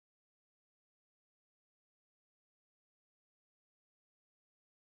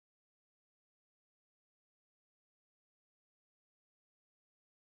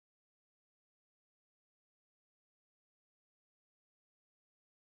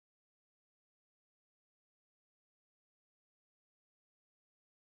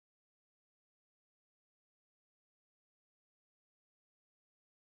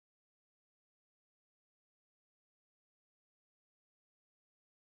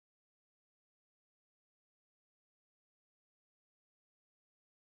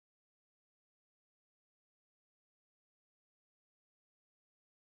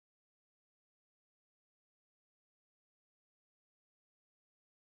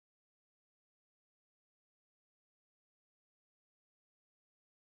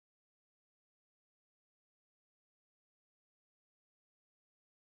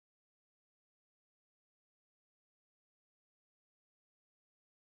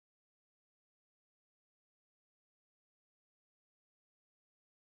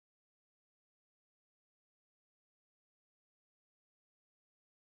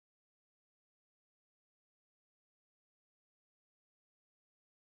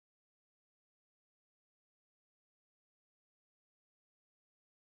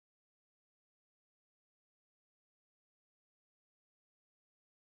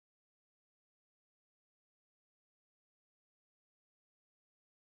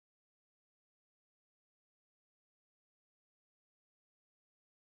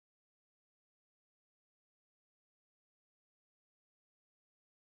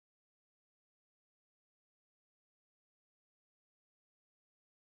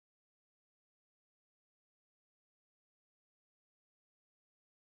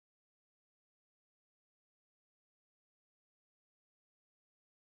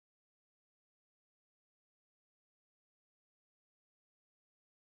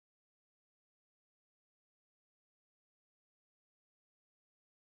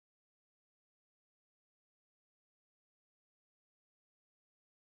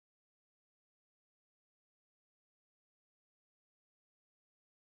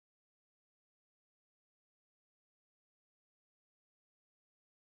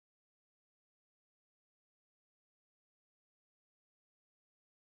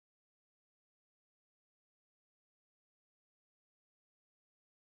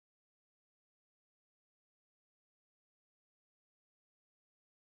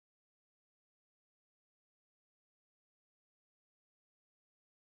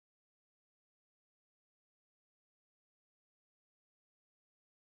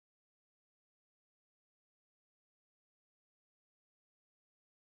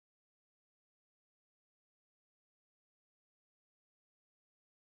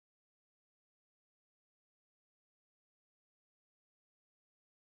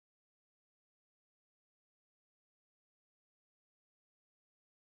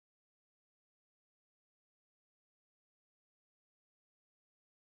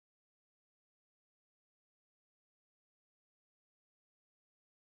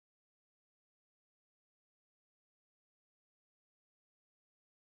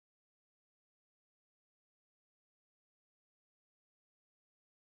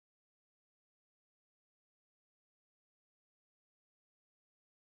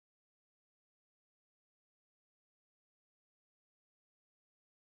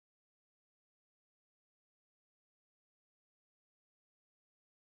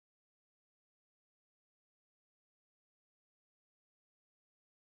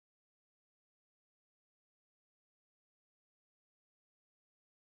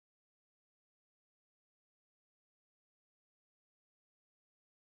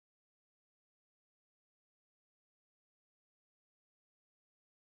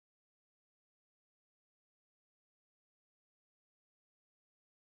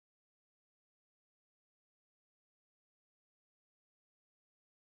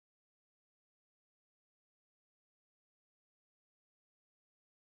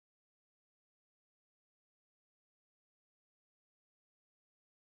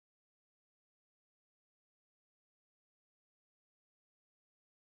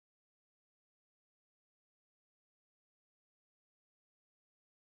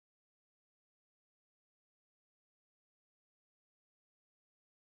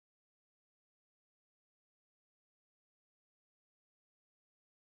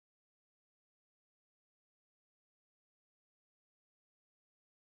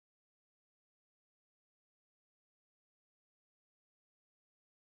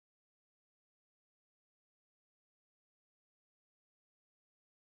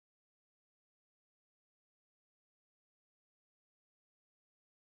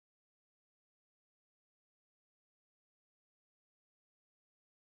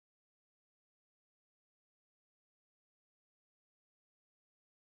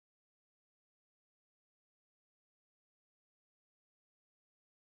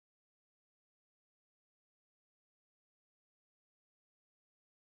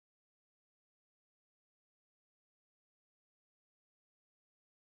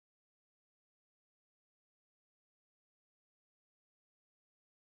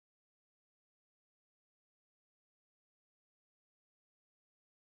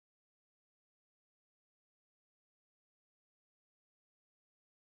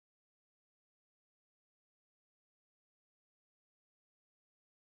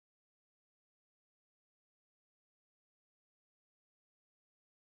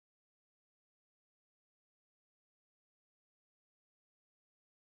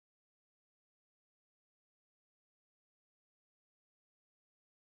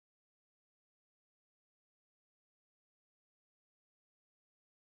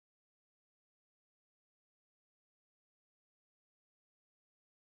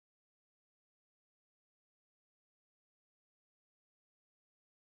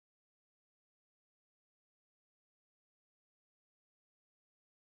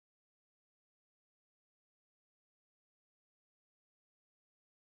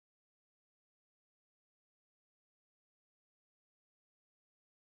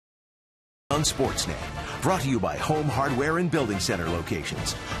on Sportsnet. Brought to you by Home Hardware and Building Center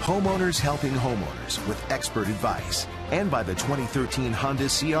locations. Homeowners helping homeowners with expert advice. And by the 2013 Honda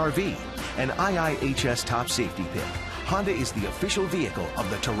CR-V, an IIHS top safety pick. Honda is the official vehicle of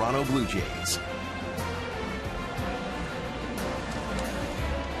the Toronto Blue Jays.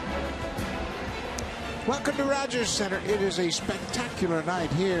 Welcome to Rogers Center. It is a spectacular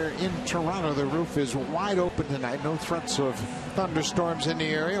night here in Toronto. The roof is wide open tonight. No threats of thunderstorms in the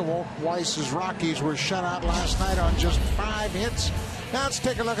area. Walt Weiss's Rockies were shut out last night on just 5 hits. Now let's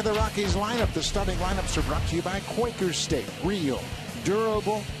take a look at the Rockies lineup. The starting lineups are brought to you by Quaker Steak. Real,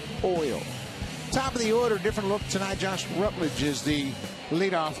 durable oil. Top of the order, different look tonight. Josh Rutledge is the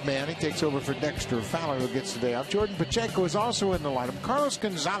leadoff man. He takes over for Dexter Fowler, who gets the day off. Jordan Pacheco is also in the lineup. Carlos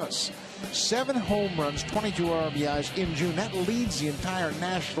Gonzalez, 7 home runs, 22 RBIs in June. That leads the entire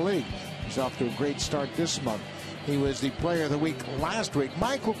National League. He's off to a great start this month. He was the player of the week last week.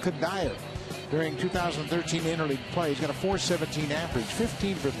 Michael Kadire, during 2013 interleague play, he's got a .417 average,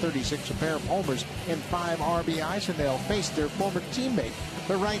 15 for 36, a pair of homers, and 5 RBIs, and they'll face their former teammate,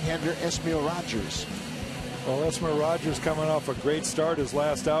 the right-hander Esmil Rogers. Well, Esmil Rogers coming off a great start. His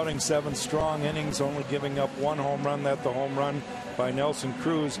last outing, 7 strong innings, only giving up 1 home run. That the home run by Nelson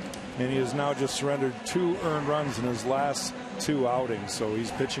Cruz, and he has now just surrendered 2 earned runs in his last 2 outings, so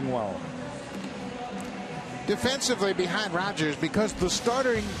he's pitching well. Defensively behind Rogers, because the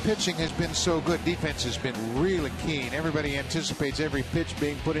starting pitching has been so good, defense has been really keen. Everybody anticipates every pitch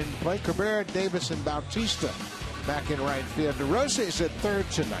being put into play. Cabrera, Davis, and Bautista back in right field. DeRosa is at third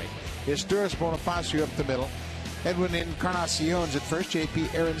tonight. Esteuras Bonifacio up the middle. Edwin Encarnacion's at first. JP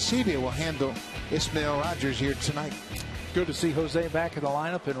Arancibia will handle Esmil Rogers here tonight. Good to see Jose back in the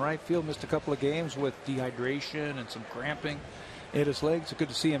lineup in right field. Missed a couple of games with dehydration and some cramping in his legs. It's good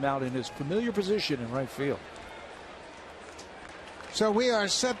to see him out in his familiar position in right field. So we are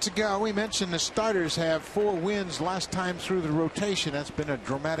set to go. We mentioned the starters have 4 wins last time through the rotation. That's been a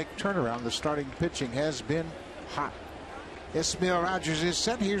dramatic turnaround. The starting pitching has been hot. Esmil Rogers is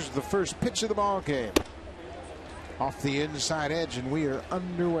set. Here's the first pitch of the ball game. Off the inside edge, and we are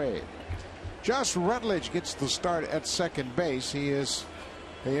underway. Josh Rutledge gets the start at second base. He is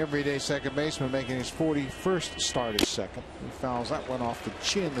the everyday second baseman, making his 41st start at second. He fouls that one off the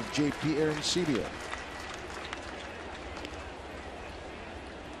chin of JP Arancibia.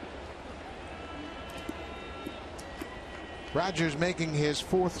 Rogers making his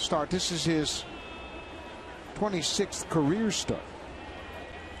 4th start. This is his 26th career start.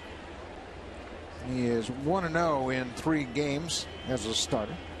 He is 1-0 in 3 games as a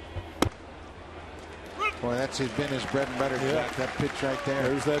starter. Boy, that's been his bread and butter. Yeah. That pitch right there.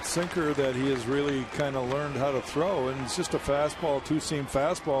 There's that sinker that he has really kind of learned how to throw, and it's just a fastball, 2-seam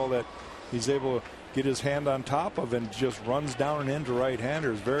fastball that he's able to get his hand on top of and just runs down and into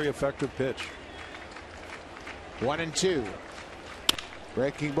right-handers. Very effective pitch. 1-2.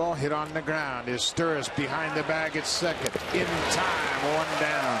 Breaking ball hit on the ground. Esteuras behind the bag at second. In time, 1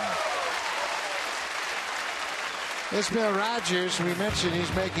 down. Esmil Rogers, we mentioned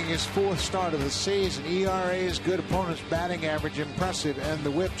he's making his 4th start of the season. ERA is good, opponent's batting average impressive, and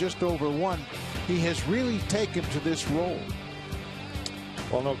the whip just over 1. He has really taken to this role.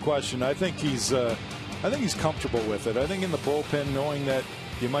 Well, no question. I think he's comfortable with it. I think in the bullpen, knowing that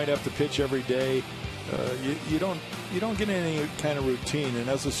you might have to pitch every day, you don't get any kind of routine. And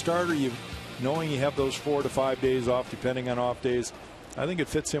as a starter, knowing you have those 4 to 5 days off, depending on off days, I think it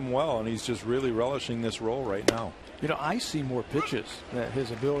fits him well, and he's just really relishing this role right now. You know, I see more pitches. That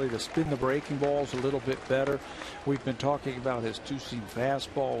his ability to spin the breaking balls a little bit better. We've been talking about his 2-seam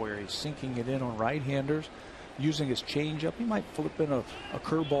fastball, where he's sinking it in on right-handers, using his changeup. He might flip in a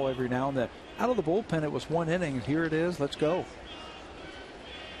curveball every now and then. Out of the bullpen, it was 1 inning. Here it is. Let's go.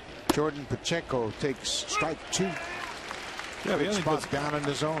 Jordan Pacheco takes strike 2. Yeah, I think down in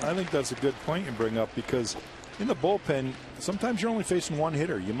the zone. I think that's a good point you bring up, because in the bullpen, sometimes you're only facing 1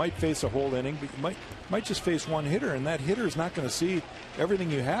 hitter. You might face a whole inning, but you might just face 1 hitter, and that hitter is not going to see everything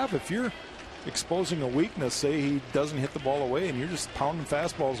you have. If you're exposing a weakness, say he doesn't hit the ball away, and you're just pounding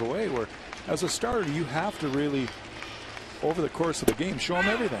fastballs away, where as a starter, you have to really, over the course of the game, show him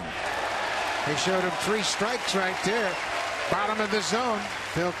everything. They showed him 3 strikes right there. Bottom of the zone.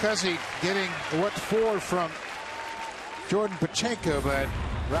 Phil Cuzzy getting what 4 from Jordan Pacheco, but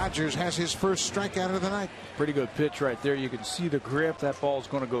Rogers has his first strikeout of the night. Pretty good pitch right there. You can see the grip. That ball's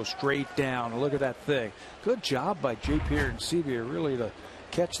going to go straight down. Look at that thing. Good job by JP Arancibia, really, to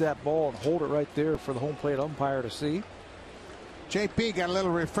catch that ball and hold it right there for the home plate umpire to see. JP got a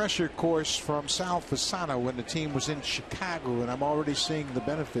little refresher course from Sal Fasano when the team was in Chicago, and I'm already seeing the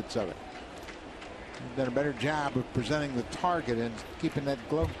benefits of it. He's done a better job of presenting the target and keeping that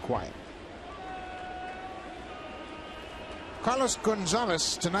glove quiet. Carlos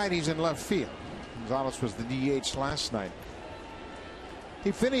Gonzalez, tonight he's in left field. Gonzalez was the DH last night.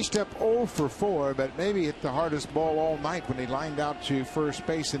 He finished up 0 for 4, but maybe hit the hardest ball all night when he lined out to first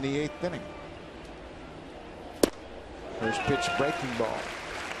base in the 8th inning. First pitch, breaking ball.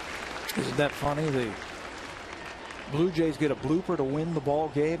 Isn't that funny? The Blue Jays get a blooper to win the ball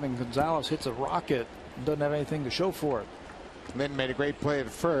game, and Gonzalez hits a rocket and doesn't have anything to show for it. Then made a great play at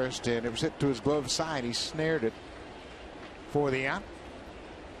first, and it was hit to his glove side. He snared it for the out.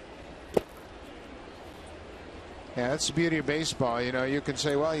 Yeah, that's the beauty of baseball. You know, you can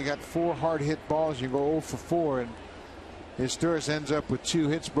say, well, you got 4 hard hit balls, you go 0 for 4, and Historis ends up with 2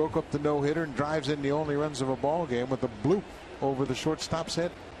 hits, broke up the no-hitter, and drives in the only runs of a ball game with a bloop over the shortstop's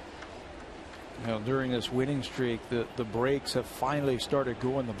head. You know, during this winning streak, the breaks have finally started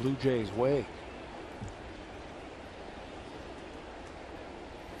going the Blue Jays' way.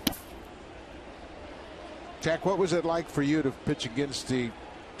 Jack, what was it like for you to pitch against the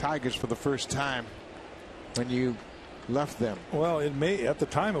Tigers for the first time when you left them? Well, at the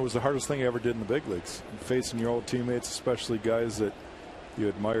time, it was the hardest thing I ever did in the big leagues. Facing your old teammates, especially guys that you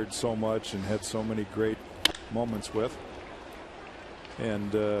admired so much and had so many great moments with.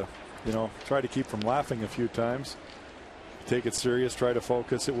 And, you know, try to keep from laughing a few times. Take it serious, try to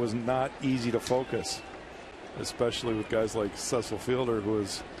focus. It was not easy to focus, especially with guys like Cecil Fielder, who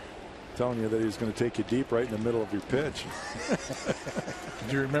was telling you that he was going to take you deep right in the middle of your pitch.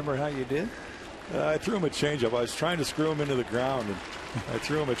 Do you remember how you did? I threw him a changeup. I was trying to screw him into the ground, and I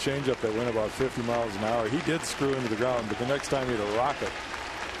threw him a changeup that went about 50 miles an hour. He did screw into the ground, but the next time he had a rocket.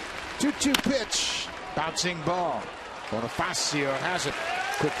 2-2 pitch, bouncing ball. Bonifacio has it.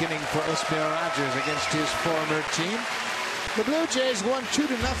 Quick inning for Esmail Rogers against his former team. The Blue Jays won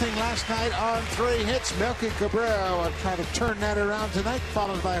 2-0 last night on 3 hits. Melky Cabrera will try to turn that around tonight,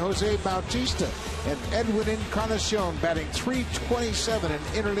 followed by Jose Bautista and Edwin Encarnacion batting .327 in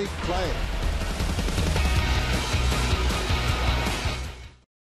interleague play.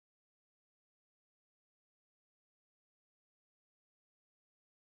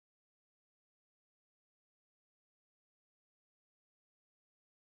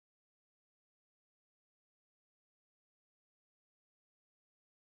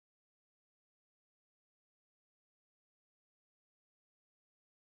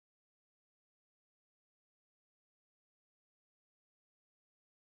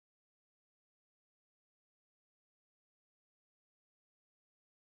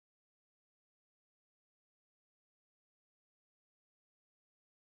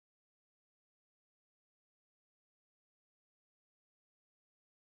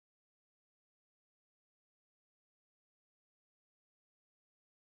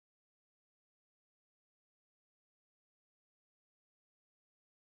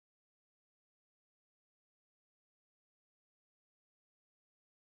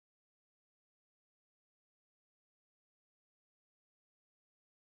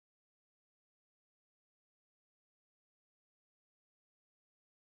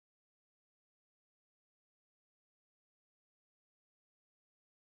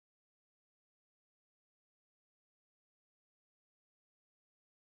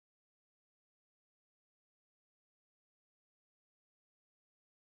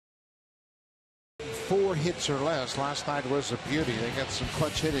 Four hits or less. Last night was a beauty. They got some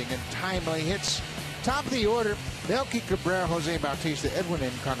clutch hitting and timely hits. Top of the order, Melky Cabrera, Jose Bautista, Edwin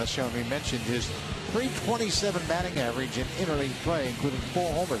Encarnacion. We mentioned his .327 batting average in interleague play, including 4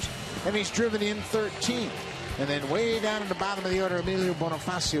 homers. And he's driven in 13. And then way down at the bottom of the order, Emilio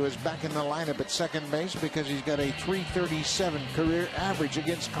Bonifacio is back in the lineup at second base because he's got a .337 career average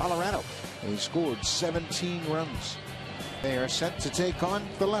against Colorado. And he scored 17 runs. They are set to take on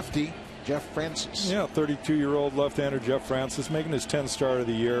the lefty, Jeff Francis. Yeah, 32-year-old left-hander Jeff Francis, making his 10th start of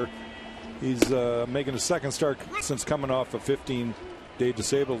the year. He's making his second start since coming off a 15-day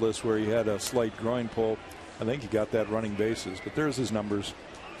disabled list where he had a slight groin pull. I think he got that running bases, but there's his numbers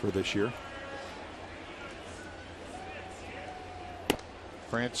for this year.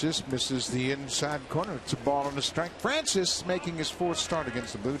 Francis misses the inside corner. It's a ball and a strike. Francis, making his 4th start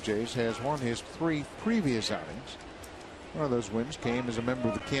against the Blue Jays, has won his 3 previous outings. One of those wins came as a member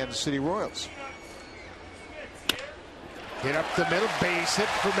of the Kansas City Royals. Hit up the middle, base hit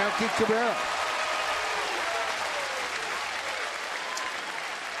for Melky Cabrera.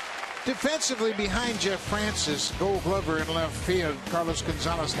 Defensively behind Jeff Francis, Gold Glover in left field. Carlos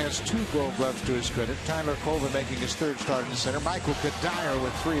Gonzalez has 2 Gold Gloves to his credit. Tyler Colvin making his 3rd start in the center. Michael Kadire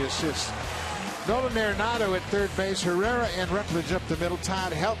with 3 assists. Nolan Arenado at third base. Herrera and Rutledge up the middle.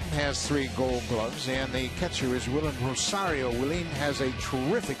 Todd Helton has 3 Gold Gloves, and the catcher is Willen Rosario. Willen has a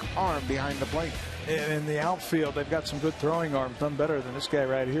terrific arm behind the plate. In the outfield, they've got some good throwing arms, none better than this guy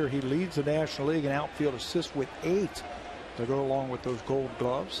right here. He leads the National League in outfield assists with 8 to go along with those Gold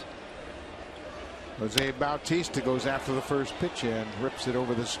Gloves. Jose Bautista goes after the first pitch and rips it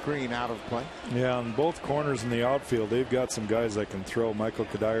over the screen out of play. Yeah, on both corners in the outfield, they've got some guys that can throw. Michael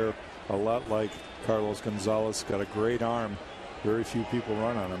Kadire, a lot like Carlos Gonzalez, got a great arm. Very few people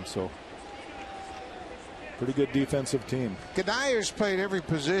run on him, so pretty good defensive team. Kadire's played every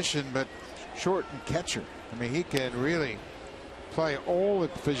position but short and catcher. I mean, he can really play all the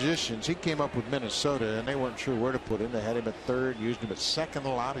positions. He came up with Minnesota, and they weren't sure where to put him. They had him at third, used him at second a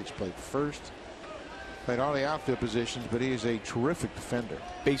lot. He's played first. Played all the outfield positions, but he is a terrific defender.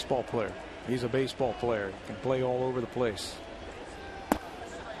 Baseball player. He's a baseball player. He can play all over the place.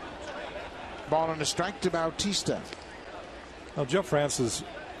 Ball and a strike to Bautista. Well, Jeff Francis,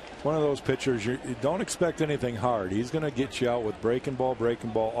 one of those pitchers, you don't expect anything hard. He's going to get you out with breaking ball,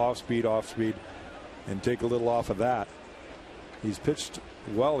 off speed, and take a little off of that. He's pitched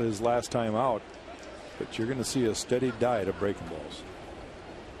well his last time out, but you're going to see a steady diet of breaking balls.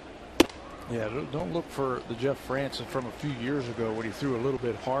 Yeah, don't look for the Jeff Francis from a few years ago when he threw a little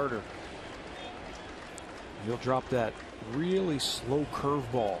bit harder. He'll drop that really slow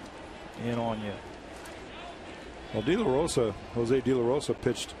curveball in on you. Well, Jose De La Rosa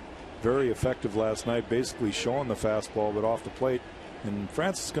pitched very effective last night, basically showing the fastball but off the plate, and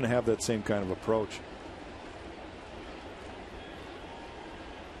Francis is going to have that same kind of approach.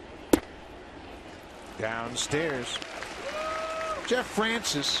 Downstairs. Jeff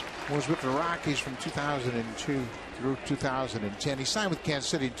Francis was with the Rockies from 2002 through 2010. He signed with Kansas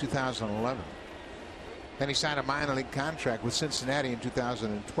City in 2011. Then he signed a minor league contract with Cincinnati in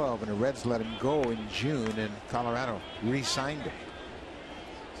 2012, and the Reds let him go in June, and Colorado re-signed him.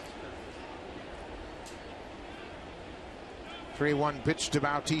 3-1 pitch to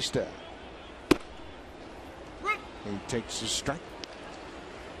Bautista. He takes a strike.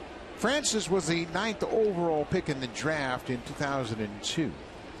 Francis was the 9th overall pick in the draft in 2002.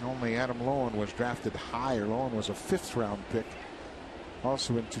 Only Adam Lowen was drafted higher. Lowen was a 5th round pick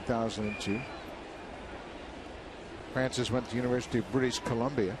also in 2002. Francis went to the University of British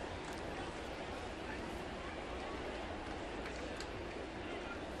Columbia.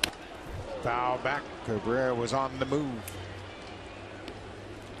 Foul back. Cabrera was on the move.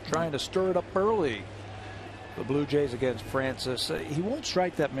 Trying to stir it up early. The Blue Jays against Francis. He won't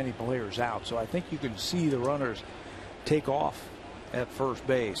strike that many players out, so I think you can see the runners take off at first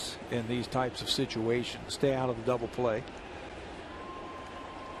base in these types of situations. Stay out of the double play.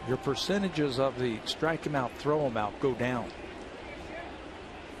 Your percentages of the strike him out, throw him out go down.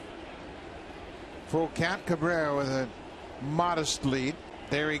 Full count. Cabrera with a modest lead.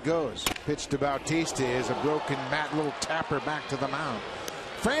 There he goes. Pitch to Bautista is a broken bat, little tapper back to the mound.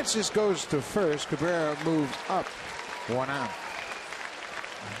 Francis goes to first. Cabrera moves up. 1 out.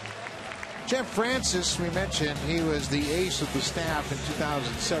 Jeff Francis, we mentioned, he was the ace of the staff in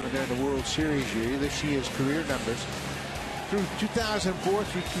 2007 during the World Series year. You see his career numbers. Through 2004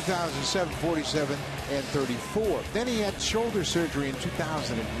 through 2007, 47 and 34. Then he had shoulder surgery in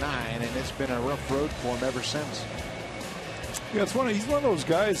 2009, and it's been a rough road for him ever since. Yeah, he's one of those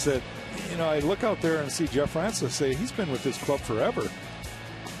guys that, you know, I look out there and see Jeff Francis, say he's been with this club forever,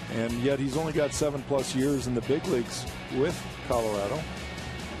 and yet he's only got 7+ years in the big leagues with Colorado.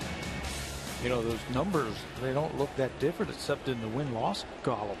 You know, those numbers, they don't look that different except in the win-loss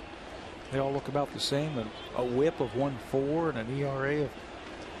column. They all look about the same. A whip of 1.4 and an ERA of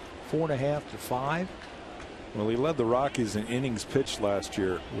 4.5 to 5. Well, he led the Rockies in innings pitched last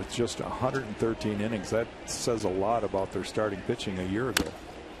year with just 113 innings. That says a lot about their starting pitching a year ago.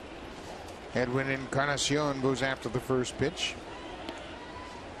 Edwin Encarnacion goes after the first pitch.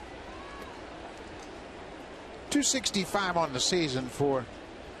 .265 on the season for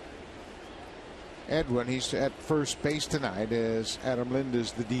Edwin. He's at first base tonight as Adam Lind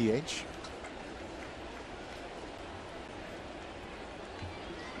is the DH.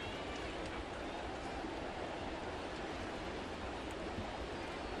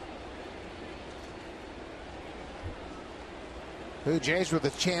 Blue Jays with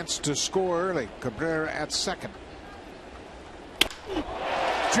a chance to score early. Cabrera at second.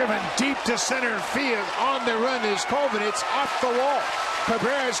 Driven deep to center field. On the run is Colvin. It's off the wall.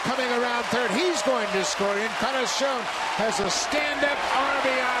 Cabrera is coming around third. He's going to score. Encarnacion has a stand-up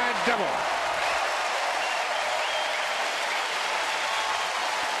RBI double.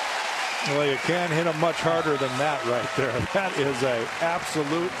 Well, you can't hit him much harder than that right there. That is an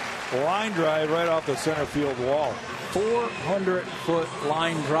absolute line drive right off the center field wall. 400-foot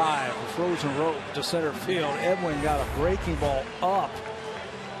line drive, frozen rope to center field. Edwin got a breaking ball up,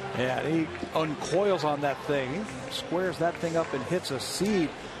 and he uncoils on that thing. He squares that thing up and hits a seed.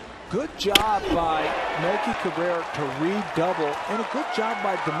 Good job by Melky Cabrera to read double, and a good job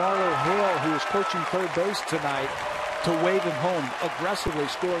by DeMarlo Hale, who is coaching third base tonight, to wave him home, aggressively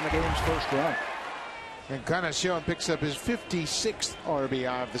scoring the game's first run. And Encarnacion picks up his 56th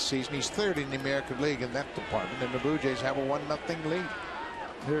RBI of the season. He's third in the American League in that department, and the Blue Jays have a 1-0 lead.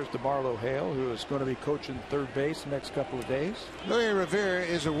 Here's DeMarlo Hale, who is going to be coaching third base the next couple of days. Luis Rivera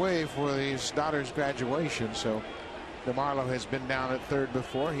is away for his daughter's graduation, so DeMarlo has been down at third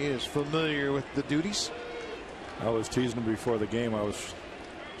before. He is familiar with the duties. I was teasing him before the game. I was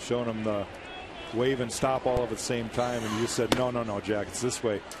showing him the wave and stop all at the same time, and you said, no, Jack, it's this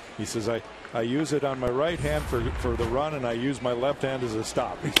way. He says, I use it on my right hand for the run, and I use my left hand as a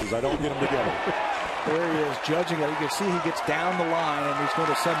stop. He says, I don't get them together. There he is judging it. You can see he gets down the line, and he's going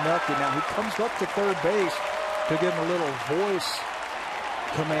to send Melky. Now he comes up to third base to give him a little voice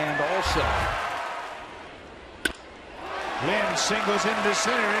command also. Lynn singles into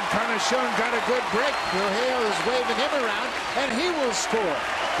center. Encarnacion got a good break. Hale is waving him around, and he will score.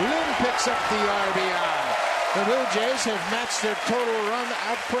 Lynn picks up the RBI. The Blue Jays have matched their total run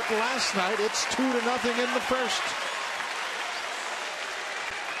output last night. It's 2-0 in the first.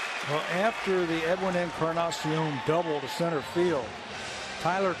 Well, after the Edwin Encarnacion double to center field,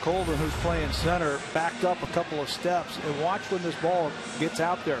 Tyler Colvin, who's playing center, backed up a couple of steps. And watch when this ball gets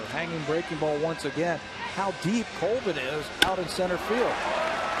out there, hanging breaking ball once again, how deep Colvin is out in center field.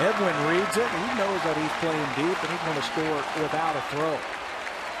 Edwin reads it. He knows that he's playing deep, and he's going to score without a throw.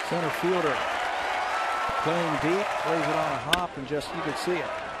 Center fielder playing deep, plays it on a hop, and just, you can see it.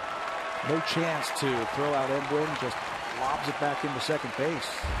 No chance to throw out Edwin, just lobs it back into second base.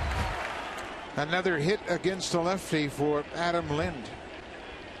 Another hit against the lefty for Adam Lind.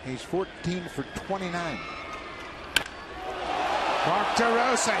 He's 14 for 29. Mark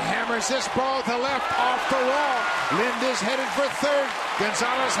DeRosa hammers this ball to left off the wall. Lind is headed for third.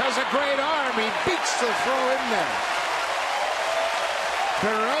 Gonzalez has a great arm. He beats the throw in there.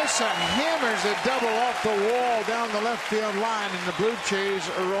 DeRosa hammers a double off the wall down the left field line, and the Blue Jays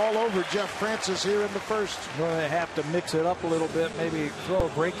are all over Jeff Francis here in the first. Well, they have to mix it up a little bit, maybe throw a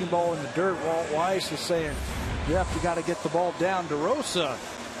breaking ball in the dirt. Walt Weiss is saying, Jeff, you got to get the ball down. DeRosa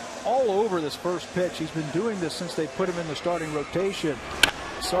all over this first pitch. He's been doing this since they put him in the starting rotation.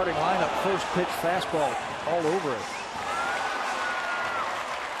 Starting lineup, first pitch fastball all over it.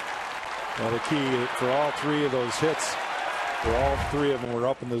 Well, the key for all three of those hits, all three of them were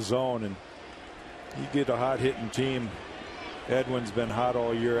up in the zone, and you get a hot hitting team. Edwin's been hot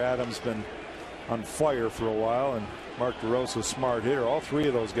all year. Adams been on fire for a while, and Mark DeRosa, smart hitter. All three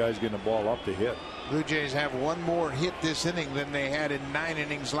of those guys getting the ball up to hit. Blue Jays have one more hit this inning than they had in 9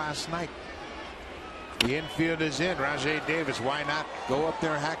 innings last night. The infield is in. Rajay Davis, why not go up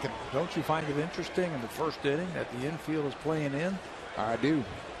there hacking? Don't you find it interesting in the first inning that the infield is playing in? I do.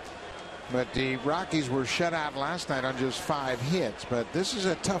 But the Rockies were shut out last night on just 5 hits. But this is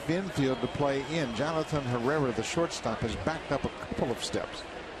a tough infield to play in. Jonathan Herrera, the shortstop, has backed up a couple of steps.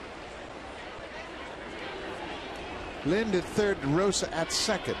 Lind at third, DeRosa at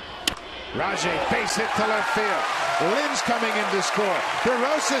second. Rajay base hit to left field. Lind's coming in to score.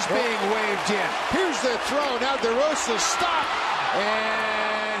 DeRosa's being waved in. Here's the throw. Now DeRosa stopped,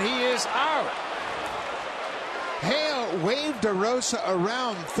 and he is out. Hale waved DeRosa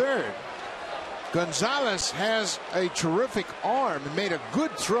around third. Gonzalez has a terrific arm and made a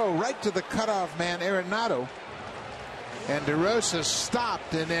good throw right to the cutoff man, Arenado. And DeRosa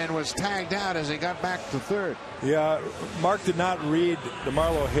stopped and then was tagged out as he got back to third. Yeah, Mark did not read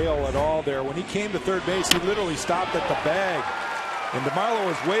DeMarlo Hale at all there. When he came to third base, he literally stopped at the bag. And DeMarlo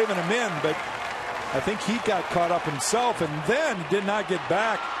was waving him in, but I think he got caught up himself and then did not get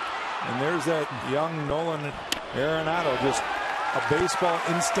back. And there's that young Nolan Arenado, just a baseball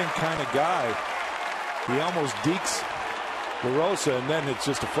instinct kind of guy. He almost dekes DeRosa, and then it's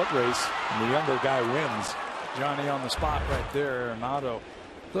just a foot race, and the younger guy wins. Johnny on the spot right there. Arenado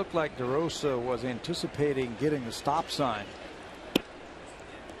looked like DeRosa was anticipating getting the stop sign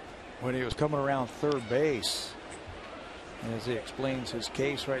when he was coming around third base, as he explains his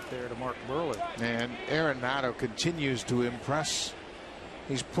case right there to Mark Burley. And Arenado continues to impress.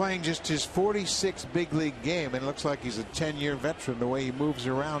 He's playing just his 46th big league game, and it looks like he's a 10-year veteran the way he moves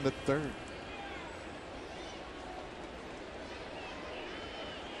around at third.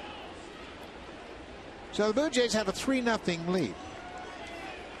 So the Blue Jays have a 3-0 lead.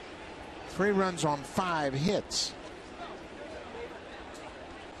 3 runs on 5 hits.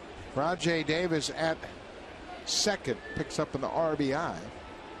 Rajay Davis at second picks up an RBI.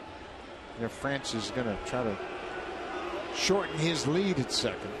 If France is going to try to shorten his lead at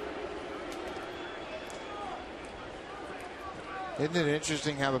second. Isn't it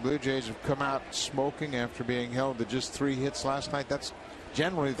interesting how the Blue Jays have come out smoking after being held to just 3 hits last night? That's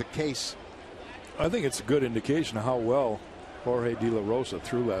generally the case. I think it's a good indication of how well Jorge De La Rosa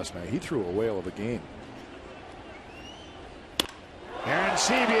threw last night. He threw a whale of a game.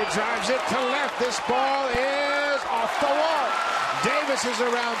 Arancibia drives it to left. This ball is off the wall. Davis is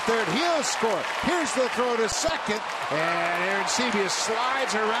around third. He'll score. Here's the throw to second. And Arancibia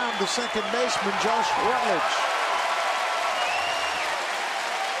slides around the second baseman, Josh Rutledge.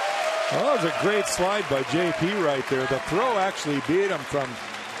 Well, that was a great slide by JP right there. The throw actually beat him from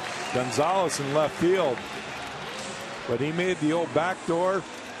Gonzalez in left field. But he made the old backdoor,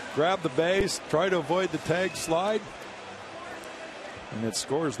 grabbed the base, tried to avoid the tag slide. And it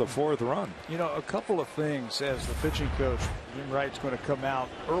scores the 4th run. You know, a couple of things as the pitching coach. Jim Wright's going to come out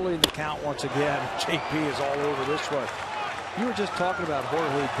early in the count once again. JP is all over this one. You were just talking about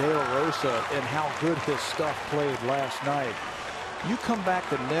Jorge De La Rosa and how good his stuff played last night. You come back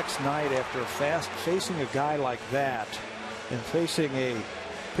the next night after facing a guy like that and facing a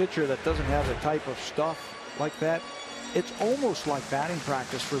pitcher that doesn't have the type of stuff like that, it's almost like batting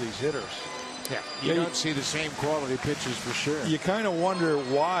practice for these hitters. Yeah, you don't see the same quality pitches for sure. You kind of wonder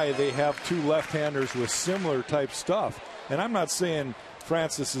why they have 2 left-handers with similar type stuff. And I'm not saying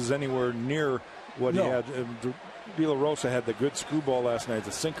Francis is anywhere near what he had. De La Rosa had the good screwball last night,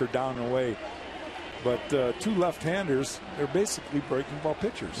 the sinker down and away. But 2 left-handers, they're basically breaking ball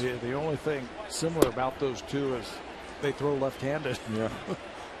pitchers. Yeah, the only thing similar about those two is they throw left-handed. Yeah.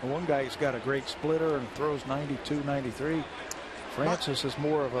 And one guy's got a great splitter and throws 92, 93. Francis is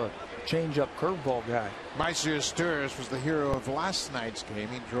more of a change-up curveball guy. Meister Stures was the hero of last night's game.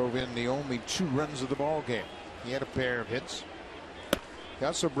 He drove in the only 2 runs of the ball game. He had a pair of hits. He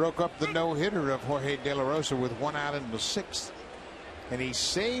also broke up the no-hitter of Jorge De La Rosa with 1 out in the 6th. And he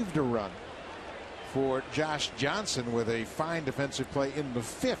saved a run for Josh Johnson with a fine defensive play in the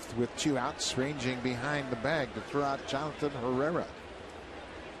 5th with 2 outs, ranging behind the bag to throw out Jonathan Herrera.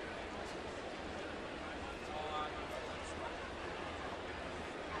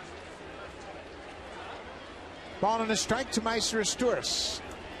 Ball and a strike to Meister Stures.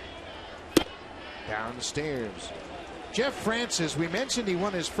 Downstairs. Jeff Francis, we mentioned he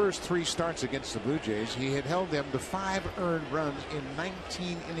won his first 3 starts against the Blue Jays. He had held them to 5 earned runs in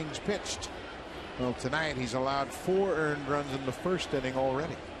 19 innings pitched. Well, tonight he's allowed 4 earned runs in the 1st inning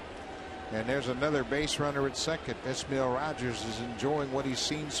already. And there's another base runner at second. Esmail Rogers is enjoying what he's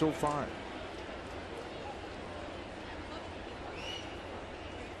seen so far.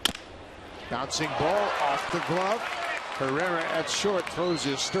 Bouncing ball off the glove. Herrera at short throws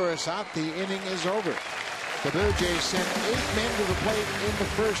his Stures out. The inning is over. The Blue Jays sent 8 men to the plate in the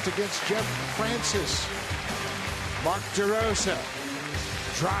 1st against Jeff Francis. Mark DeRosa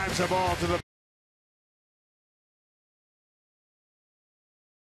drives the ball to the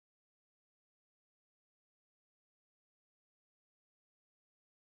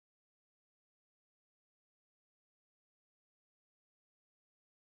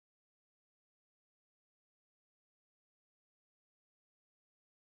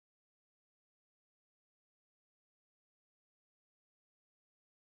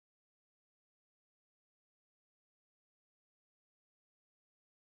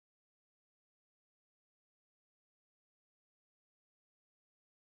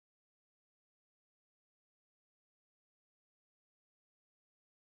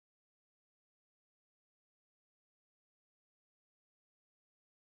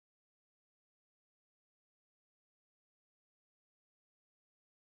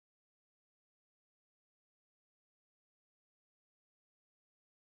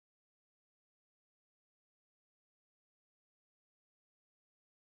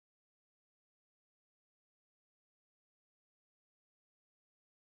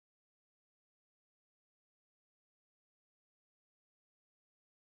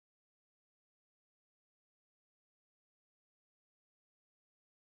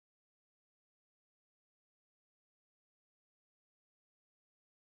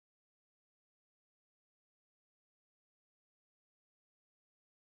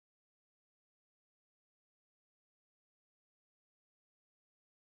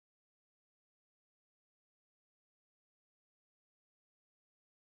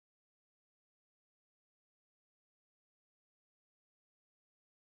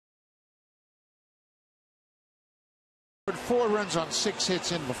 4 runs on 6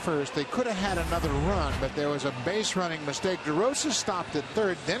 hits in the first. They could have had another run, but there was a base running mistake. DeRosa stopped at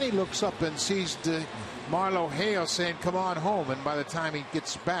third. Then he looks up and sees Marlo Hale saying, "Come on home." And by the time he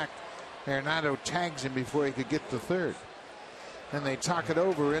gets back, Arenado tags him before he could get to third. And they talk it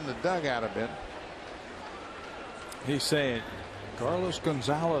over in the dugout a bit. He's saying, Carlos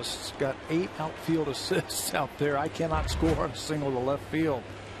Gonzalez got 8 outfield assists out there. I cannot score a single to left field.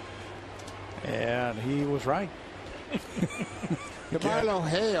 And he was right. Marlo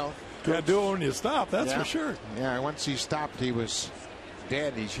Hale. Can't do it when you stop, that's for sure. Yeah, once he stopped, he was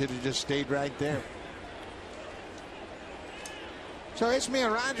dead. He should have just stayed right there. So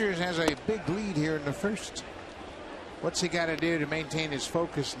Ismael Rogers has a big lead here in the first. What's he got to do to maintain his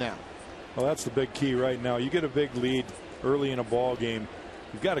focus now? Well, that's the big key right now. You get a big lead early in a ball game.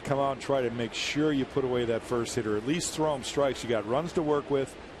 You've got to come out and try to make sure you put away that first hitter. At least throw him strikes. You got runs to work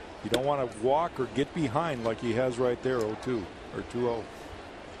with. You don't want to walk or get behind like he has right there, 0-2 or 2-0.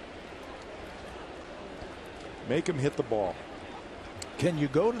 Make him hit the ball. Can you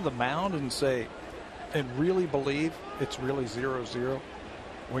go to the mound and say, and really believe it's really 0-0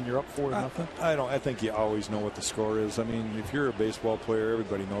 when you're up 4-0? I think you always know what the score is. I mean, if you're a baseball player,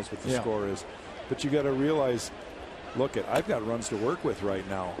 everybody knows what the score is. But you got to realize, look, I've got runs to work with right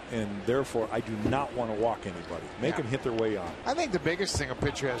now, and therefore I do not want to walk anybody. Make them hit their way on. I think the biggest thing a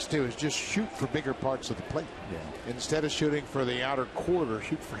pitcher has to do is just shoot for bigger parts of the plate. Yeah. Instead of shooting for the outer quarter,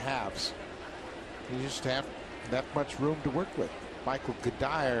 shoot for halves. You just have that much room to work with. Michael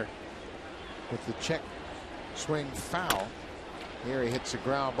Kadire with the check swing foul. Here he hits a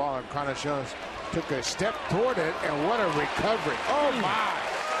ground ball, and Encarnacion took a step toward it, and what a recovery. Oh,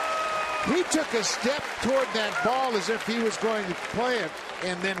 my. He took a step toward that ball as if he was going to play it,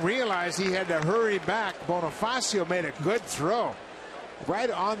 and then realized he had to hurry back. Bonifacio made a good throw. Right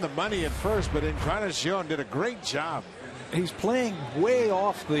on the money at first, but Encarnacion did a great job. He's playing way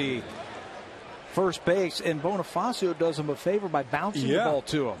off the first base, and Bonifacio does him a favor by bouncing the ball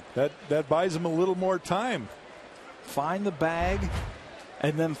to him. That buys him a little more time. Find the bag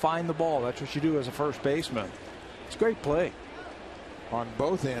and then find the ball. That's what you do as a first baseman. It's a great play. On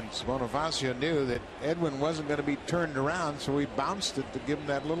both ends, Bonifacio knew that Edwin wasn't going to be turned around, so he bounced it to give him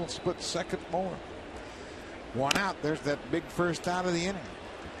that little split second more. 1 out. There's that big first out of the inning.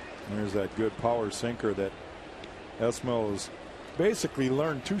 There's that good power sinker that Ismael has basically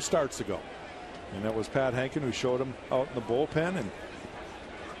learned 2 starts ago. And that was Pat Hankin who showed him out in the bullpen. And,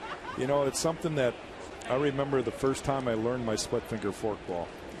 you know, it's something that I remember the first time I learned my split finger forkball.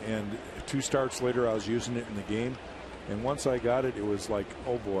 And 2 starts later, I was using it in the game. And once I got it, it was like,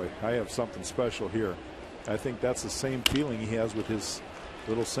 oh boy, I have something special here. I think that's the same feeling he has with his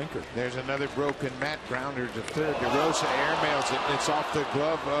little sinker. There's another broken mat grounder to third. DeRosa airmails it. It's off the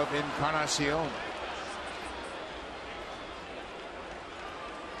glove of Encarnacion.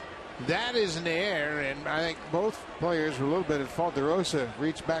 That is in the air, and I think both players were a little bit at fault. DeRosa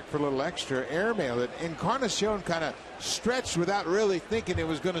reached back for a little extra, airmailed it. Encarnacion kind of stretched without really thinking it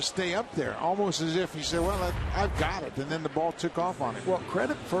was going to stay up there, almost as if he said, well, I've got it, and then the ball took off on it. Well,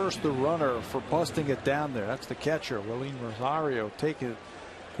 credit first the runner for busting it down there. That's the catcher, Willeen Rosario, taking it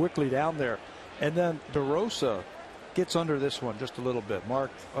quickly down there. And then DeRosa gets under this one just a little bit.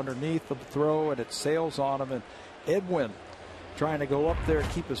 Mark underneath the throw, and it sails on him, and Edwin trying to go up there and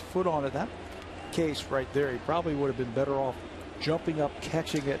keep his foot on it. That case right there, he probably would have been better off jumping up,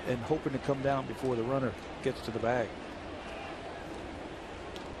 catching it, and hoping to come down before the runner gets to the bag.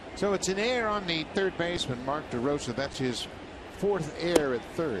 So it's an error on the third baseman, Mark DeRosa. That's his 4th error at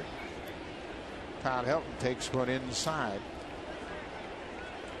third. Todd Helton takes one inside.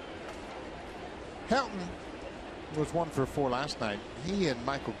 Helton was 1 for 4 last night. He and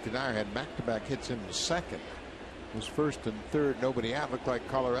Michael Kadire had back-to-back hits in the second. Was first and third, nobody out. Looked like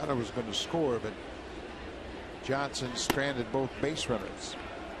Colorado was going to score, but Johnson stranded both base runners.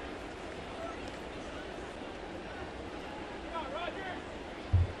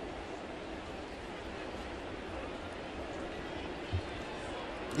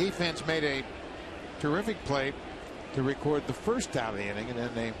 Defense made a terrific play to record the first out of the inning, and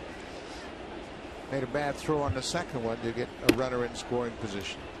then they made a bad throw on the second one to get a runner in scoring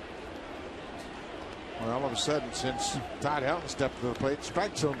position. Well, all of a sudden, since Todd Helton stepped to the plate,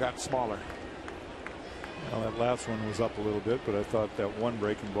 strike zone got smaller. Well, that last one was up a little bit, but I thought that one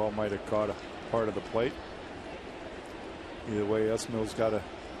breaking ball might have caught a part of the plate. Either way, Ismael's got to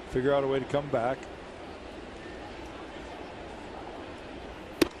figure out a way to come back.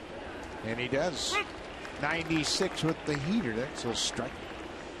 And he does. 96 with the heater. That's a strike.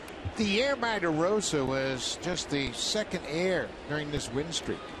 The air by DeRosa was just the second air during this win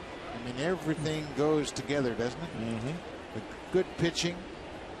streak. I mean, everything goes together, doesn't it? Mm-hmm. The good pitching,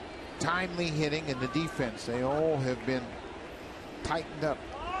 timely hitting, and the defense, they all have been tightened up.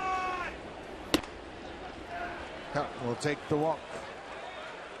 Will take the walk.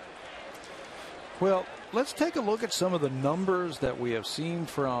 Well, let's take a look at some of the numbers that we have seen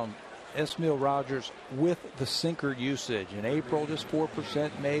from Esmil Rogers with the sinker usage. In April, just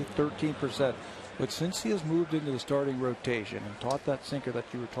 4%, May, 13%. But since he has moved into the starting rotation and taught that sinker that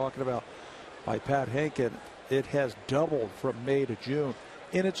you were talking about by Pat Henkin, it has doubled from May to June.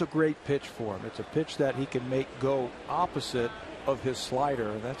 And it's a great pitch for him. It's a pitch that he can make go opposite of his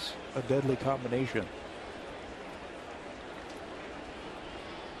slider. And that's a deadly combination.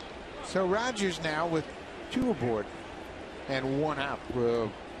 So Rogers now with 2 aboard and 1 out.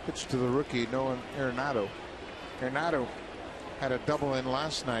 Pitch to the rookie, Noah Arenado. Arenado had a double in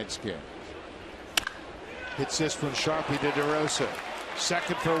last night's game. Hits this one sharply to DeRosa.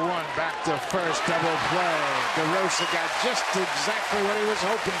 Second for 1, back to first, double play. DeRosa got just exactly what he was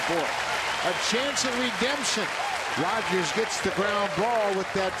hoping for. A chance at redemption. Rogers gets the ground ball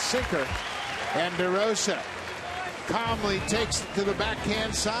with that sinker. And DeRosa calmly takes it to the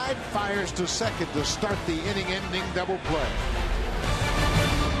backhand side, fires to second to start the inning-ending double play.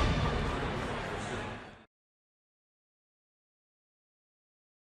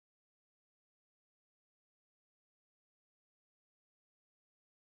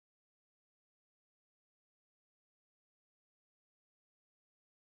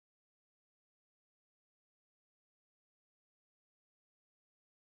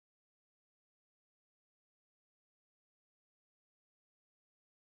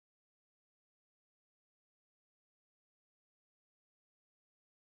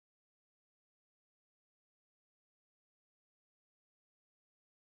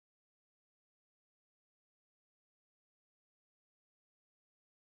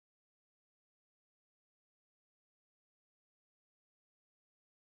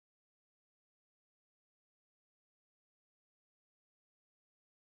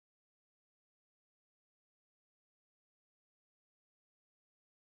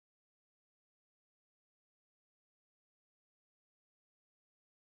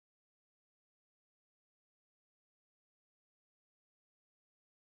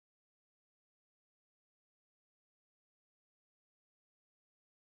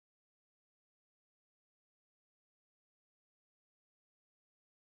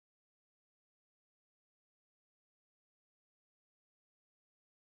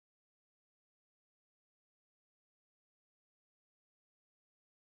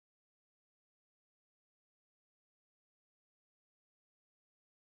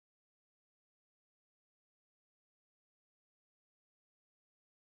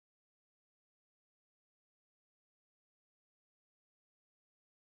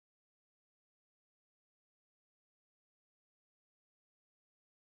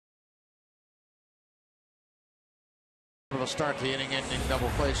 To start the inning-ending double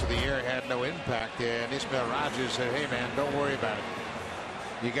play, so the air had no impact. And Esmil Rogers said, "Hey man, don't worry about it.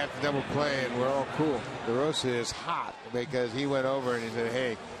 You got the double play, and we're all cool." DeRosa is hot because he went over and he said,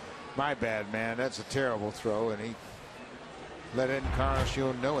 "Hey, my bad, man. That's a terrible throw," and he let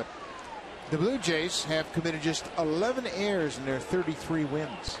Encarnacion know it. The Blue Jays have committed just 11 errors in their 33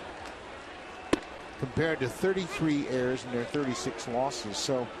 wins, compared to 33 errors in their 36 losses.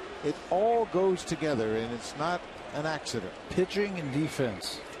 So it all goes together, and it's not an accident. Pitching and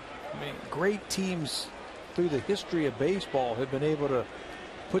defense. I mean, great teams through the history of baseball have been able to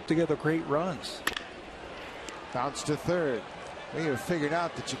put together great runs. Bounce to third. We have figured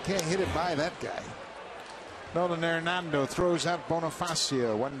out that you can't hit it by that guy. Nolan Hernando throws out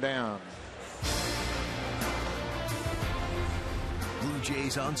Bonifacio, 1 down. Blue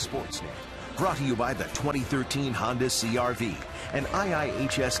Jays on Sportsnet. Brought to you by the 2013 Honda CR-V, an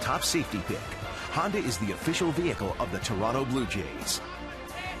IIHS top safety pick. Honda is the official vehicle of the Toronto Blue Jays.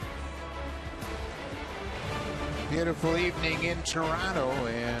 Beautiful evening in Toronto,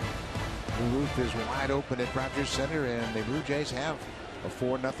 and the roof is wide open at Rogers Center, and the Blue Jays have a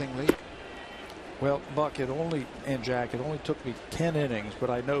 4-0 lead. Well, Buck, and Jack, it only took me 10 innings, but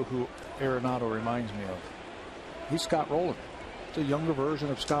I know who Arenado reminds me of. He's Scott Rowland. It's a younger version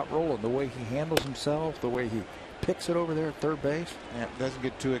of Scott Rowland. The way he handles himself, the way he picks it over there at third base. Yeah, doesn't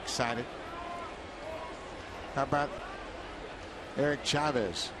get too excited. How about Eric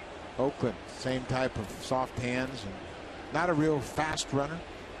Chavez? Oakland, same type of soft hands, and not a real fast runner,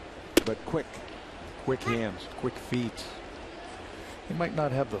 but quick. Quick hands, quick feet. He might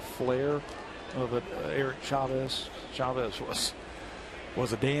not have the flair of it. Eric Chavez. Chavez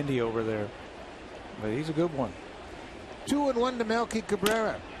was a dandy over there, but he's a good one. 2-1 to Melky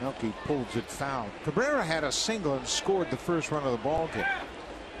Cabrera. Melky pulls it foul. Cabrera had a single and scored the first run of the ball game.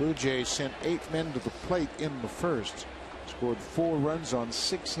 Blue Jays sent 8 men to the plate in the first. Scored 4 runs on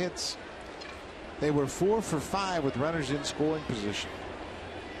 6 hits. They were 4 for 5 with runners in scoring position.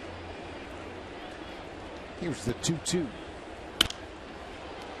 Here's the 2-2.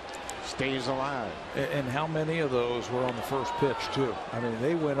 Stays alive. And how many of those were on the first pitch, too? I mean,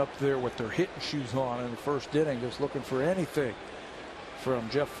 they went up there with their hitting shoes on in the first inning, just looking for anything from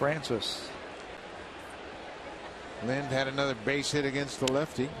Jeff Francis. Lind had another base hit against the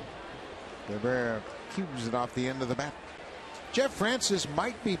lefty. Cabrera cubes it off the end of the bat. Jeff Francis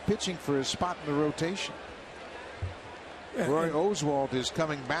might be pitching for his spot in the rotation. Roy Oswald is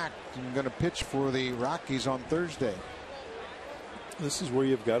coming back and going to pitch for the Rockies on Thursday. This is where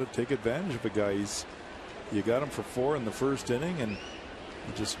you've got to take advantage of a guy. You got him for 4 in the first inning, and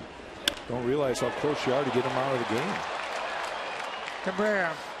you just don't realize how close you are to get him out of the game.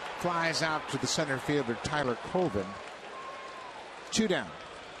 Cabrera flies out to the center fielder Tyler Colvin. 2 down.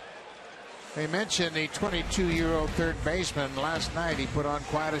 They mentioned the 22-year-old third baseman. Last night he put on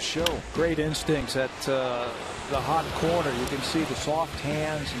quite a show. Great instincts at the hot corner. You can see the soft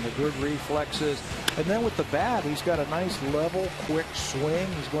hands and the good reflexes. And then with the bat, he's got a nice level, quick swing.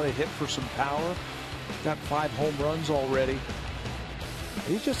 He's going to hit for some power. Got 5 home runs already.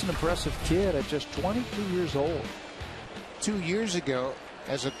 He's just an impressive kid at just 22 years old. 2 years ago,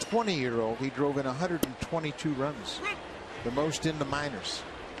 as a 20-year-old, he drove in 122 runs, the most in the minors.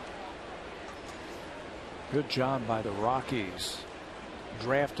 Good job by the Rockies.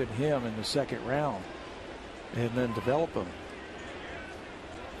 Drafted him in the 2nd round and then develop him.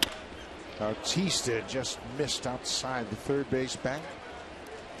 Bautista just missed outside the third base bank.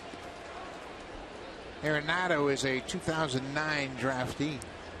 Arenado is a 2009 draftee,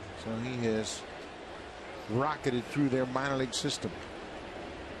 so he has rocketed through their minor league system.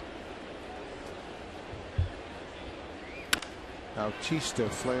 Bautista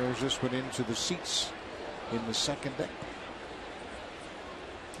flares this one into the seats in the 2nd deck.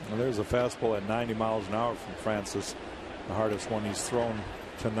 Well, there's a fastball at 90 miles an hour from Francis, the hardest one he's thrown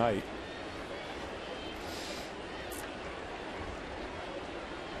tonight.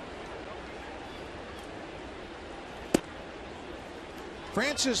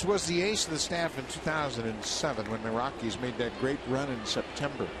 Francis was the ace of the staff in 2007 when the Rockies made that great run in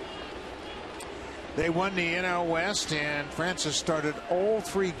September. They won the NL West, and Francis started all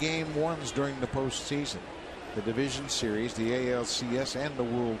 3 game 1s during the postseason. The Division Series, the ALCS, and the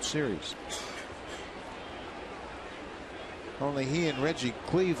World Series. Only he and Reggie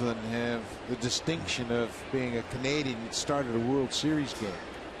Cleveland have the distinction of being a Canadian that started a World Series game.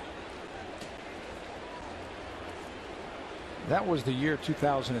 That was the year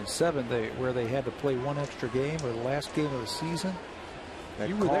 2007 where they had to play 1 extra game, or the last game of the season. That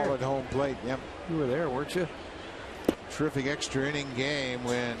You were call there. at home plate. Yep. You were there, weren't you? Terrific extra inning game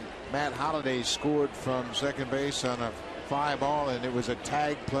when Matt Holliday scored from second base on a fly ball, and it was a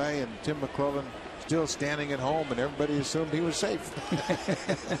tag play, and Tim McClellan still standing at home, and everybody assumed he was safe.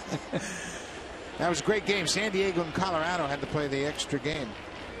 That was a great game. San Diego and Colorado had to play the extra game.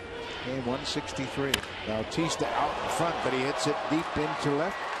 Game 163. Bautista out in front, but he hits it deep into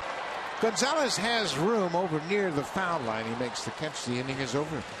left. Gonzalez has room over near the foul line. He makes the catch. The inning is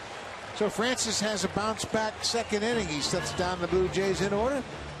over. So Francis has a bounce back 2nd inning. He sets down the Blue Jays in order.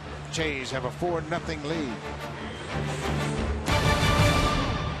 Jays have a 4-0 lead.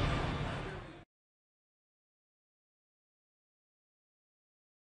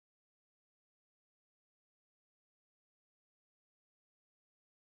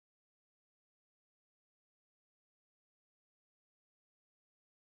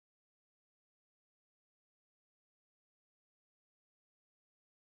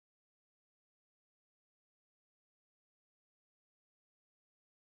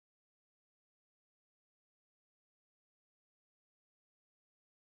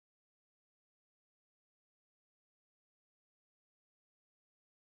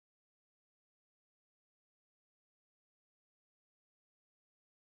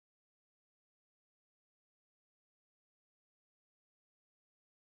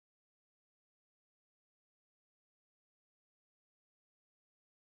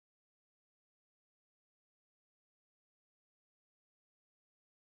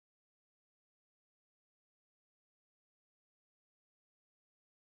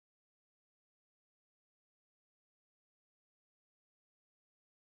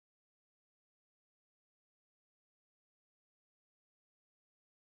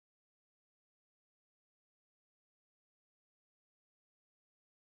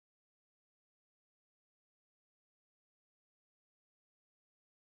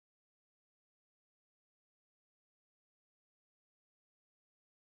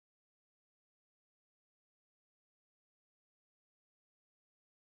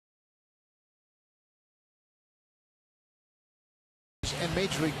 and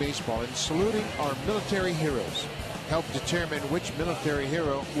Major League Baseball in saluting our military heroes. Help determine which military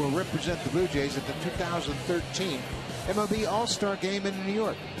hero will represent the Blue Jays at the 2013 MLB All-Star Game in New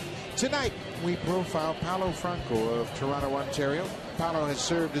York. Tonight, we profile Paulo Franco of Toronto, Ontario. Paulo has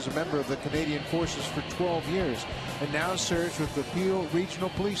served as a member of the Canadian Forces for 12 years and now serves with the Peel Regional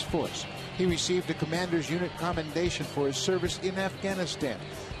Police Force. He received a Commander's Unit Commendation for his service in Afghanistan.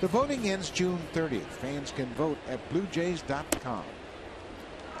 The voting ends June 30th. Fans can vote at BlueJays.com.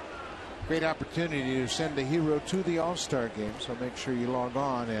 Great opportunity to send a hero to the All-Star Game, so make sure you log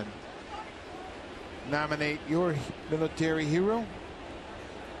on and nominate your military hero.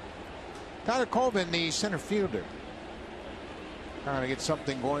 Tyler Colvin, the center fielder, trying to get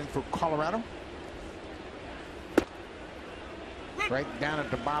something going for Colorado. Right down at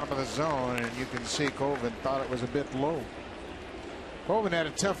the bottom of the zone, and you can see Colvin thought it was a bit low. Colvin had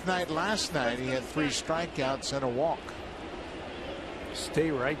a tough night last night. He had 3 strikeouts and a walk. Stay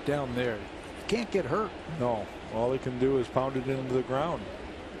right down there. Can't get hurt. No, all he can do is pound it into the ground.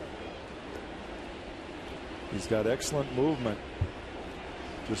 He's got excellent movement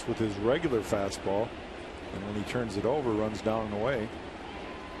just with his regular fastball, and when he turns it over, runs down and away.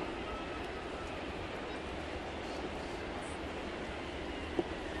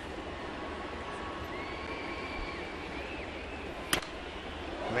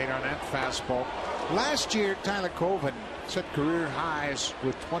 Late on that fastball. Last year, Tyler Colvin set career highs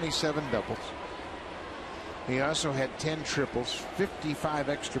with 27 doubles. He also had 10 triples, 55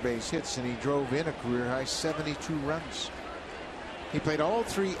 extra base hits, and he drove in a career high 72 runs. He played all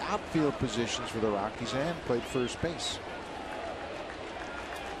 3 outfield positions for the Rockies and played first base.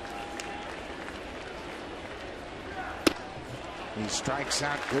 He strikes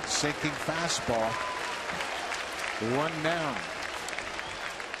out. Good sinking fastball. 1 down.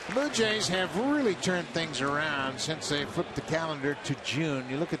 The Blue Jays have really turned things around since they flipped the calendar to June.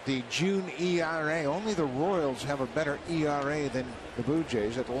 You look at the June ERA. Only the Royals have a better ERA than the Blue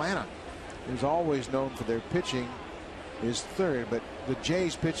Jays. Atlanta, who's always known for their pitching, is 3rd, but the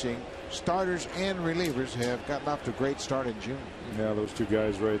Jays pitching, starters and relievers, have gotten off to a great start in June. Yeah, those 2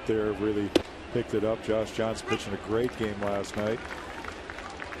 guys right there really picked it up. Josh Johnson pitching a great game last night.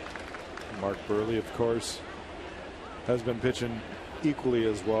 Mark Burley, of course, has been pitching equally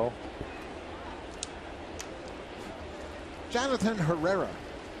as well. Jonathan Herrera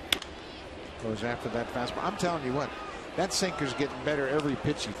goes after that fastball. I'm telling you what, that sinker's getting better every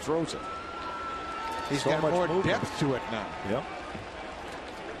pitch he throws it. He's got more depth to it now. Yep.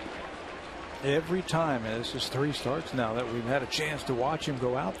 Every time, and this is 3 starts now that we've had a chance to watch him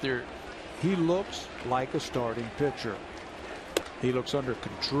go out there, he looks like a starting pitcher. He looks under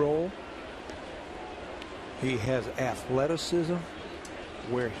control. He has athleticism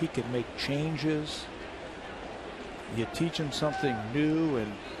where he can make changes. You teach him something new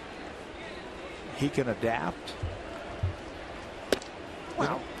and he can adapt.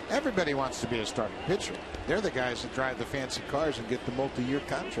 Well, everybody wants to be a starting pitcher. They're the guys that drive the fancy cars and get the multi-year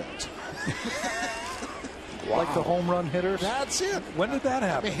contracts. Wow. Like the home run hitters? That's it. When did that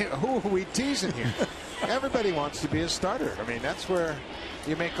happen? I mean, who are we teasing here? Everybody wants to be a starter. I mean, that's where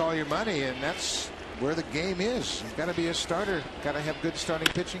you make all your money, and that's where the game is. You've got to be a starter. Got to have good starting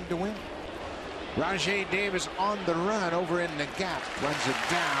pitching to win. Rajay Davis on the run over in the gap. Runs it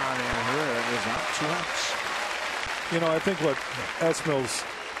down, and Herrera is out 2 outs. You know, I think what Esmill's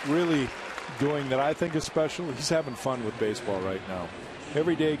really doing that I think is special, he's having fun with baseball right now.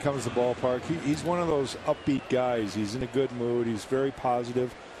 Every day he comes to the ballpark. He's one of those upbeat guys. He's in a good mood. He's very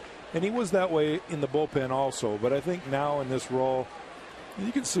positive. And he was that way in the bullpen also. But I think now in this role,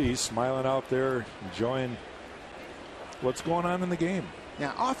 you can see he's smiling out there, enjoying what's going on in the game.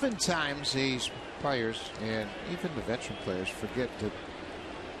 Now, oftentimes these players, and even the veteran players, forget that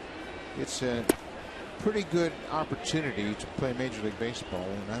it's a pretty good opportunity to play Major League Baseball.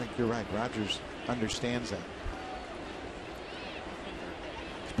 And I think you're right. Rogers understands that.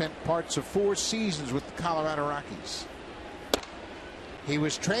 Spent parts of 4 seasons with the Colorado Rockies. He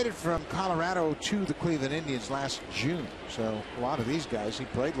was traded from Colorado to the Cleveland Indians last June. So a lot of these guys he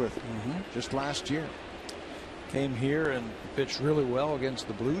played with just last year. Came here and pitched really well against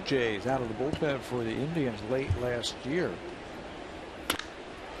the Blue Jays out of the bullpen for the Indians late last year.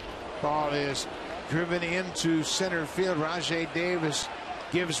 Ball is driven into center field. Rajay Davis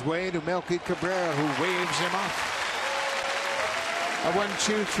gives way to Melky Cabrera, who waves him off. A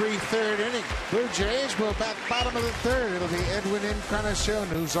 1-2-3 third inning. Blue Jays will bat bottom of the 3rd. It'll be Edwin Encarnacion,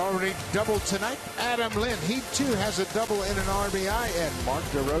 who's already doubled tonight. Adam Lind, he too has a double in an RBI, and Mark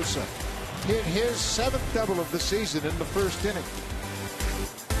DeRosa hit his 7th double of the season in the 1st inning.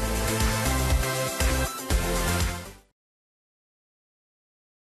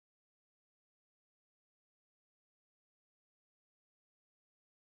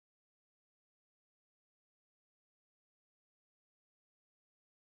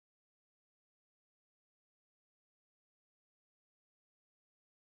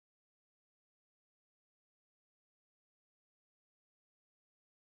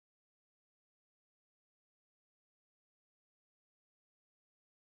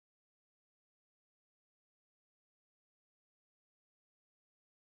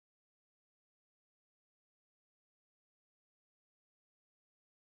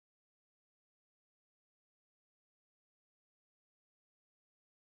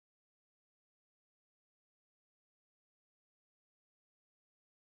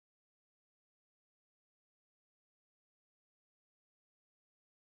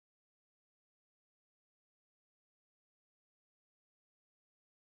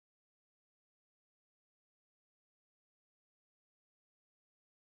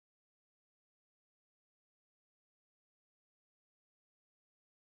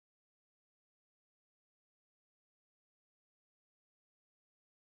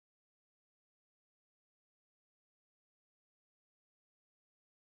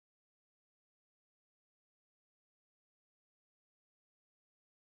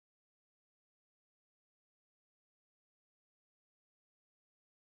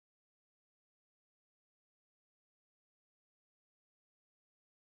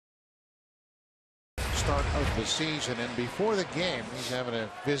 start of the season, and before the game he's having a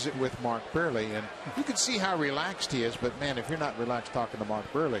visit with Mark Burley, and you can see how relaxed he is. But man, if you're not relaxed talking to Mark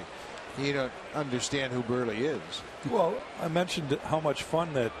Burley, you don't understand who Burley is. Well, I mentioned how much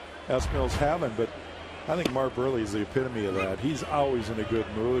fun that Esmill's having, but I think Mark Burley is the epitome of that. He's always in a good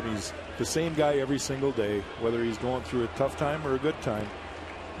mood. He's the same guy every single day, whether he's going through a tough time or a good time.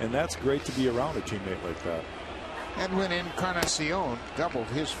 And that's great to be around a teammate like that. And when Encarnacion doubled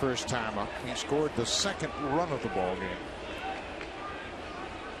his first time up, he scored the second run of the ball game.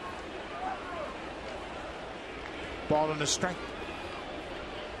 Ball and a strike.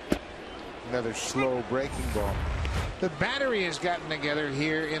 Another slow breaking ball. The battery has gotten together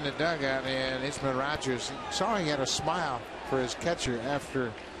here in the dugout, and Ismail Rogers saw he had a smile for his catcher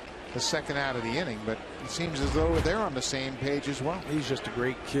after the second out of the inning, but it seems as though they're on the same page as well. He's just a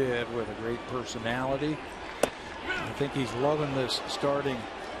great kid with a great personality. I think he's loving this starting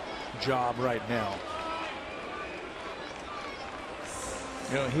job right now.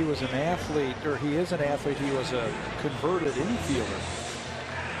 You know, he was an athlete, or he is an athlete. He was a converted infielder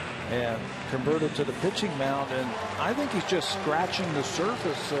and converted to the pitching mound, and I think he's just scratching the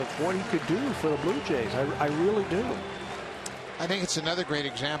surface of what he could do for the Blue Jays. I really do. I think it's another great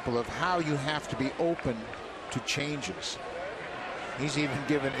example of how you have to be open to changes. He's even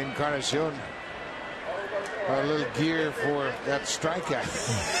given Encarnacion a little gear for that strikeout.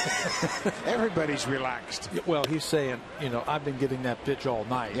 Everybody's relaxed. Well, he's saying, you know, I've been getting that pitch all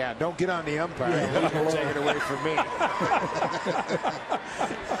night. Yeah, don't get on the umpire. Yeah. He can take it away from me.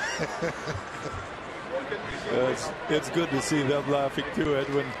 It's good to see them laughing too,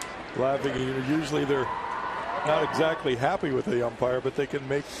 Edwin. Laughing. Usually they're not exactly happy with the umpire, but they can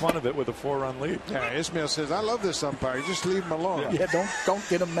make fun of it with a 4-run lead. Yeah, Ismail says, I love this umpire. Just leave him alone. Yeah, don't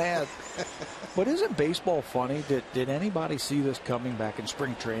get him mad. But isn't baseball funny? Did anybody see this coming back in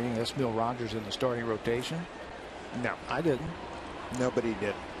spring training? Ismail Rogers in the starting rotation? No, I didn't. Nobody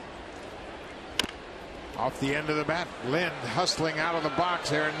did. Off the end of the bat, Lind hustling out of the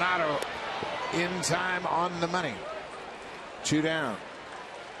box. Arenado in time on the money. 2 down.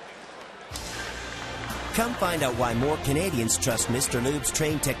 Come find out why more Canadians trust Mr. Lube's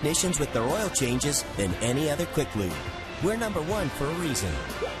trained technicians with their oil changes than any other quick lube. We're #1 for a reason.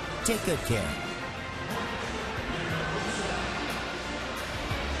 Take good care.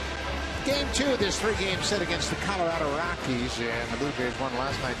 Game 2 of this 3-game set against the Colorado Rockies, and the Blue Jays won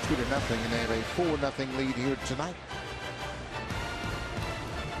last night 2-0, and they have a 4-0 lead here tonight.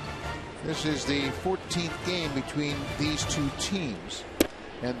 This is the 14th game between these two teams,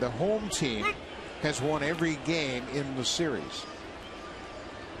 and the home team has won every game in the series.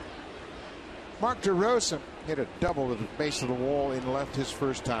 Mark DeRosa hit a double at the base of the wall in left his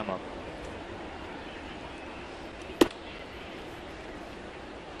first time up.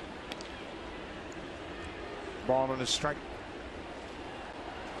 Ball and a strike.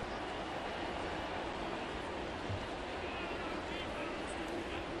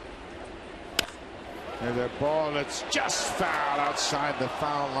 There's a ball that's just foul outside the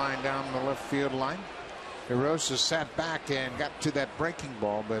foul line down the left field line. DeRosa sat back and got to that breaking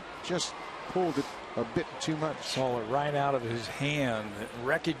ball, but just pulled it a bit too much. Saw it right out of his hand,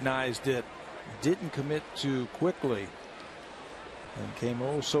 recognized it, didn't commit too quickly, and came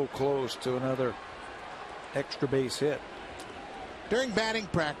oh so close to another extra base hit. During batting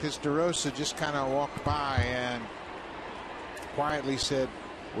practice, DeRosa just kind of walked by and quietly said,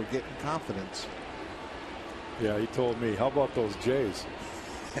 we're getting confidence. Yeah, he told me, how about those Jays?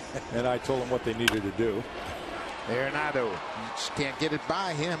 And I told him what they needed to do. Arenado just can't get it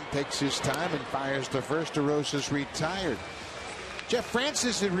by him. Takes his time and fires to first. DeRosa's retired. Jeff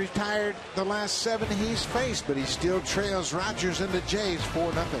Francis had retired the last 7 he's faced, but he still trails Rogers and the Jays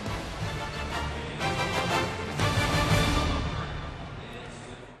 4-0.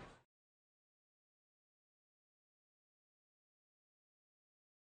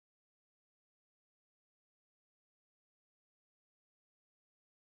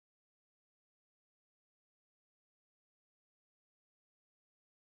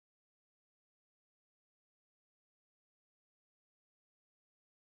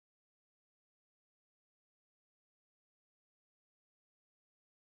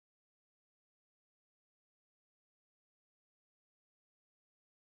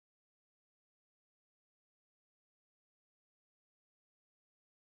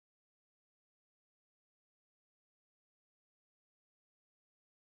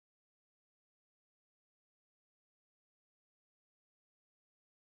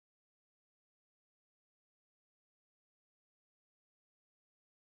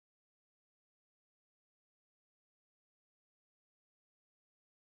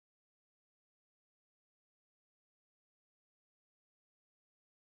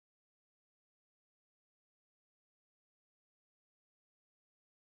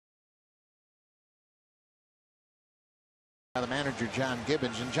 The manager, John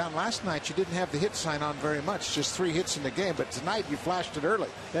Gibbons. And John, last night you didn't have the hit sign on very much, just 3 hits in the game, but tonight you flashed it early.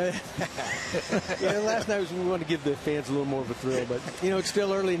 Yeah, last night we wanted to give the fans a little more of a thrill, but it's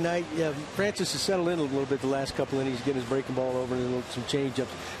still early night. Yeah, Francis has settled in a little bit the last couple innings, getting his breaking ball over and some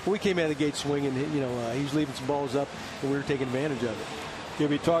change-ups. When we came out of the gate swinging, he was leaving some balls up, and we were taking advantage of it. If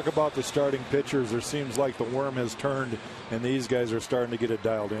you talk about the starting pitchers, there seems like the worm has turned, and these guys are starting to get it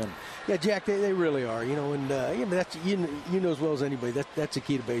dialed in. Yeah, Jack, they really are. And that's you know as well as anybody. That's the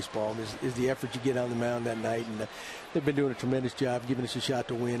key to baseball is the effort you get on the mound that night, and they've been doing a tremendous job, giving us a shot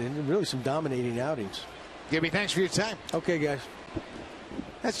to win, and really some dominating outings. Gibby, thanks for your time. Okay, guys.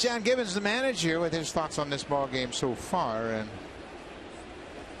 That's John Gibbons, the manager, with his thoughts on this ball game so far. And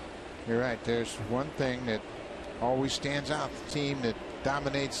you're right. There's one thing that always stands out: the team that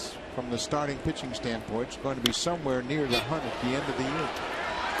dominates from the starting pitching standpoint is going to be somewhere near the hunt at the end of the year.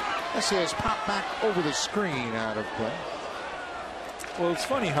 Let's see, it's popped back over the screen, out of play. Well, it's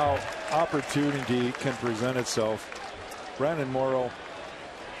funny how opportunity can present itself. Brandon Morrow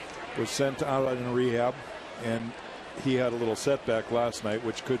was sent out in rehab, and he had a little setback last night,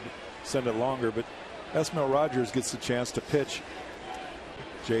 which could send it longer. But Esmil Rogers gets the chance to pitch.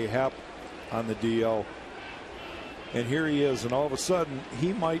 Jay Happ on the DL. And here he is, and all of a sudden,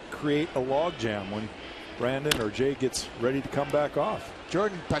 he might create a logjam when Brandon or Jay gets ready to come back off.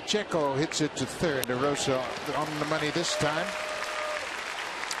 Jordan Pacheco hits it to third. DeRosa on the money this time.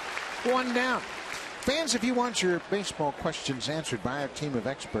 1 down. Fans, if you want your baseball questions answered by our team of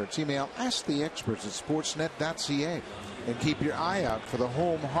experts, email asktheexperts@sportsnet.ca. And keep your eye out for the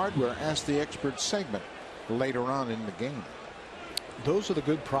Home Hardware Ask the Experts segment later on in the game. Those are the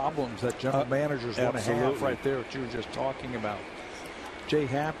good problems that general managers want to have right there, what you were just talking about. Jay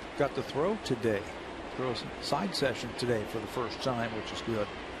Happ got to throw today. Throw a side session today for the first time, which is good.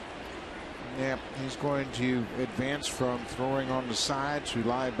 Yeah, he's going to advance from throwing on the side to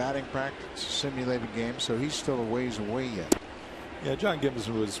live batting practice, simulated game, so he's still a ways away yet. Yeah, John Gibbons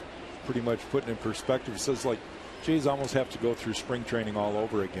was pretty much putting in perspective. He says, like, Jays almost have to go through spring training all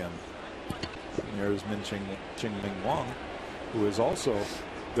over again. And there's Ching-Ming Wong, who has also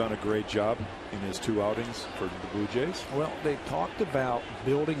done a great job in his 2 outings for the Blue Jays. Well, they talked about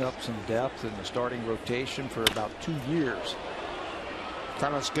building up some depth in the starting rotation for about 2 years.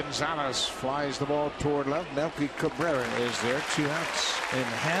 Carlos Gonzalez flies the ball toward left. Melky Cabrera is there, 2 outs. And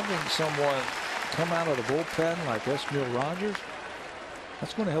having someone come out of the bullpen like Esmil Rogers,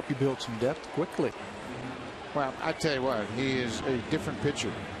 that's going to help you build some depth quickly. Well, I tell you what, he is a different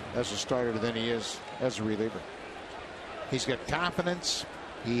pitcher as a starter than he is as a reliever. He's got confidence.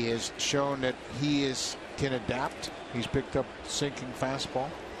 He has shown that he can adapt. He's picked up sinking fastball.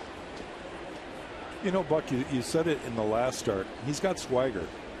 You know, Buck, you said it in the last start. He's got swagger.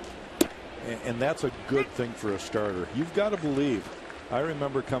 And that's a good thing for a starter. You've got to believe. I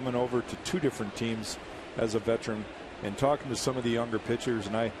remember coming over to 2 different teams as a veteran and talking to some of the younger pitchers,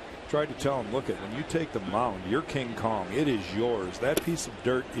 and I tried to tell them, look, when you take the mound, you're King Kong. It is yours. That piece of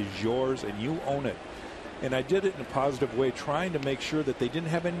dirt is yours, and you own it. And I did it in a positive way, trying to make sure that they didn't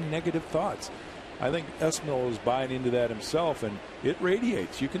have any negative thoughts. I think Esmil is buying into that himself, and it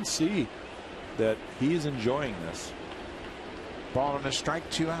radiates. You can see that he's enjoying this. Ball and a strike,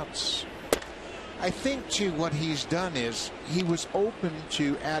 2 outs. I think, too, what he's done is he was open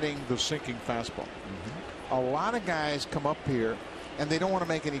to adding the sinking fastball. A lot of guys come up here, and they don't want to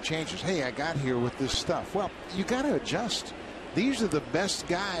make any changes. Hey, I got here with this stuff. Well, you got to adjust. These are the best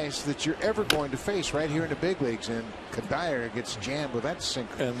guys that you're ever going to face right here in the big leagues, and Kadire gets jammed with that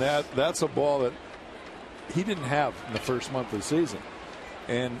sinker. And that's a ball that he didn't have in the first month of the season.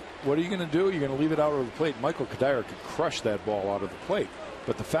 And what are you going to do? You're going to leave it out of the plate. Michael Kadire could crush that ball out of the plate.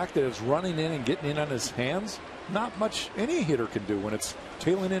 But the fact that it's running in and getting in on his hands, not much any hitter can do when it's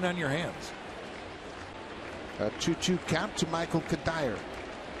tailing in on your hands. A 2-2 count to Michael Kadire.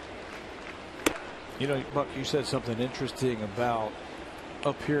 You know, Buck, you said something interesting about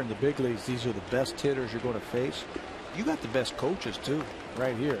up here in the big leagues. These are the best hitters you're going to face. You got the best coaches, too,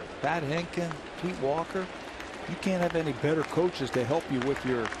 right here. Pat Henkin, Pete Walker. You can't have any better coaches to help you with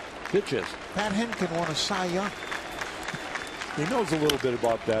your pitches. Pat Henkin won a Cy Young. He knows a little bit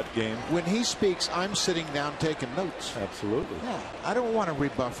about that game. When he speaks, I'm sitting down taking notes. Absolutely. Yeah, I don't want to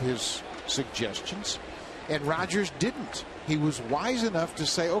rebuff his suggestions. And Rogers didn't. He was wise enough to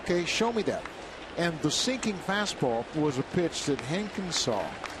say, okay, show me that. And the sinking fastball was a pitch that Henkin saw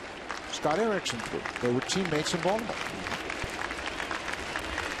Scott Erickson threw. They were teammates in Baltimore.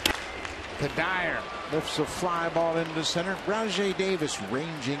 Kadire lifts a fly ball into center. Rajay Davis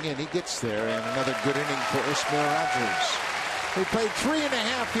ranging in. He gets there, and another good inning for Esmil Rogers. We played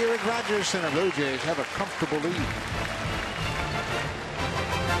 3.5 here at Rogers Center. Blue Jays have a comfortable lead.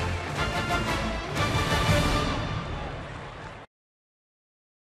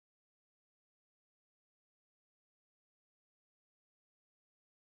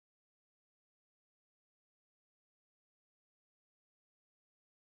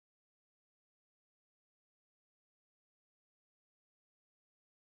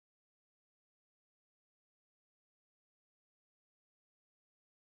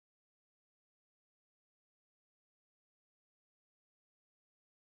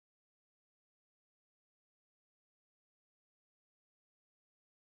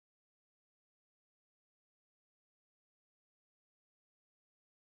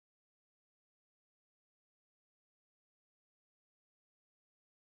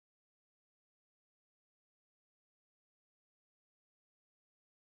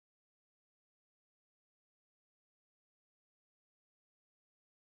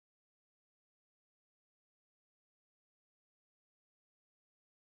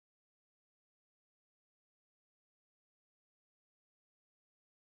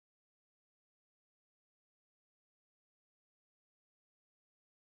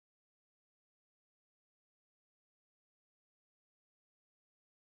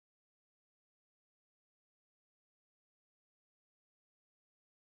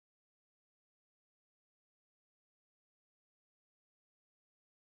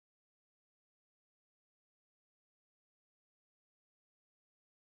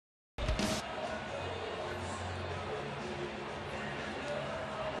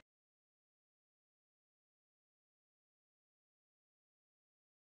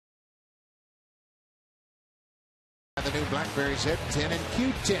 the new BlackBerry Z10 and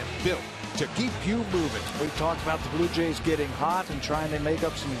Q10, built to keep you moving. We talked about the Blue Jays getting hot and trying to make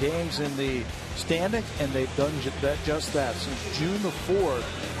up some games in the standing, and they've done just that. Since June the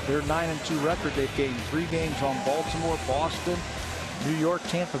 4th, their 9-2 record, they've gained 3 games on Baltimore, Boston, New York.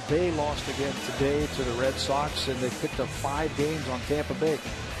 Tampa Bay lost again today to the Red Sox, and they picked up 5 games on Tampa Bay.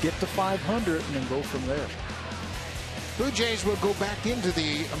 Get to 500 and then go from there. Blue Jays will go back into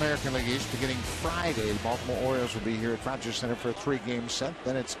the American League East beginning Friday. The Baltimore Orioles will be here at Rogers Center for a 3-game set.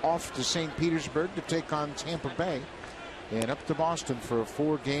 Then it's off to St. Petersburg to take on Tampa Bay, and up to Boston for a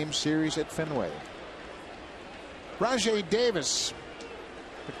 4-game series at Fenway. Rajai Davis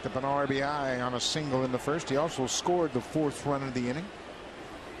picked up an RBI on a single in the first. He also scored the 4th run of the inning.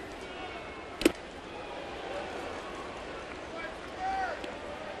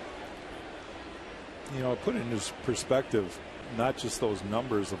 You know, put it in his perspective, not just those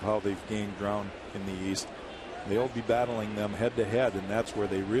numbers of how they've gained ground in the East. They'll be battling them head to head, and that's where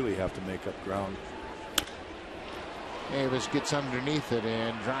they really have to make up ground. Davis gets underneath it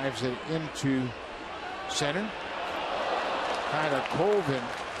and drives it into center. Tyler Colvin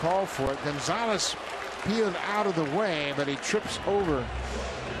called for it. Gonzalez peeled out of the way, but he trips over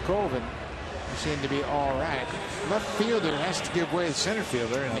Colvin. He seemed to be all right. Left fielder has to give way to center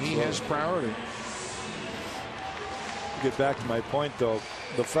fielder, and he has priority. Get back to my point, though,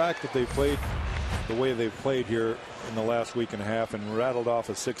 the fact that they played the way they've played here in the last week and a half and rattled off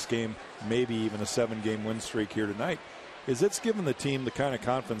a 6-game, maybe even a 7-game win streak here tonight, is it's given the team the kind of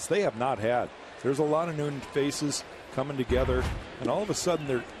confidence they have not had. There's a lot of new faces coming together, and all of a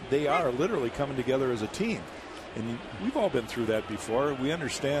sudden they are literally coming together as a team. And we've all been through that before. We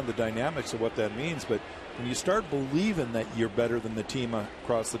understand the dynamics of what that means, but when you start believing that you're better than the team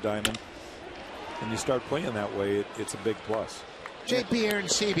across the diamond, and you start playing that way, it's a big plus. J.P.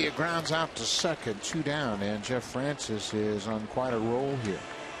 Arancibia grounds out to second, 2 down, and Jeff Francis is on quite a roll here.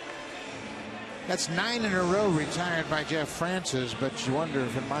 That's 9 in a row retired by Jeff Francis, but you wonder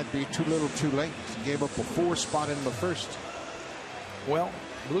if it might be too little too late. He gave up a 4 spot in the first. Well,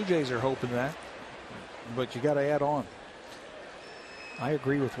 Blue Jays are hoping that, but you got to add on. I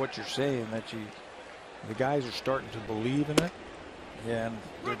agree with what you're saying, that the guys are starting to believe in it. And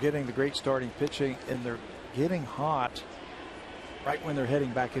they're getting the great starting pitching, and they're getting hot right when they're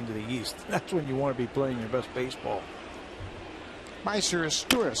heading back into the East. That's when you want to be playing your best baseball. Meiser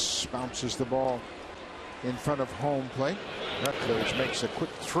Asturias bounces the ball in front of home plate. Rutledge makes a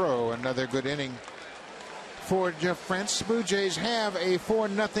quick throw. Another good inning for Jeff Francis. Blue Jays have a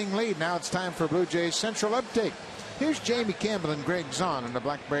 4-0 lead. Now it's time for Blue Jays Central Update. Here's Jamie Campbell and Greg Zahn in the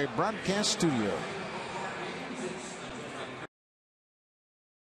BlackBerry broadcast studio.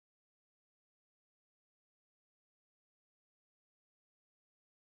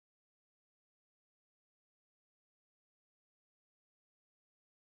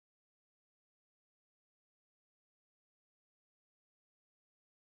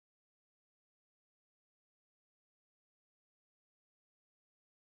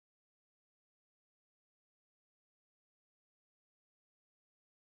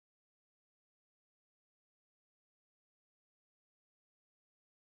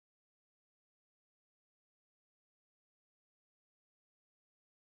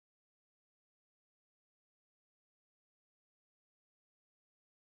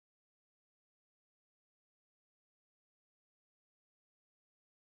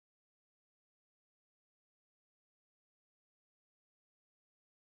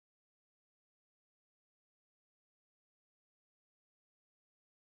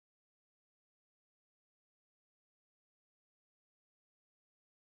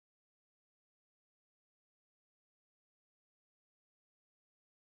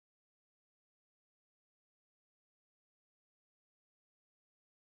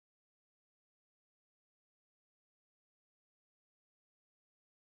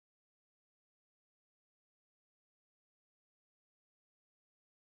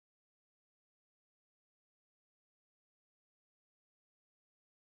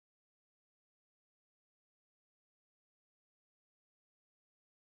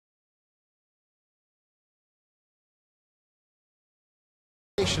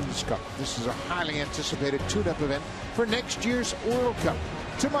 Cup. This is a highly anticipated tune-up event for next year's World Cup.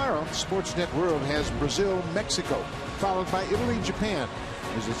 Tomorrow, Sportsnet World has Brazil, Mexico, followed by Italy, Japan.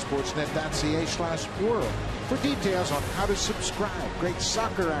 Visit sportsnet.ca/world for details on how to subscribe. Great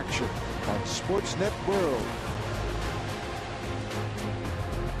soccer action on Sportsnet World.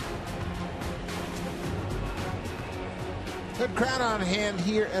 Good crowd on hand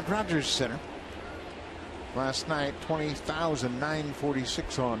here at Rogers Center. Last night,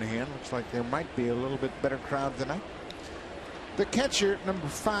 20,946 on hand. Looks like there might be a little bit better crowd tonight. The catcher, number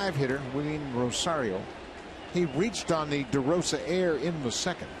 5 hitter, William Rosario, he reached on the DeRosa air in the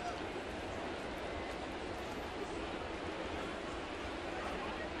second.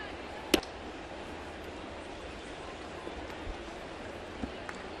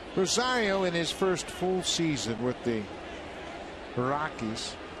 Rosario in his first full season with the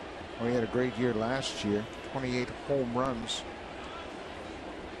Rockies. Well, he had a great year last year, 28 home runs.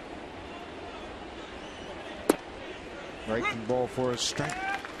 Breaking ball for a strike.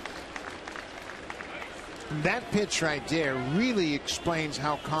 That pitch right there really explains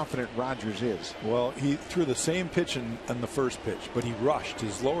how confident Rogers is. Well, he threw the same pitch in the first pitch, but he rushed.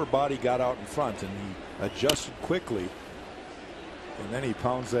 His lower body got out in front, and he adjusted quickly. And then he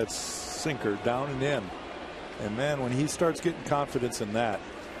pounds that sinker down and in. And man, when he starts getting confidence in that,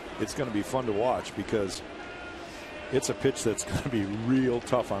 it's going to be fun to watch, because it's a pitch that's going to be real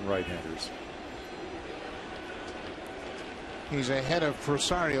tough on right-handers. He's ahead of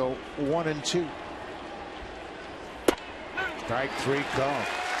Rosario, 1-2. Strike 3 call.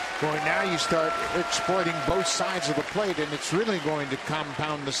 Boy, now you start exploiting both sides of the plate, and it's really going to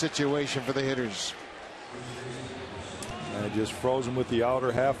compound the situation for the hitters. And just froze him with the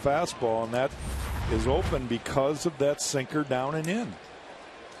outer half fastball, and that is open because of that sinker down and in.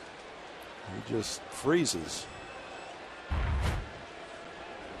 He just freezes.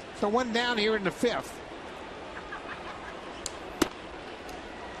 So 1 down here in the 5th.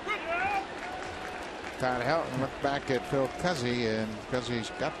 Todd Helton looked back at Phil Cuzzy, and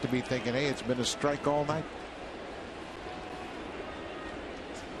Cuzzy's got to be thinking, hey, it's been a strike all night.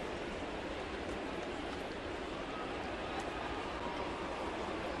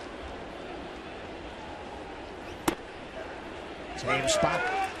 Same spot,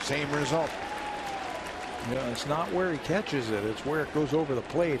 same result. Yeah, it's not where he catches it, it's where it goes over the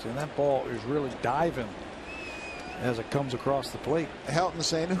plate, and that ball is really diving as it comes across the plate. Helton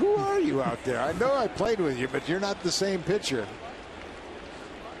saying, who are you out there? I know I played with you, but you're not the same pitcher.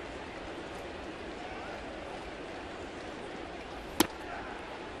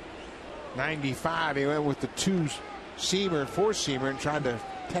 .95, he went with the 2-seamer, 4-seamer, and tried to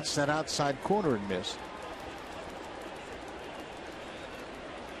catch that outside corner and missed.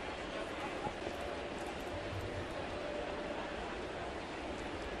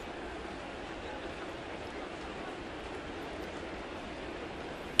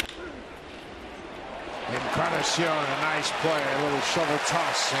 Encarnacion, a nice play, a little shovel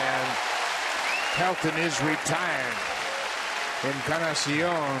toss, and Helton is retired.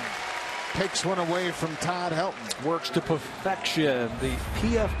 Encarnacion takes one away from Todd Helton. Works to perfection. The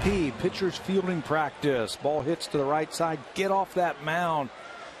PFP, pitcher's fielding practice. Ball hits to the right side. Get off that mound.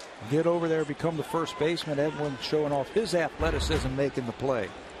 Get over there, become the first baseman. Edwin showing off his athleticism, making the play.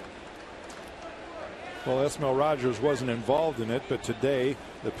 Well, Esmel Rogers wasn't involved in it, but today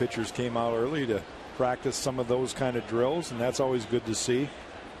the pitchers came out early to practice some of those kind of drills, and that's always good to see.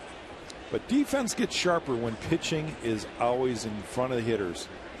 But defense gets sharper when pitching is always in front of the hitters.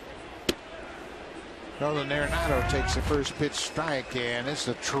 Nolan Arenado takes the first pitch strike, and it's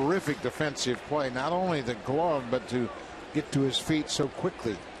a terrific defensive play. Not only the glove, but to get to his feet so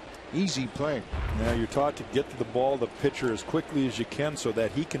quickly. Easy play. Now you're taught to get to the ball, the pitcher, as quickly as you can so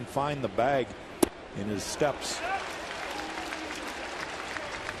that he can find the bag in his steps.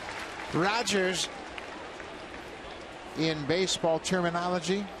 Rogers, in baseball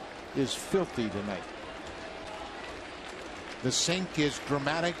terminology, is filthy tonight. The sink is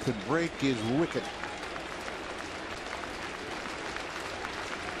dramatic, the break is wicked.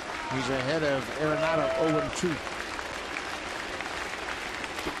 He's ahead of Arenado, 0-2.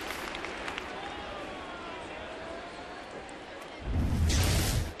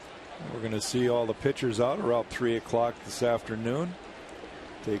 We're going to see all the pitchers out around 3 o'clock this afternoon,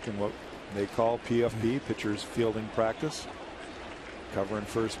 taking what they call PFP, pitchers fielding practice, covering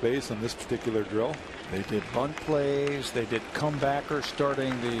first base on this particular drill. They did bunt plays. They did comebackers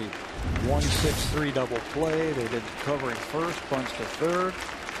starting the 1-6-3 double play. They did covering first, bunts to third.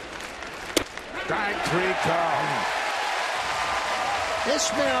 Strike 3 call.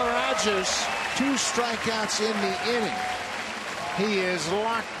 Ismael Rogers, 2 strikeouts in the inning. He is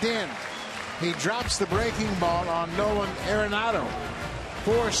locked in. He drops the breaking ball on Nolan Arenado.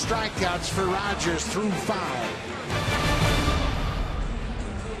 4 strikeouts for Rogers through 5.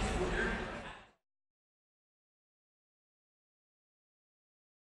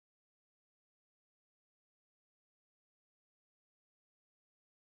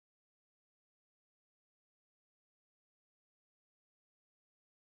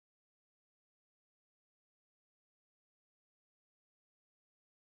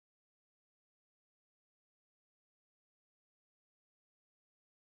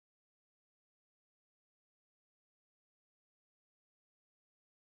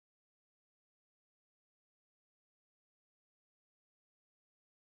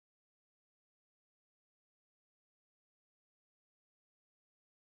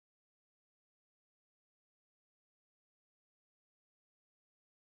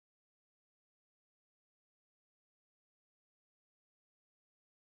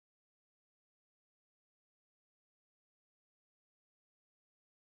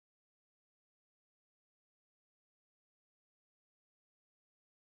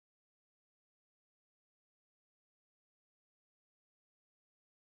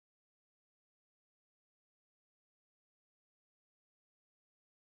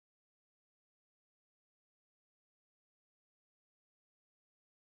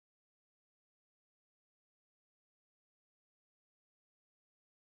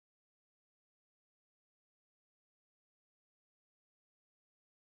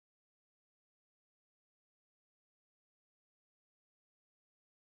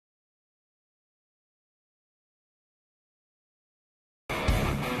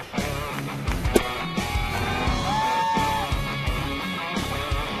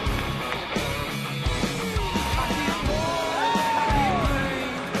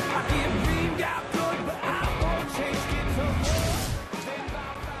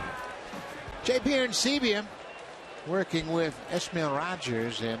 Arencibia working with Esmail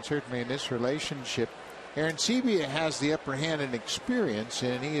Rogers, and certainly in this relationship, Arencibia has the upper hand in experience,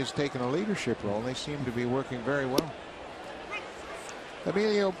 and he has taken a leadership role. They seem to be working very well.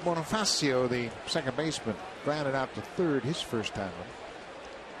 Emilio Bonifacio, the second baseman, grounded out to third his first time up.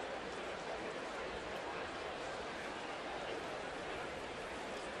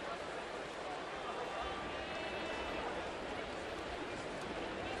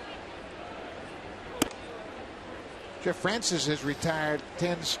 Jeff Francis has retired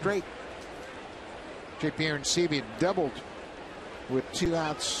 10 straight. JP Arencibia doubled with 2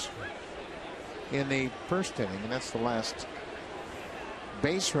 outs in the first inning, and that's the last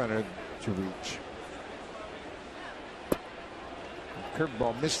base runner to reach.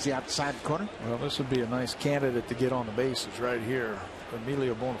 Curveball missed the outside corner. Well, this would be a nice candidate to get on the bases right here.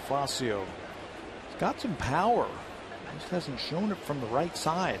 Emilio Bonifacio. He's got some power. Just hasn't shown it from the right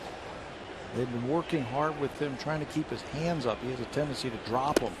side. They've been working hard with him, trying to keep his hands up. He has a tendency to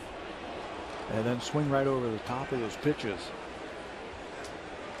drop them and then swing right over the top of those pitches.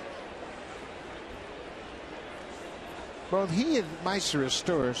 Both he and Meiser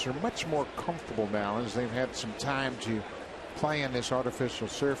Astores are much more comfortable now as they've had some time to play on this artificial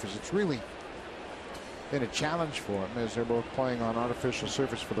surface. It's really been a challenge for them as they're both playing on artificial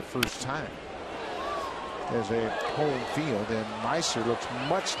surface for the first time as a home field, and Meiser looks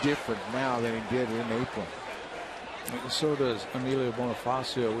much different now than he did in April. So does Emilio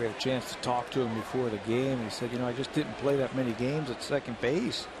Bonifacio. We had a chance to talk to him before the game. He said, you know, I just didn't play that many games at second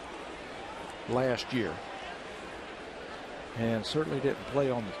base last year, and certainly didn't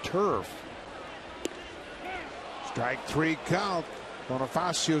play on the turf. Strike 3 count.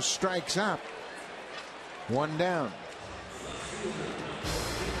 Bonifacio strikes out. 1 down.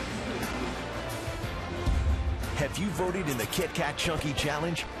 Have you voted in the Kit Kat Chunky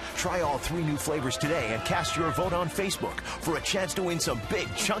Challenge? Try all 3 new flavors today and cast your vote on Facebook for a chance to win some big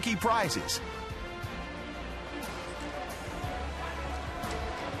chunky prizes.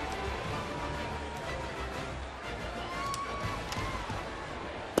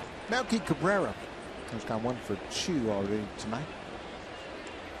 Melky Cabrera has got 1 for 2 already tonight.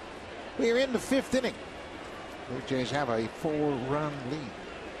 We are in the 5th inning. Blue Jays have a 4-run lead.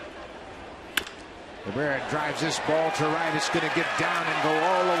 Cabrera drives this ball to right. It's going to get down and go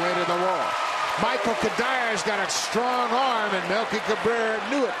all the way to the wall. Michael Kadyr's got a strong arm, and Melky Cabrera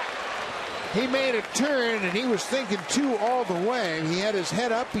knew it. He made a turn, and he was thinking 2 all the way. He had his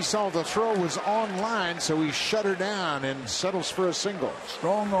head up. He saw the throw was on line, so he shut her down and settles for a single.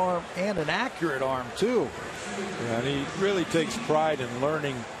 Strong arm and an accurate arm, too. Yeah, and he really takes pride in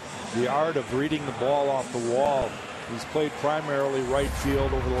learning the art of reading the ball off the wall. He's played primarily right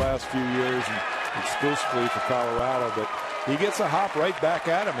field over the last few years and exclusively for Colorado, but he gets a hop right back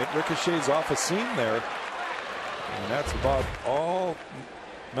at him. It ricochets off a seam there, and that's about all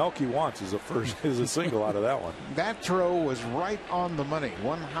Melky wants is a single out of that one. That throw was right on the money.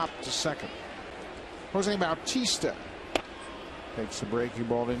 1 hop to second. Jose Bautista takes the breaking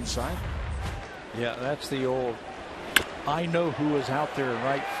ball inside. Yeah, that's the old I know who is out there in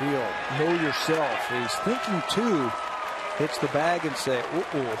right field. Know yourself. He's thinking 2. Hits the bag and say,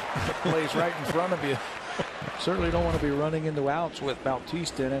 uh-oh, plays right in front of you. Certainly don't want to be running into outs with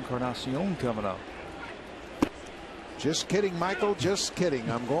Bautista and Encarnacion coming up. Just kidding, Michael. Just kidding.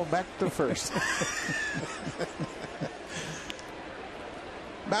 I'm going back to first.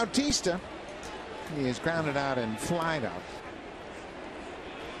 Bautista, he is grounded out and flied out.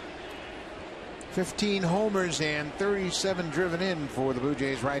 15 homers and 37 driven in for the Blue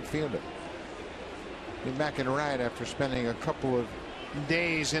Jays right fielder. He's back in right after spending a couple of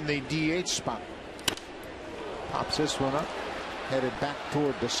days in the DH spot. Pops this one up, headed back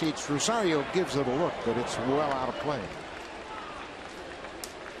toward the seats. Rosario gives it a look, but it's well out of play.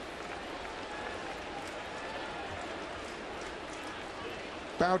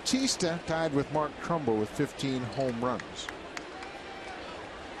 Bautista tied with Mark Trumbo with 15 home runs.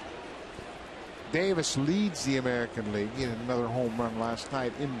 Davis leads the American League. He had another home run last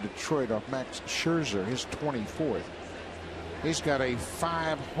night in Detroit off Max Scherzer, his 24th. He's got a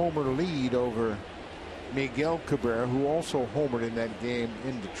 5-homer lead over Miguel Cabrera, who also homered in that game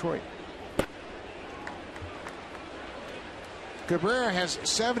in Detroit. Cabrera has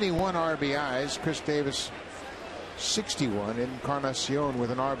 71 RBIs. Chris Davis 61. Encarnacion with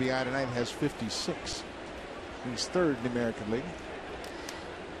an RBI tonight has 56. He's 3rd in the American League.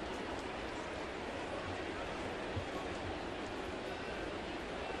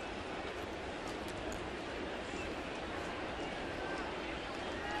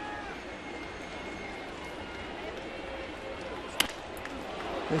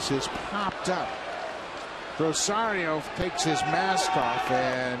 This is popped up Rosario takes his mask off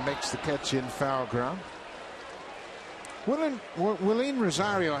and makes the catch in foul ground. Willeen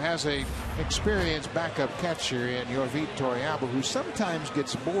Rosario has a experienced backup catcher in Jorvit Toriaba, who sometimes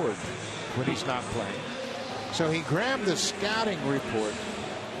gets bored when he's not playing. So he grabbed the scouting report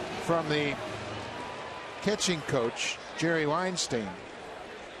from the catching coach, Jerry Weinstein.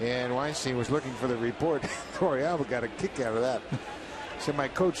 And Weinstein was looking for the report. Toriaba got a kick out of that. So my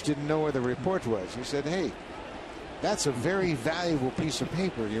coach didn't know where the report was. He said, hey, that's a very valuable piece of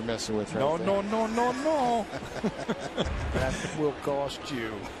paper you're messing with right there. No. That will cost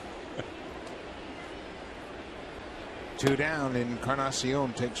you. 2 down, and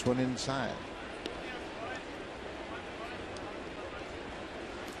Encarnacion takes one inside.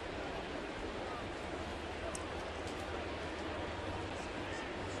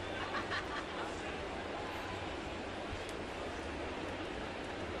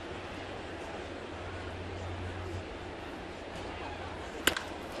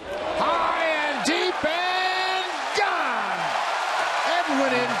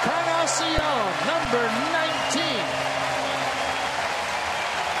 Number 19.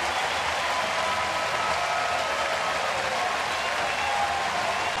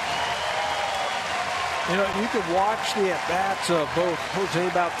 You know, you can watch the at-bats of both Jose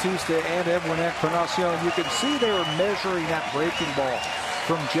Bautista and Edwin Encarnacion. You can see they were measuring that breaking ball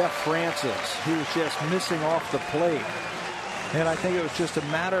from Jeff Francis, who was just missing off the plate. And I think it was just a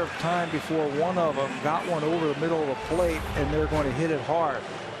matter of time before one of them got one over the middle of the plate, and they're going to hit it hard.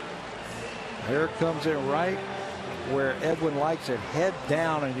 Here it comes in right where Edwin likes it, head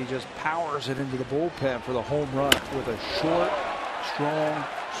down, and he just powers it into the bullpen for the home run with a short, strong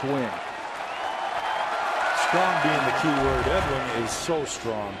swing. Strong being the key word. Edwin is so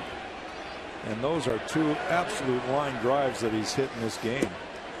strong. And those are 2 absolute line drives that he's hit in this game.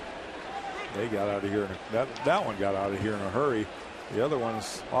 They got out of here. That one got out of here in a hurry. The other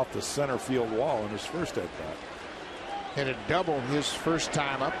one's off the center field wall in his first at bat. Hit a double his first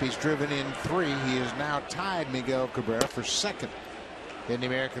time up. He's driven in 3. He is now tied Miguel Cabrera for second in the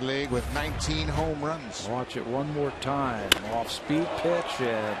American League with 19 home runs. Watch it one more time. Off speed pitch,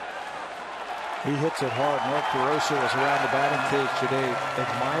 and he hits it hard. Mark DeRosa was around the batting cage today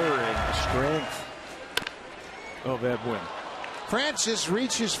admiring the strength of Edwin. Francis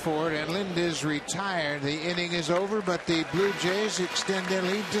reaches for it, and Linda's retired. The inning is over, but the Blue Jays extend their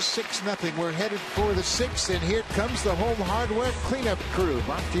lead to 6-0. We're headed for the 6th, and here comes the Home Hardware cleanup crew,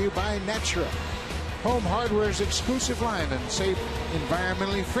 brought to you by Natura. Home Hardware's exclusive line and safe,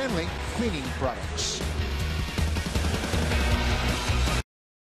 environmentally friendly cleaning products.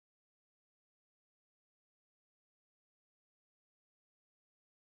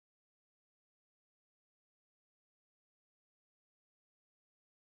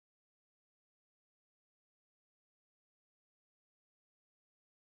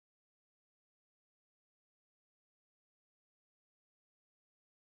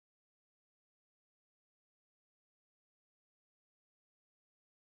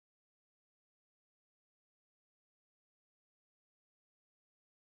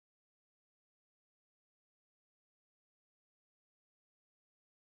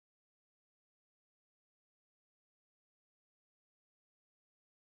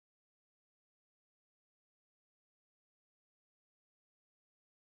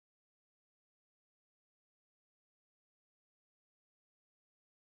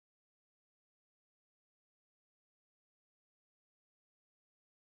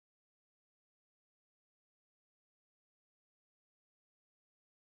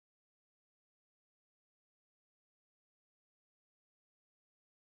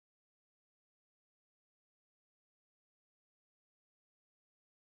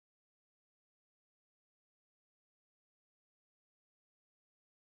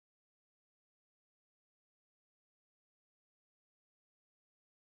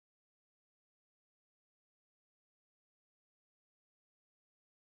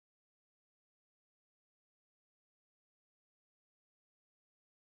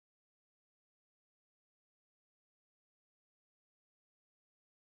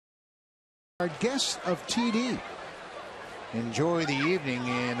 Our guest of TD. Enjoy the evening,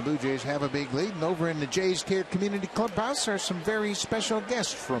 and the Blue Jays have a big lead. And over in the Jays Care Community Clubhouse are some very special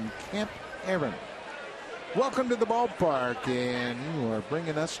guests from Camp Aaron. Welcome to the ballpark, and you are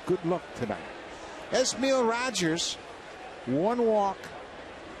bringing us good luck tonight. Esmil Rogers, 1 walk,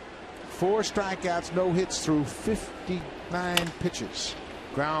 4 strikeouts, no hits through 59 pitches.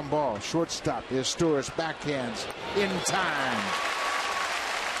 Ground ball, shortstop, Astores backhands in time.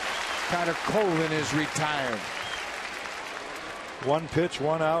 Tyler Colvin is retired. 1 pitch,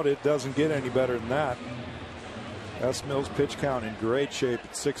 1 out. It doesn't get any better than that. S. Mills pitch count in great shape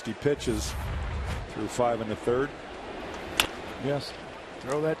at 60 pitches through 5 1/3. Yes.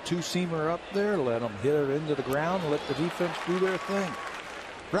 Throw that two-seamer up there, let them hit it into the ground, let the defense do their thing.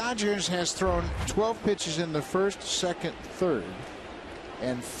 Rogers has thrown 12 pitches in the first, second, third,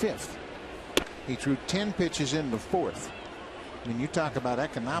 and fifth. He threw 10 pitches in the fourth. I mean, you talk about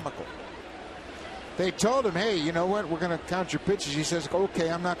economical. They told him, hey, you know what? We're going to count your pitches. He says,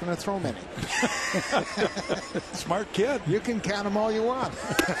 okay, I'm not going to throw many. Smart kid. You can count them all you want.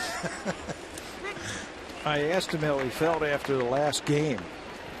 I asked him how he felt after the last game.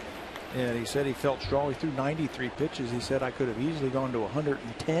 And he said he felt strong. He threw 93 pitches. He said I could have easily gone to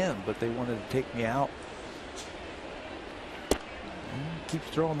 110, but they wanted to take me out. He keeps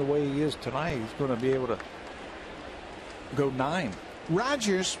throwing the way he is tonight. He's going to be able to go 9.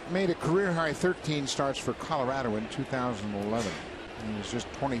 Rogers made a career-high 13 starts for Colorado in 2011. He was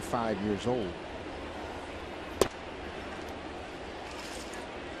just 25 years old.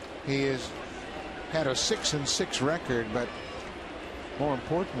 He has had a 6-6 record, but more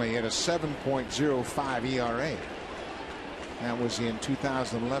importantly, at a 7.05 ERA. That was in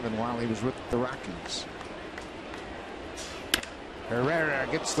 2011 while he was with the Rockies. Herrera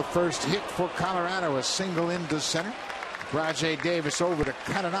gets the first hit for Colorado, a single into center. Rajay Davis over to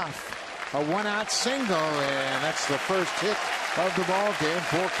cut it off. A 1-out single, and that's the first hit of the ball game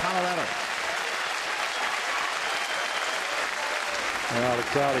for Colorado. Now the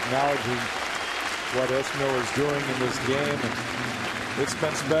crowd acknowledging what S. Miller is doing in this game, and it's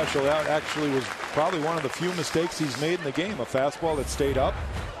been special. That actually was probably one of the few mistakes he's made in the game. A fastball that stayed up,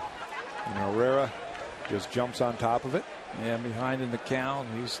 and Herrera just jumps on top of it. And behind in the count,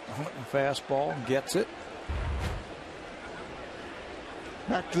 he's hunting fastball and gets it.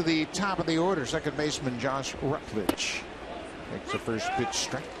 Back to the top of the order, second baseman Josh Rutledge takes the first pitch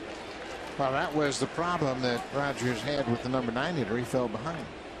strike. Well, that was the problem that Rogers had with the number 9 hitter. He fell behind.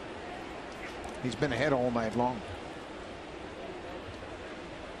 He's been ahead all night long.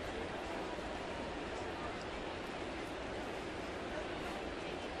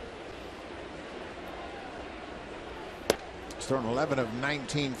 He's thrown 11 of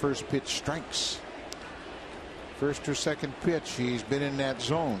 19 first pitch strikes. First or second pitch, he's been in that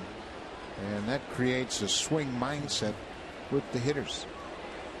zone, and that creates a swing mindset with the hitters.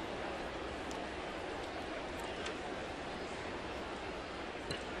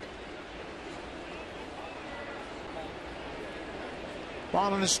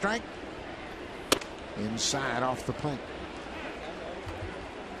 Ball and a strike. Inside off the plate.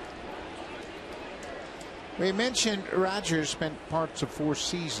 We mentioned Rogers spent parts of 4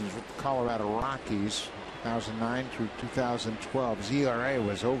 seasons with the Colorado Rockies, 2009 through 2012. His ERA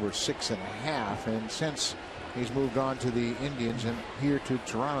was over 6.5, and since he's moved on to the Indians and here to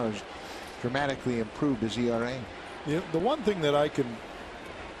Toronto, has dramatically improved his ERA. Yeah, the one thing that I can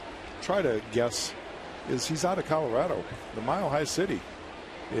try to guess is he's out of Colorado, the Mile High City.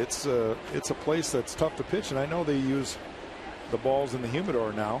 It's a place that's tough to pitch, and I know they use the balls in the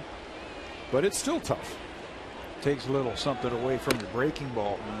humidor now, but it's still tough. Takes a little something away from the breaking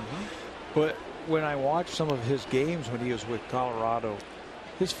ball. But when I watched some of his games when he was with Colorado,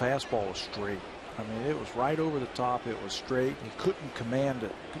 his fastball was straight. I mean, it was right over the top. It was straight. He couldn't command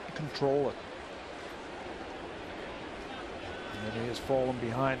it, couldn't control it. And he has fallen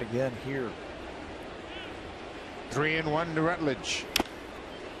behind again here. 3-1 to Rutledge.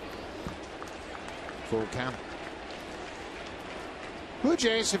 Full count. Blue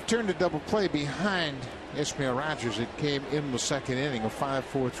Jays have turned a double play behind Ismael Rogers. It came in the second inning, a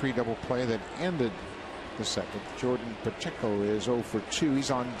 5-4-3 double play that ended the second. Jordan Pacheco is 0 for 2.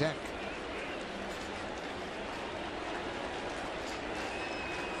 He's on deck.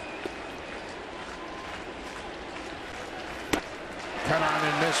 Cut on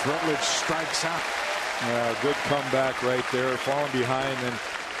and miss. Rutledge strikes out. Good comeback right there. Falling behind and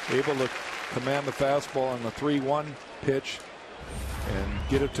able to command the fastball on the 3-1 pitch and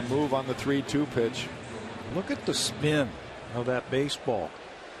get it to move on the 3-2 pitch. Look at the spin of that baseball.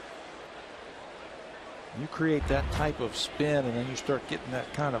 You create that type of spin, and then you start getting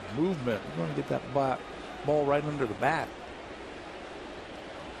that kind of movement. You're going to get that ball right under the bat.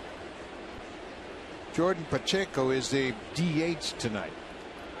 Jordan Pacheco is the DH tonight.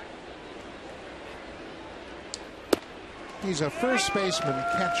 He's a first baseman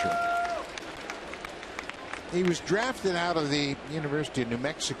catcher. He was drafted out of the University of New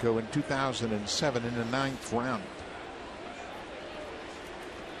Mexico in 2007 in the 9th round.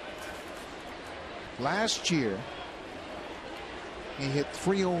 Last year, he hit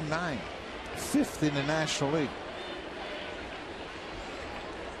 .309, 5th in the National League.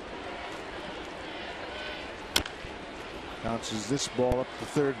 Bounces this ball up the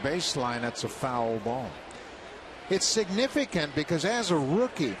third baseline. That's a foul ball. It's significant because as a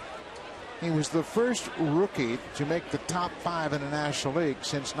rookie, he was the first rookie to make the top 5 in the National League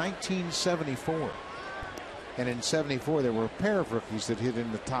since 1974. And in '74, there were a pair of rookies that hit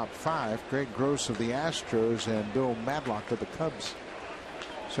in the top 5, Greg Gross of the Astros and Bill Madlock of the Cubs.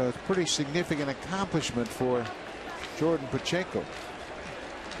 So it's a pretty significant accomplishment for Jordan Pacheco.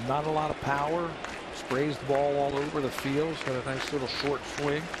 Not a lot of power. Sprays the ball all over the field. He's got a nice little short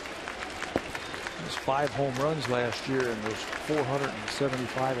swing. There's 5 home runs last year and there's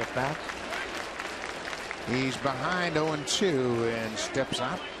 475 at bats. He's behind 0-2 and steps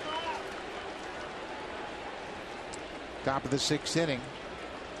up. Top of the 6th inning.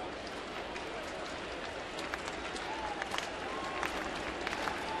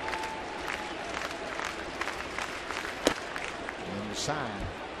 Inside.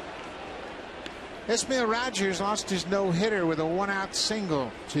 Esmail Rogers lost his no-hitter with a 1-out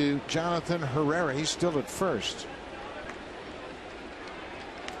single to Jonathan Herrera. He's still at first.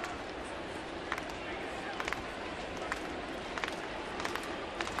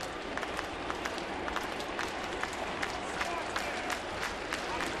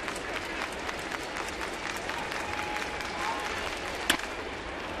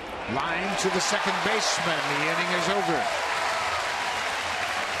 Line to the second baseman. The inning is over.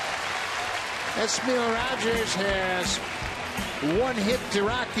 Esmail Rogers has 1 hit to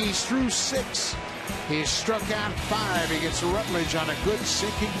Rockies through 6. He's struck out 5. He gets Rutledge on a good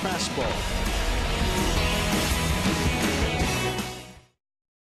sinking fastball.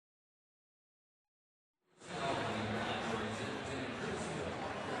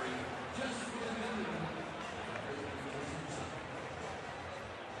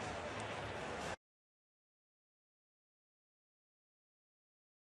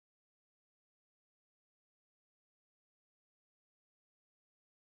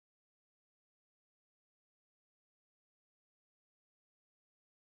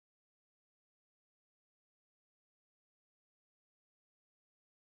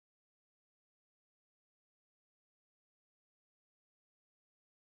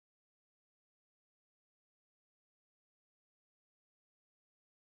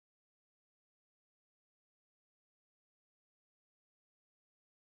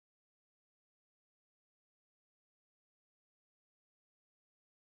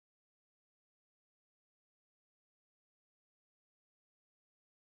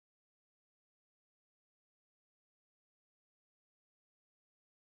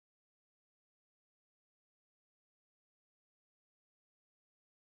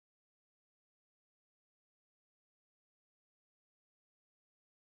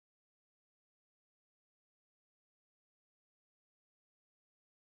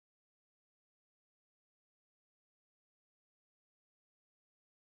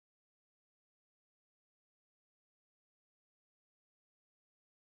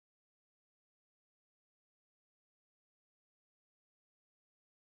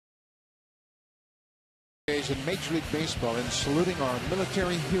 In Major League Baseball in saluting our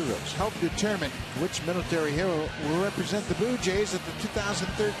military heroes. Help determine which military hero will represent the Blue Jays at the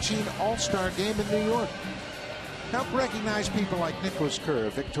 2013 All-Star Game in New York. Help recognize people like Nicholas Kerr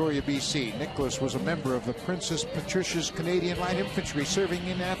of Victoria, BC. Nicholas was a member of the Princess Patricia's Canadian Light Infantry serving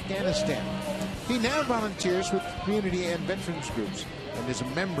in Afghanistan. He now volunteers with community and veterans groups and is a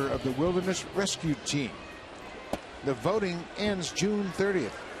member of the Wilderness Rescue Team. The voting ends June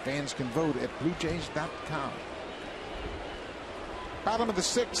 30th. Fans can vote at BlueJays.com. Bottom of the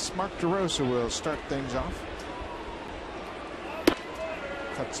 6th, Mark DeRosa will start things off.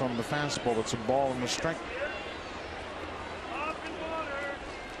 Cuts on the fastball. It's a ball and a strike.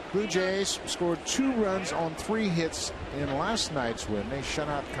 Blue Jays scored 2 runs on 3 hits in last night's win. They shut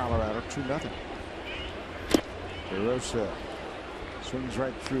out Colorado 2-0. DeRosa swings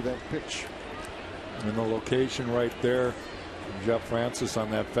right through that pitch. And the location right there. Jeff Francis on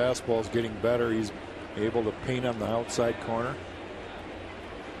that fastball is getting better. He's able to paint on the outside corner.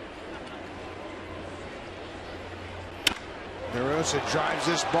 DeRosa drives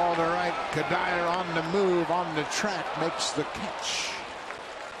this ball to right. Kadire on the move, on the track, makes the catch.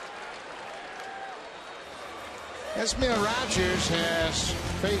 Esmail Rogers has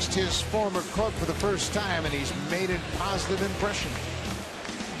faced his former club for the first time, and he's made a positive impression.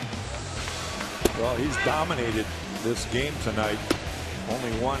 Well, he's dominated this game tonight.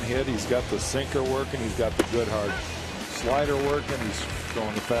 Only 1 hit. He's got the sinker working. He's got the good hard slider working. He's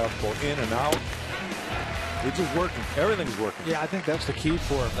throwing the fastball in and out. It's just working. Everything's working. Yeah, I think that's the key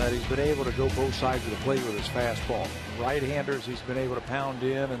for him, that he's been able to go both sides of the plate with his fastball. Right-handers, he's been able to pound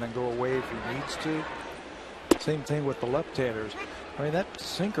in and then go away if he needs to. Same thing with the left-handers. I mean, that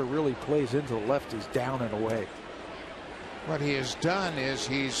sinker really plays into the lefties down and away. What he has done is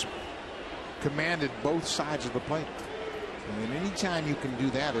he's commanded both sides of the plate. And anytime you can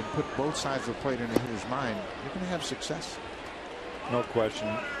do that and put both sides of the plate in a hitter's mind, you're going to have success. No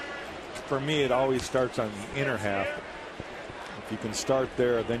question. For me, it always starts on the inner half. If you can start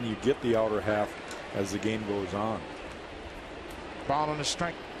there, then you get the outer half as the game goes on. Ball and a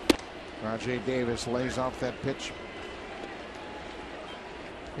strike. Rajay Davis lays off that pitch.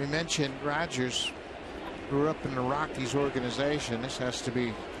 We mentioned Rogers grew up in the Rockies organization. This has to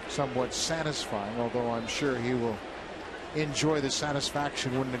be somewhat satisfying, although I'm sure he will enjoy the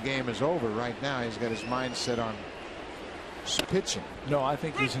satisfaction when the game is over. Right now, he's got his mind set on pitching. No, I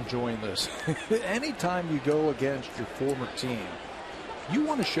think he's enjoying this. Anytime you go against your former team, you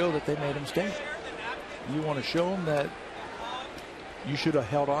want to show that they made a mistake. You want to show them that you should have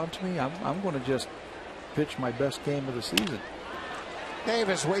held on to me. I'm going to just pitch my best game of the season.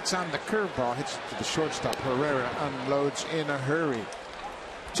 Davis waits on the curveball, hits it to the shortstop. Herrera unloads in a hurry.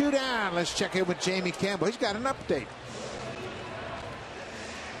 2 down. Let's check in with Jamie Campbell. He's got an update.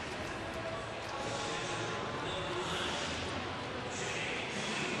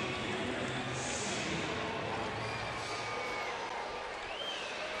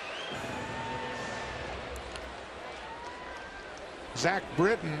 Zach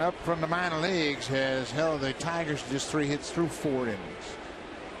Britton, up from the minor leagues, has held the Tigers to just 3 hits through 4 innings.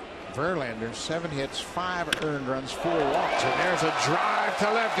 Verlander, 7 hits, 5 earned runs, 4 walks. And there's a drive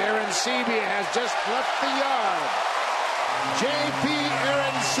to left. Arancibia has just left the yard. J.P.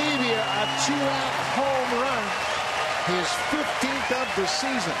 Arancibia, a 2-out home run. His 15th of the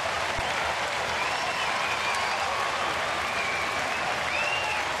season.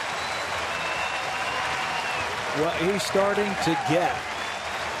 Well, he's starting to get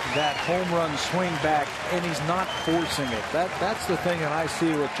that home run swing back, and he's not forcing it. That's the thing that I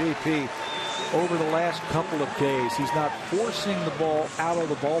see with JP over the last couple of days. He's not forcing the ball out of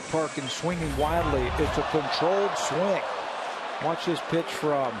the ballpark and swinging wildly. It's a controlled swing. Watch this pitch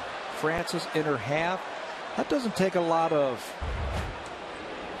from Francis, inner half. That doesn't take a lot of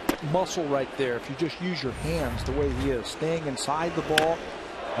muscle right there if you just use your hands the way he is, staying inside the ball.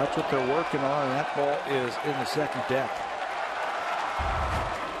 That's what they're working on, and that ball is in the second deck.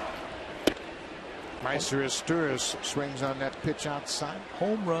 Meiser Asturias swings on that pitch outside.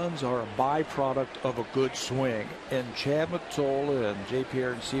 Home runs are a byproduct of a good swing, and Chad Mottola and J.P.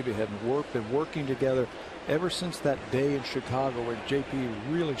 Arancibia have been working together ever since that day in Chicago when J.P.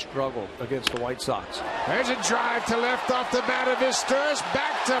 really struggled against the White Sox. There's a drive to left off the bat of Asturias.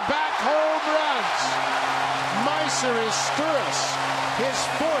 Back-to-back home runs. Meiser Asturias, his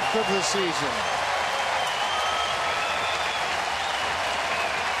 4th of the season.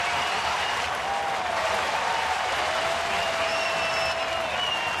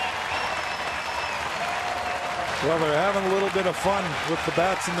 Well, they're having a little bit of fun with the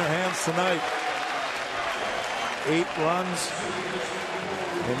bats in their hands tonight. 8 runs.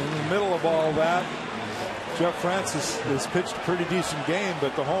 And in the middle of all that, Jeff Francis has pitched a pretty decent game,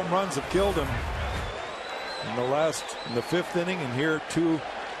 but the home runs have killed him. In the 5th inning, and here 2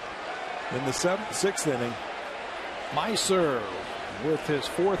 in the 6th inning. Meiser with his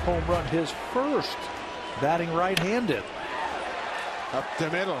 4th home run, his first batting right-handed. Up the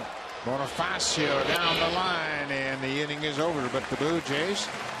middle. Bonifacio down the line, and the inning is over. But the Blue Jays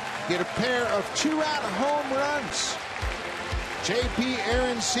get a pair of 2-out home runs. J.P.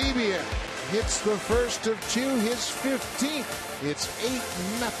 Arancibia hits the first of 2, his 15th. It's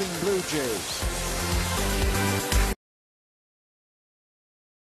 8-0 Blue Jays.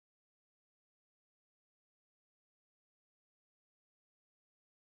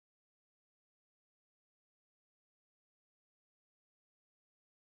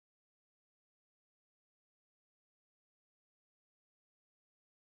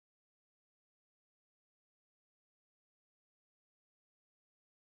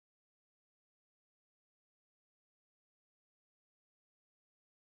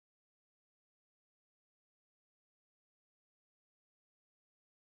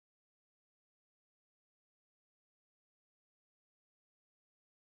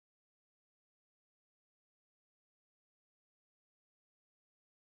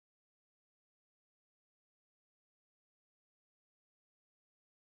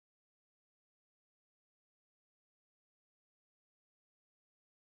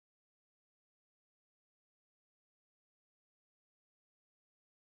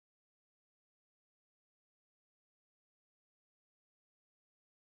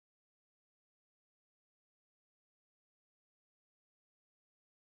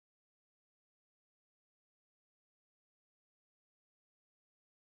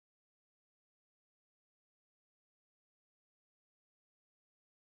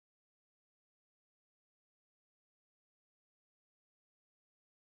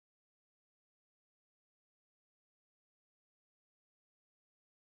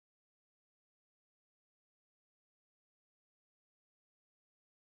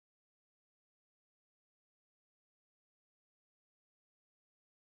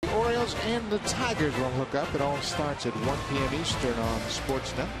 and the Tigers will hook up. It all starts at 1 p.m. Eastern on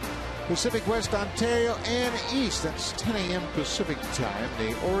Sportsnet. Pacific West, Ontario, and East. That's 10 a.m. Pacific time.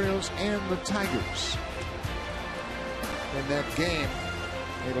 The Orioles and the Tigers. In that game,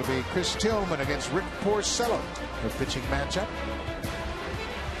 it'll be Chris Tillman against Rick Porcello, the pitching matchup.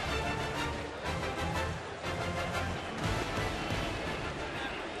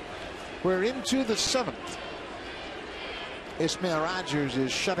 We're into the 7th. Ismael Rogers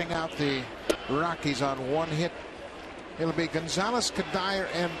is shutting out the Rockies on 1 hit. It'll be Gonzalez, Kadire,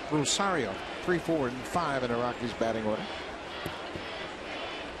 and Rosario. 3, 4, and 5 in the Rockies batting order.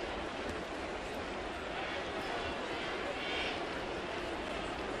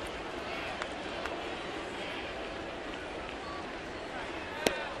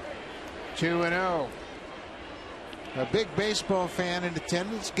 Two and 0. A big baseball fan in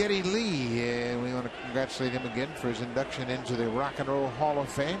attendance, Geddy Lee, and we want to congratulate him again for his induction into the Rock and Roll Hall of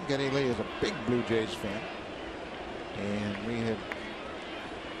Fame. Geddy Lee is a big Blue Jays fan, and we had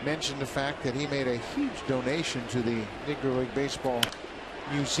mentioned the fact that he made a huge donation to the Negro League Baseball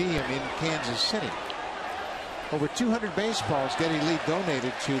Museum in Kansas City. Over 200 baseballs Geddy Lee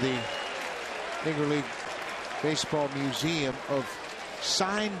donated to the Negro League Baseball Museum of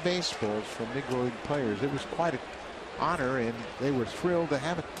signed baseballs from Negro League players. It was quite an honor, and they were thrilled to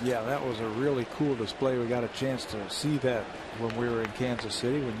have it. Yeah, that was a really cool display. We got a chance to see that when we were in Kansas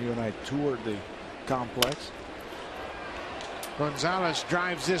City, when you and I toured the complex. Gonzalez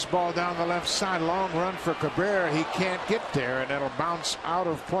drives this ball down the left side. Long run for Cabrera. He can't get there, and that'll bounce out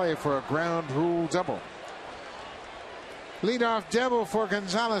of play for a ground rule double. Leadoff double for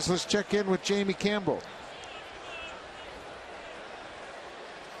Gonzalez. Let's check in with Jamie Campbell.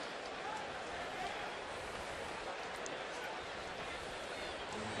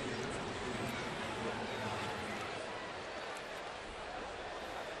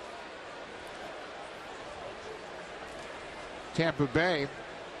 Tampa Bay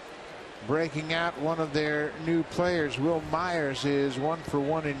breaking out one of their new players. Will Myers is 1 for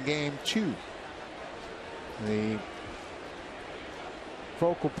 1 in game 2. The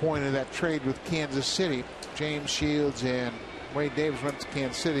focal point of that trade with Kansas City. James Shields and Wade Davis went to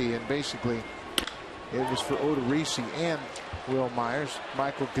Kansas City, and basically it was for Odorizzi and Will Myers.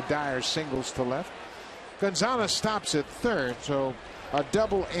 Michael Kadire singles to left. Gonzalez stops at third, so a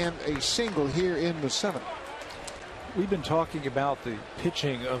double and a single here in the 7th. We've been talking about the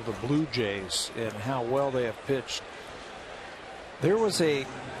pitching of the Blue Jays and how well they have pitched. There was a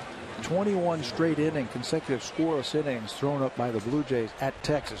 21 straight inning consecutive scoreless innings thrown up by the Blue Jays at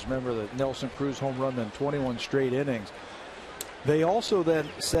Texas. Remember the Nelson Cruz home run, then 21 straight innings. They also then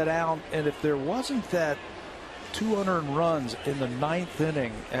set out, and if there wasn't that 200 runs in the 9th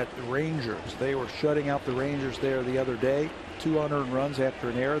inning at the Rangers, they were shutting out the Rangers there the other day. 200 runs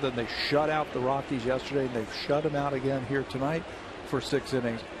after an error. Then they shut out the Rockies yesterday, and they've shut them out again here tonight for 6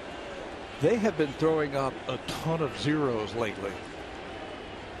 innings. They have been throwing up a ton of zeros lately.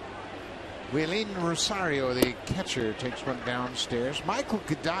 Wilin Rosario, the catcher, takes one downstairs. Michael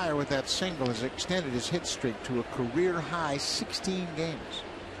Kadire with that single has extended his hit streak to a career high 16 games.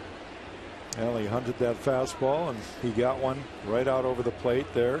 Well, he hunted that fastball, and he got one right out over the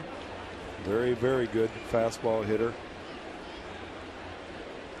plate there. Very, very good fastball hitter.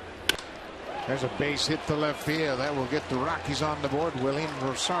 There's a base hit to left field. That will get the Rockies on the board. Wilin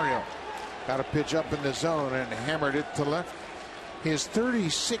Rosario got a pitch up in the zone and hammered it to left. His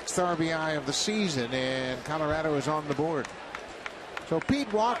 36th RBI of the season, and Colorado is on the board. So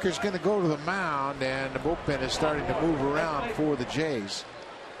Pete Walker's going to go to the mound, and the bullpen is starting to move around for the Jays.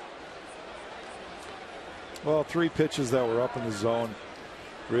 Well, 3 pitches that were up in the zone.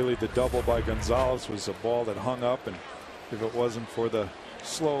 Really, the double by Gonzalez was a ball that hung up, and if it wasn't for the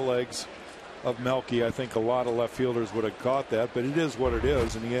slow legs of Melky, I think a lot of left fielders would have caught that, but it is what it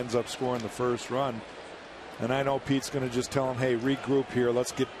is, and he ends up scoring the first run. And I know Pete's going to just tell him, hey, regroup here.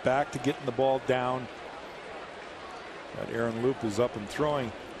 Let's get back to getting the ball down. That Aaron Loop is up and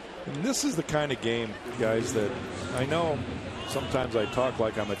throwing. And this is the kind of game, guys, that I know sometimes I talk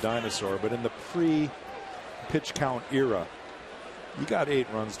like I'm a dinosaur, but in the pre-pitch count era, you got 8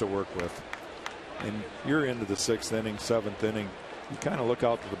 runs to work with. And you're into the 6th inning, 7th inning. You kind of look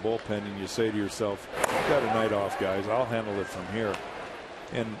out to the bullpen and you say to yourself, you got a night off, guys. I'll handle it from here.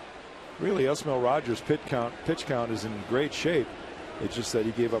 And really, Ismael Rogers' pitch count is in great shape. It's just that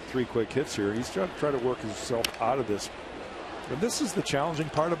he gave up 3 quick hits here. He's trying to work himself out of this. But this is the challenging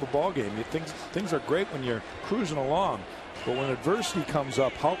part of a ball game. Things are great when you're cruising along, but when adversity comes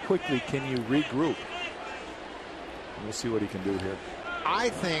up, how quickly can you regroup? We'll see what he can do here. I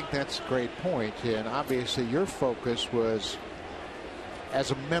think that's a great point, and obviously your focus was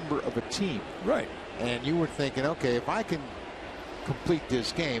as a member of a team. Right. And you were thinking, okay, if I can complete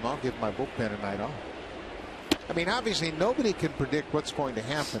this game, I'll give my bullpen a night off. I mean, obviously, nobody can predict what's going to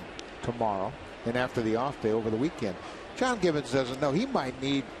happen tomorrow and after the off day over the weekend. John Gibbons doesn't know. He might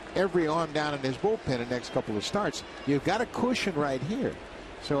need every arm down in his bullpen the next couple of starts. You've got a cushion right here.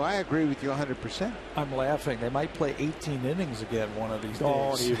 So I agree with you 100%. I'm laughing. They might play 18 innings again one of these days.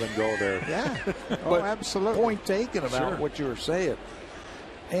 Don't even go there. Yeah. Oh, absolutely. Point taken about Sure. what you were saying.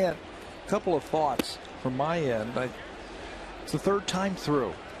 And a couple of thoughts from my end. It's the third time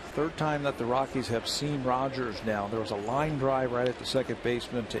through. Third time that the Rockies have seen Rogers now. There was a line drive right at the second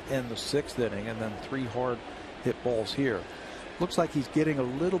baseman to end the 6th inning, and then 3 hard hit balls here. Looks like he's getting a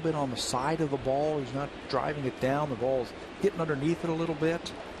little bit on the side of the ball. He's not driving it down. The ball's getting underneath it a little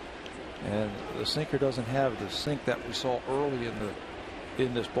bit. And the sinker doesn't have the sink that we saw early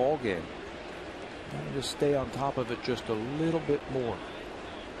in this ball game. Just stay on top of it just a little bit more.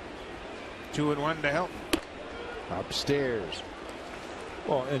 2-1 to Helton. Upstairs.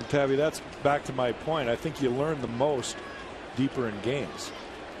 Well, and Tabby, that's back to my point. I think you learn the most deeper in games.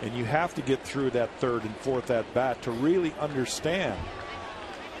 And you have to get through that third and fourth at bat to really understand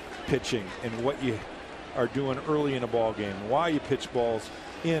pitching and what you are doing early in a ball game, why you pitch balls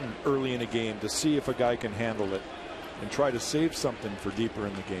in early in a game to see if a guy can handle it and try to save something for deeper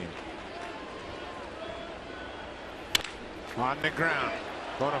in the game. On the ground.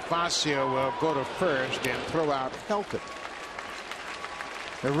 Bonifacio will go to first and throw out Helton.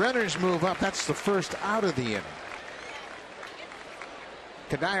 The runners move up. That's the first out of the inning.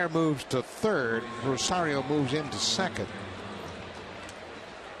 Kadire moves to third. Rosario moves into second.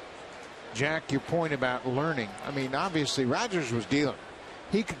 Jack, your point about learning. I mean, obviously, Rogers was dealing.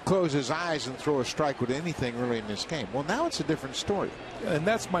 He could close his eyes and throw a strike with anything early in this game. Well, now it's a different story. And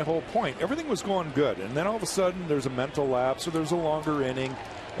that's my whole point. Everything was going good. And then all of a sudden, there's a mental lapse or there's a longer inning.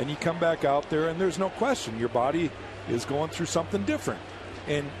 And you come back out there, and there's no question. Your body is going through something different.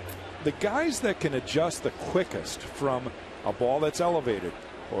 And the guys that can adjust the quickest from a ball that's elevated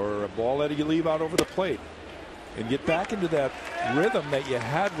or a ball that you leave out over the plate and get back into that rhythm that you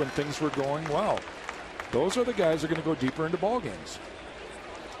had when things were going well, those are the guys that are going to go deeper into ball games.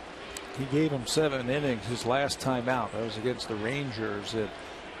 He gave him 7 innings his last time out. That was against the Rangers. And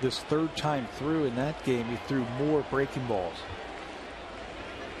this third time through in that game, he threw more breaking balls.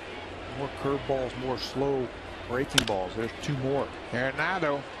 More curveballs, more slow breaking balls. There's 2 more.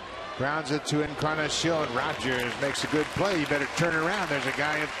 Hernando grounds it to Encarnacion. Rogers makes a good play. You better turn around. There's a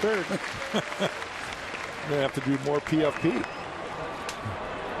guy at third. They have to do more PFP.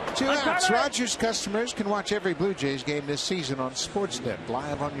 2 outs. Rogers customers can watch every Blue Jays game this season on Sportsnet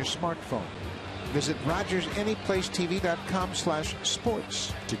live on your smartphone. Visit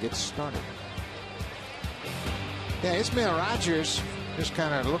RogersAnyPlaceTV.com/sports to get started. Yeah, Ismael Rogers just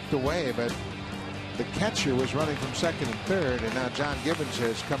kind of looked away, but the catcher was running from second and third, and now John Gibbons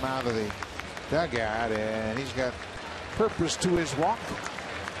has come out of the dugout, and he's got purpose to his walk.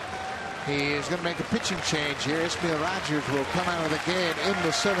 He is going to make a pitching change here. Ismael Rogers will come out of the game in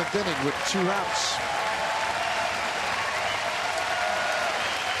the 7th inning with 2 outs.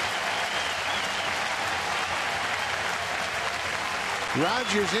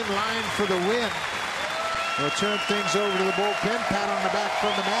 Rogers in line for the win. We'll turn things over to the bullpen. Pat on the back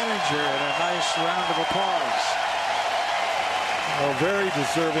from the manager and a nice round of applause. A very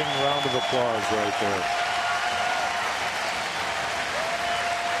deserving round of applause right there.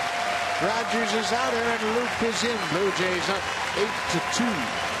 Rogers is out. Aaron Luke is in. Blue Jays up 8-2.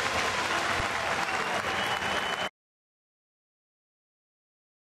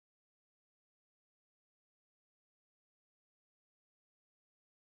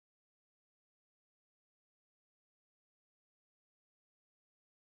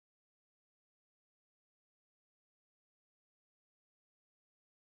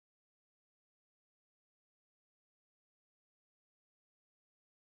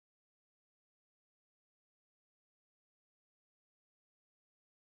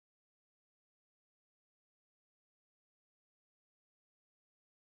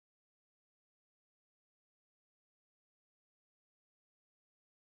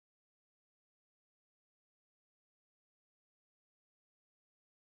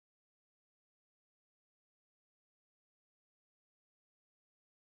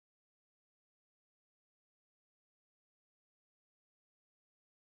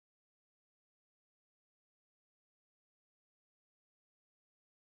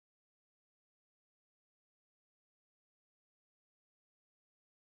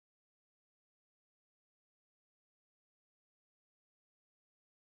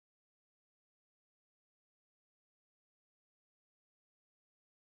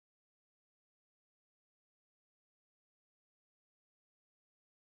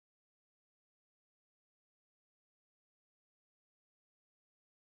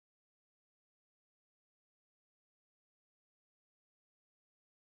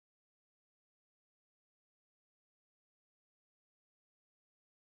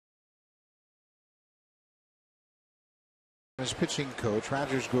 As pitching coach,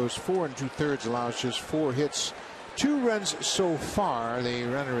 Rogers goes 4 2/3, allows just 4 hits, 2 runs so far. The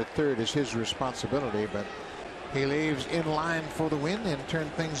runner at third is his responsibility, but he leaves in line for the win and turn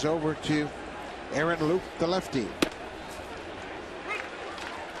things over to Aaron Loup, the lefty.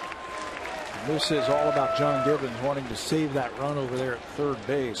 This is all about John Gibbons wanting to save that run over there at third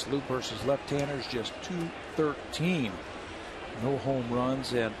base. Loup versus left-handers, just 213. No home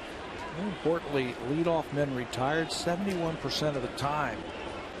runs, and more importantly, leadoff men retired 71% of the time.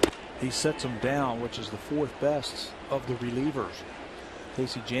 He sets them down, which is the 4th best of the relievers.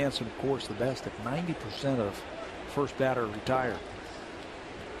 Casey Jansen, of course, the best at 90% of first batter retired.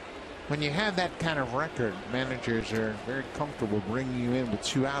 When you have that kind of record, managers are very comfortable bringing you in with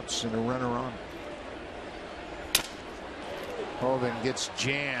 2 outs and a runner on. Holden gets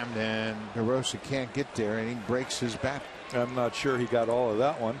jammed, and DeRosa can't get there, and he breaks his bat. I'm not sure he got all of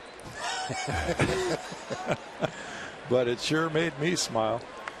that one. But it sure made me smile.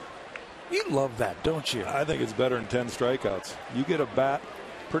 You love that, don't you? I think it's better than 10 strikeouts. You get a bat,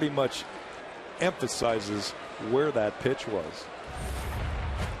 pretty much emphasizes where that pitch was.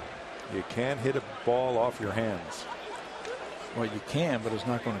 You can't hit a ball off your hands. Well, you can, but it's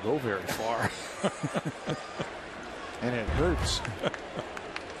not going to go very far. And it hurts.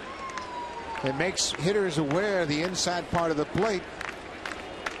 It makes hitters aware of the inside part of the plate.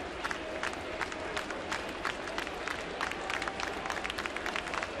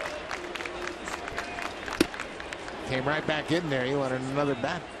 Came right back in there. He wanted another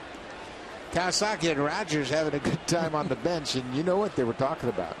bat. Kawasaki and Rogers having a good time on the bench, and you know what they were talking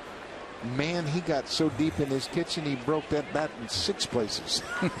about. Man, he got so deep in his kitchen he broke that bat in 6 places.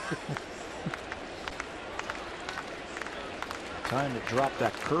 Time to drop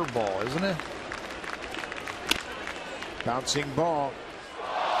that curveball, isn't it? Bouncing ball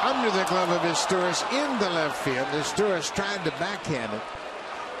under the glove of Historis in the left field. Historis tried to backhand it.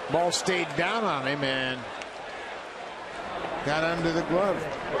 Ball stayed down on him and got under the glove.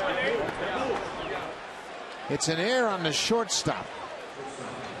 It's an error on the shortstop.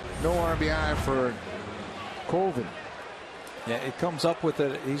 No RBI for Colvin. Yeah, it comes up with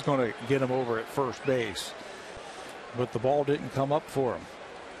it. He's going to get him over at first base. But the ball didn't come up for him.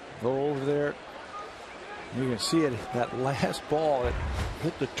 Go over there. You can see it. That last ball, it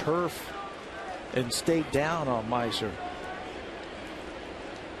hit the turf and stayed down on Meiser.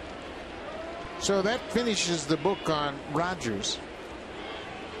 So that finishes the book on Rogers.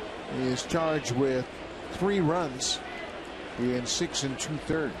 He is charged with 3 runs in 6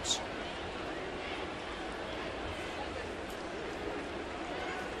 2/3.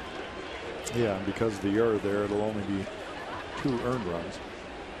 Yeah, and because of the error there, it'll only be 2 earned runs.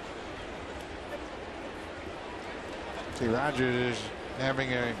 See, Rogers is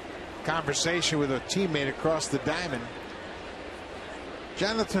having a conversation with a teammate across the diamond.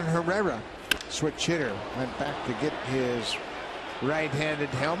 Jonathan Herrera, switch hitter, went back to get his right-handed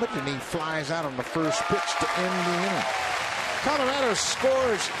helmet, and he flies out on the first pitch to end the inning. Colorado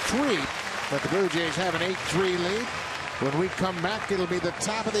scores 3, but the Blue Jays have an 8-3 lead. When we come back, it'll be the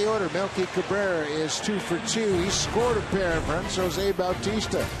top of the order. Melky Cabrera is 2 for 2. He scored a pair of runs. Jose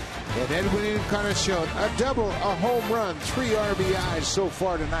Bautista and Edwin Encarnacion, a double, a home run, 3 RBIs so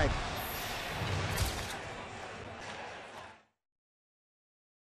far tonight.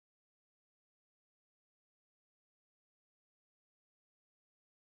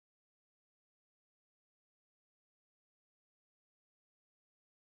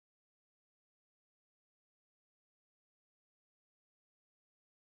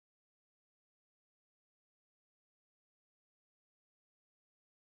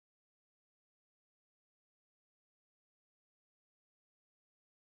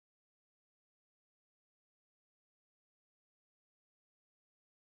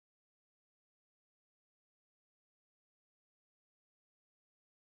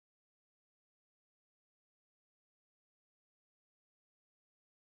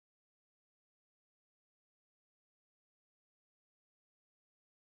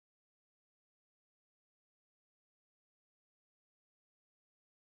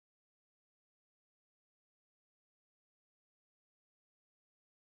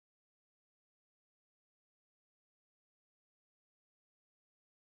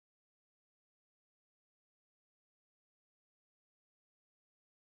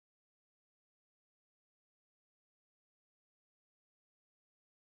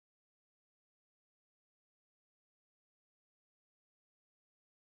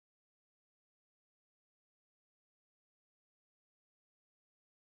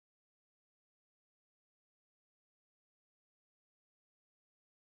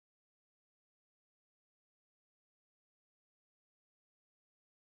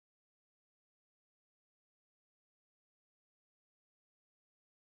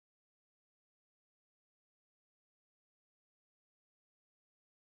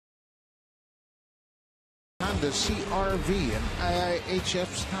 Honda CRV, an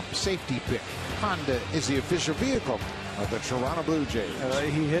IIHF's top safety pick. Honda is the official vehicle of the Toronto Blue Jays.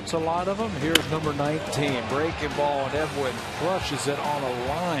 He hits a lot of them. Here's number 19, breaking ball, and Edwin crushes it on a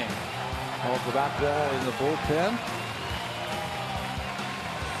line off the back wall in the bullpen.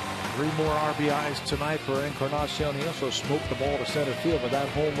 3 more RBIs tonight for Encarnacion. He also smoked the ball to center field with that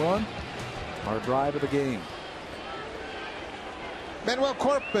home run. Our drive of the game. Manuel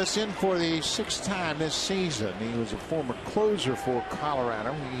Corpus in for the 6th time this season. He was a former closer for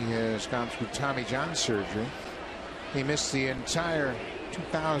Colorado. He has gone through Tommy John surgery. He missed the entire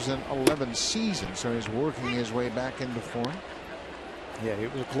 2011 season, so he's working his way back into form. Yeah, he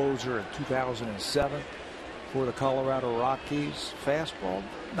was a closer in 2007 for the Colorado Rockies. Fastball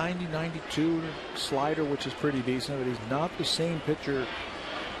 90-92, slider, which is pretty decent, but he's not the same pitcher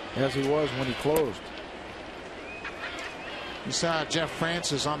as he was when he closed. You saw Jeff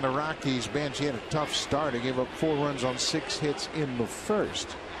Francis on the Rockies bench. He had a tough start. He gave up 4 runs on 6 hits in the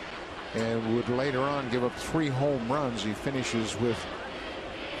first, and would later on give up 3 home runs. He finishes with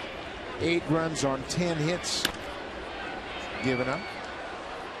 8 runs on 10 hits given up.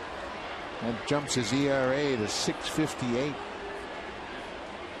 That jumps his ERA to 6.58.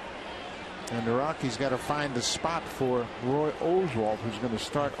 And the Rockies got to find a spot for Roy Oswalt, who's going to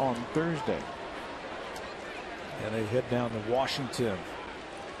start on Thursday. And they head down to Washington.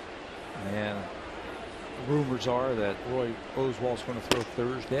 And rumors are that Roy Oswalt's going to throw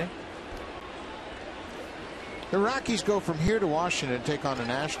Thursday. The Rockies go from here to Washington and take on the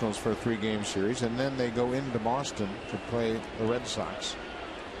Nationals for a 3-game series, and then they go into Boston to play the Red Sox.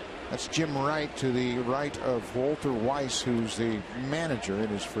 That's Jim Wright to the right of Walter Weiss, who's the manager in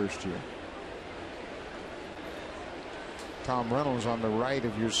his first year. Tom Reynolds on the right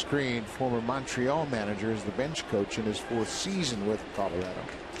of your screen, former Montreal manager, is the bench coach in his 4th season with Colorado.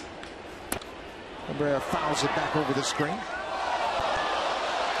 Cabrera fouls it back over the screen.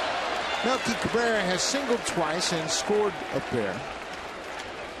 Melky Cabrera has singled twice and scored a pair.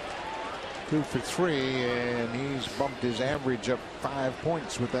 2 for 3, and he's bumped his average up 5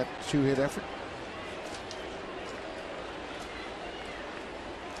 points with that 2-hit effort.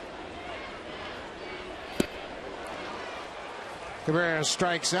 Cabrera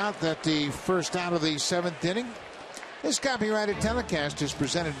strikes out. That the first out of the 7th inning. This copyrighted telecast is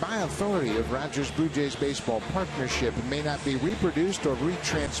presented by authority of Rogers Blue Jays Baseball Partnership and may not be reproduced or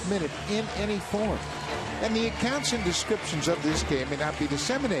retransmitted in any form. And the accounts and descriptions of this game may not be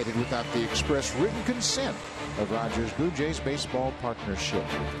disseminated without the express written consent of Rogers Blue Jays Baseball Partnership.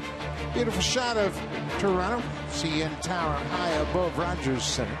 Beautiful shot of Toronto. CN Tower high above Rogers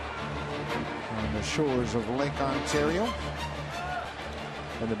Center on the shores of Lake Ontario.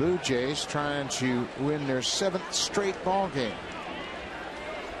 And the Blue Jays trying to win their 7th straight ball game.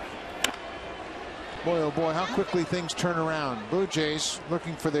 Boy, oh boy, how quickly things turn around. Blue Jays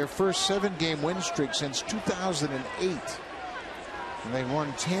looking for their first 7-game win streak since 2008. And they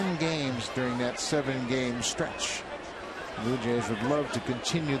won 10 games during that 7-game stretch. The Blue Jays would love to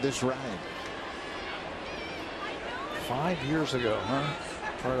continue this ride. 5 years ago, huh?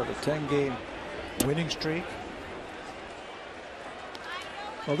 Part of a 10-game winning streak.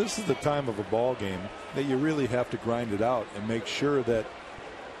 Well, this is the time of a ball game that you really have to grind it out and make sure that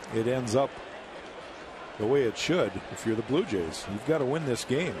it ends up the way it should. If you're the Blue Jays, you've got to win this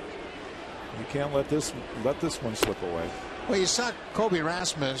game. You can't let this one slip away. Well, you saw Kobe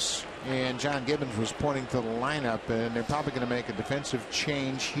Rasmus and John Gibbons was pointing to the lineup, and they're probably going to make a defensive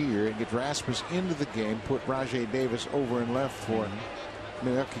change here and get Rasmus into the game, put Rajay Davis over and left for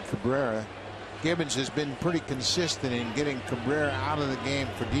Melky Cabrera. Gibbons has been pretty consistent in getting Cabrera out of the game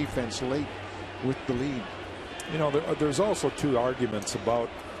for defense late with the lead. You know, there's also 2 arguments about,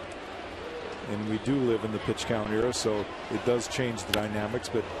 and we do live in the pitch count era, so it does change the dynamics,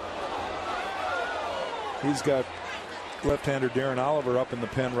 but he's got left-hander Darren Oliver up in the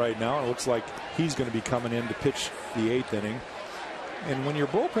pen right now. It looks like he's going to be coming in to pitch the 8th inning. And when your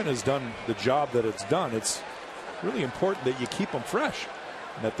bullpen has done the job that it's done, it's really important that you keep them fresh,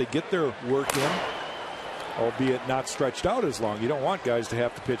 and that they get their work in, albeit not stretched out as long. You don't want guys to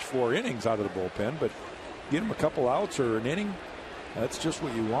have to pitch 4 innings out of the bullpen, but get them a couple outs or an inning. That's just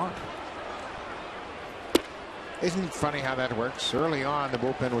what you want. Isn't it funny how that works? Early on, the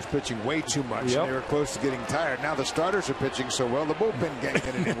bullpen was pitching way too much. Yep. And they were close to getting tired. Now the starters are pitching so well, the bullpen can't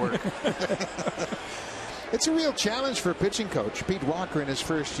get any work. It's a real challenge for a pitching coach. Pete Walker, in his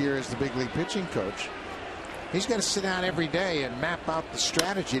first year as the big league pitching coach, he's got to sit down every day and map out the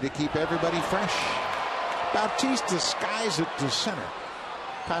strategy to keep everybody fresh. Bautista skies it to center.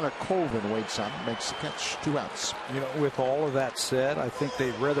 Tyler Colvin waits on, makes the catch, 2 outs. You know, with all of that said, I think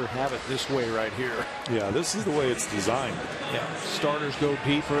they'd rather have it this way right here. Yeah, this is the way it's designed. Yeah, starters go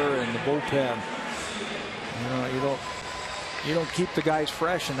deeper, and the bullpen. You know, you don't keep the guys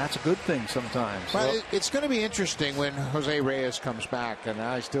fresh, and that's a good thing sometimes. But it's going to be interesting when Jose Reyes comes back, and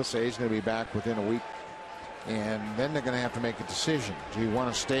I still say he's going to be back within a week. And then they're going to have to make a decision. Do you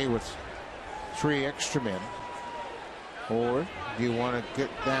want to stay with 3 extra men, or do you want to get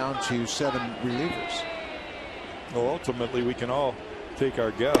down to 7 relievers? Well, ultimately, we can all take our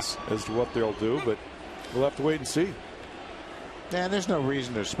guess as to what they'll do, but we'll have to wait and see. And there's no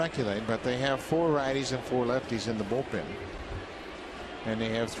reason to speculate, but they have 4 righties and 4 lefties in the bullpen. And they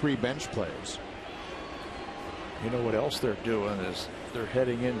have 3 bench players. You know what else they're doing is they're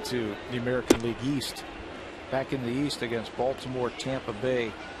heading into the American League East. Back in the East against Baltimore, Tampa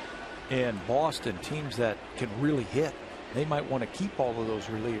Bay, and Boston, teams that can really hit. They might want to keep all of those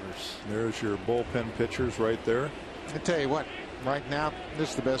relievers. There's your bullpen pitchers right there. I tell you what, right now, this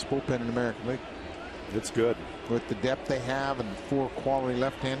is the best bullpen in the American League. It's good. With the depth they have and 4 quality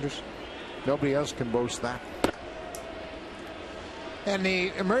left-handers, nobody else can boast that. And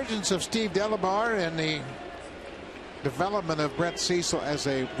the emergence of Steve Delabar and the development of Brett Cecil as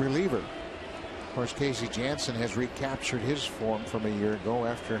a reliever. Of course, Casey Janssen has recaptured his form from a year ago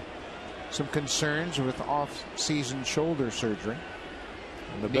after some concerns with off-season shoulder surgery.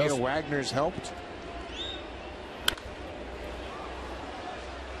 And Neil Wagner's helped.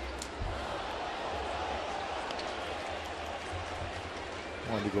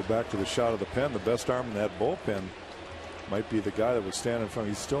 Wanted to go back to the shot of the pen. The best arm in that bullpen might be the guy that was standing in front.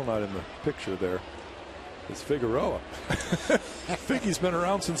 He's still not in the picture there. It's Figueroa. Figgy's been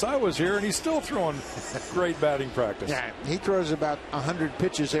around since I was here, and he's still throwing great batting practice. Yeah, he throws about 100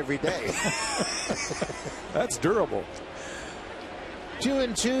 pitches every day. That's durable.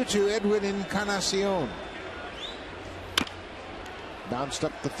 2-2 to Edwin Encarnacion. Bounced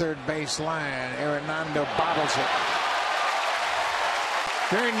up the third base line. Arenado bottles it.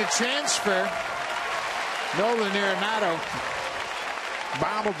 During the transfer, Nolan Arenado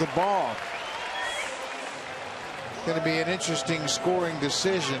bobbled the ball. Going to be an interesting scoring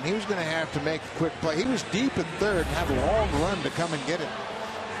decision. He was going to have to make a quick play. He was deep in third and had a long run to come and get it.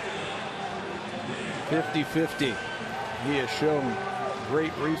 50-50. He has shown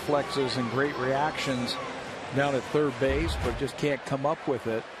great reflexes and great reactions down at third base, but just can't come up with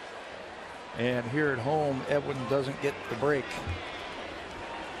it. And here at home, Edwin doesn't get the break.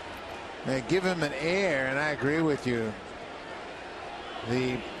 They give him an air, and I agree with you.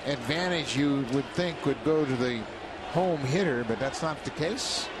 The advantage you would think would go to the home hitter, but that's not the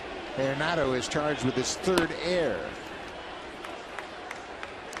case. Arenado is charged with his 3rd error.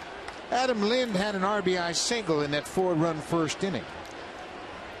 Adam Lind had an RBI single in that 4-run first inning.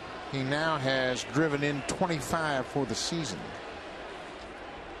 He now has driven in 25 for the season.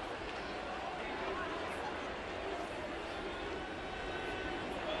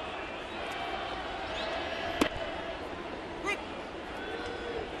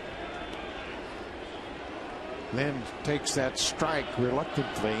 Lind takes that strike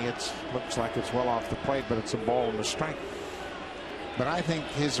reluctantly. It looks like it's well off the plate, but it's a ball and a strike. But I think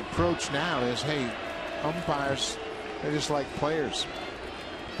his approach now is, hey, umpires, they're just like players.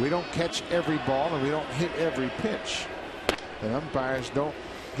 We don't catch every ball and we don't hit every pitch. And umpires don't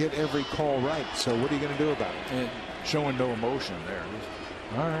get every call right. So what are you going to do about it? And showing no emotion there.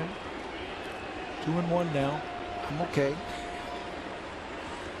 All right. 2-1 now. I'm okay.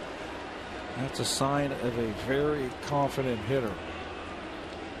 That's a sign of a very confident hitter.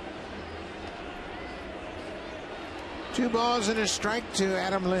 2 balls and a strike to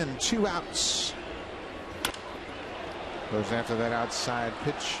Adam Lind. 2 outs. Goes after that outside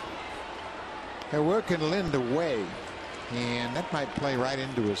pitch. They're working Lind away, and that might play right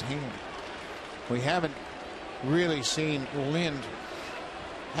into his hand. We haven't really seen Lind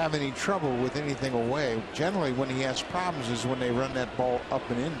have any trouble with anything away. Generally, when he has problems is when they run that ball up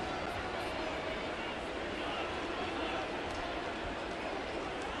and in.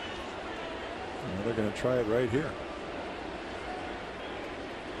 They're going to try it right here.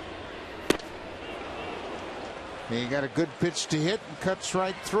 He got a good pitch to hit and cuts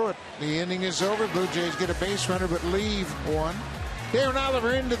right through it. The inning is over. Blue Jays get a base runner but leave one. Darren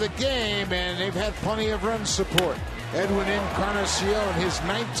Oliver into the game, and they've had plenty of run support. Edwin Encarnacion, his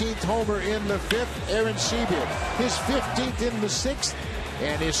 19th homer in the 5th. Aaron Seabier, his 15th in the 6th.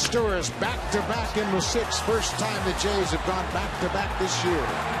 And his Stewart back-to-back in the 6th. First time the Jays have gone back-to-back this year.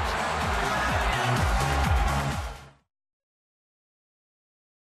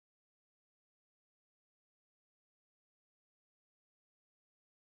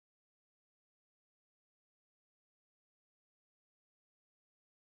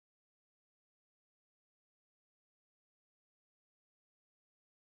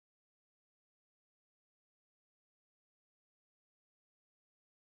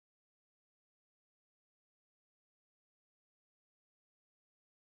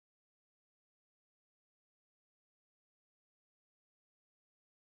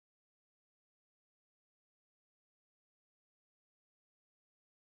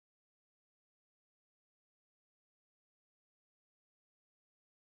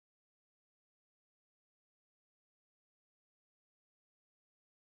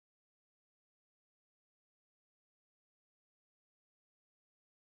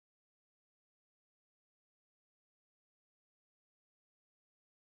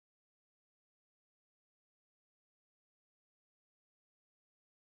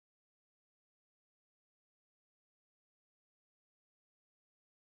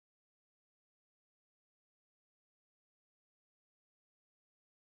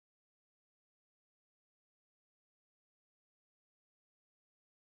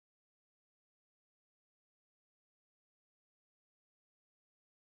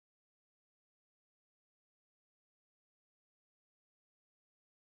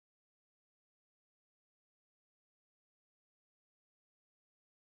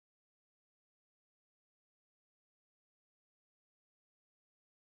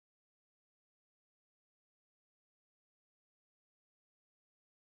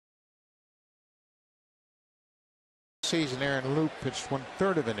 season. Aaron Loop pitched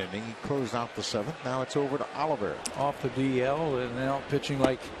 1/3 of an inning. He closed out the 7th. Now it's over to Oliver. Off the DL and now pitching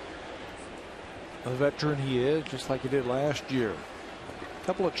like the veteran he is, just like he did last year. A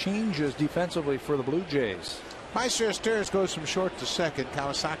couple of changes defensively for the Blue Jays. Meister goes from short to second.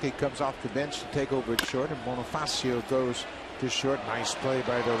 Kawasaki comes off the bench to take over at short, and Bonifacio goes to short. Nice play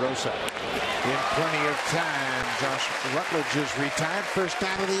by DeRosa. In plenty of time, Josh Rutledge is retired. First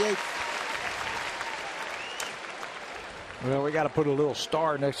out of the 8th. Well, we got to put a little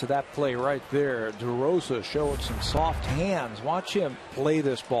star next to that play right there. DeRosa showing some soft hands. Watch him play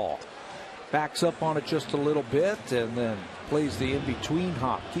this ball. Backs up on it just a little bit and then plays the in-between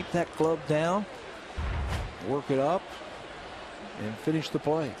hop. Keep that glove down, work it up, and finish the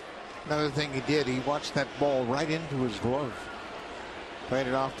play. Another thing he did, he watched that ball right into his glove. Played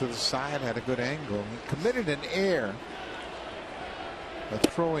it off to the side, had a good angle. He committed an error, a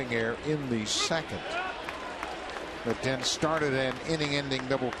throwing error in the 2nd. But then started an inning-ending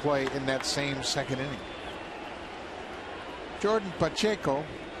double play in that same 2nd inning. Jordan Pacheco,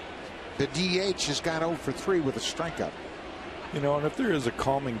 the DH, has gone 0 for 3 with a strikeout. You know, and if there is a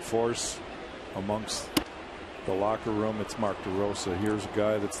calming force amongst the locker room, it's Mark DeRosa. Here's a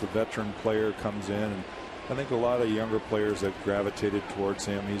guy that's the veteran player, comes in, and I think a lot of younger players have gravitated towards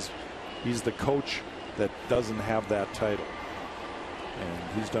him. He's the coach that doesn't have that title,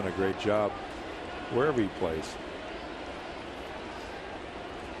 and he's done a great job wherever he plays.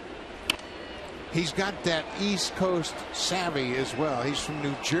 He's got that East Coast savvy as well. He's from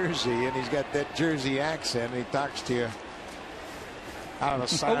New Jersey, and he's got that Jersey accent. He talks to you out of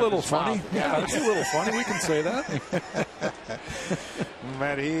the side a little of his funny. mouth. Yeah, it's a little funny. We can say that.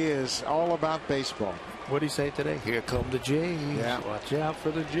 But he is all about baseball. What did he say today? Here come the Jays. Yeah. Watch out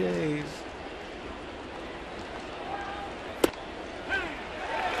for the Jays.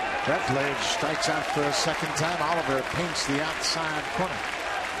 Rutledge strikes out for a 2nd time. Oliver paints the outside corner.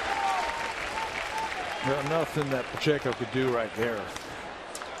 Well, nothing that Pacheco could do right there.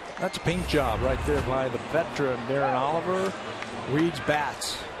 That's a paint job right there by the veteran Darren Oliver. Reads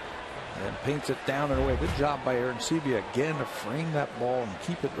bats and paints it down and away. Good job by Aaron Sebia again to frame that ball and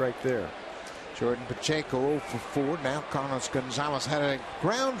keep it right there. Jordan Pacheco 0 for 4. Now Carlos Gonzalez had a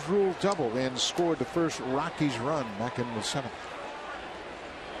ground rule double and scored the first Rockies run back in the 7th.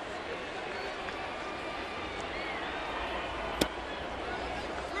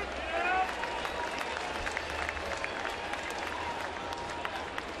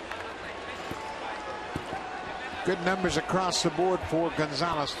 Good numbers across the board for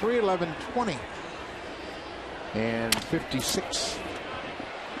Gonzalez. 3-11-20 and 56.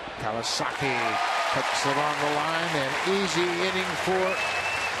 Kawasaki puts it on the line. An easy inning for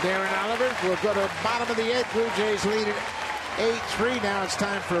Darren Oliver. We'll go to bottom of the 8th. Blue Jays lead it 8-3. Now it's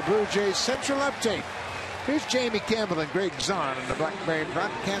time for a Blue Jays Central update. Here's Jamie Campbell and Greg Zahn in the Blackberry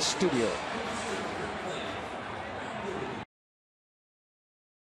Broadcast Studio.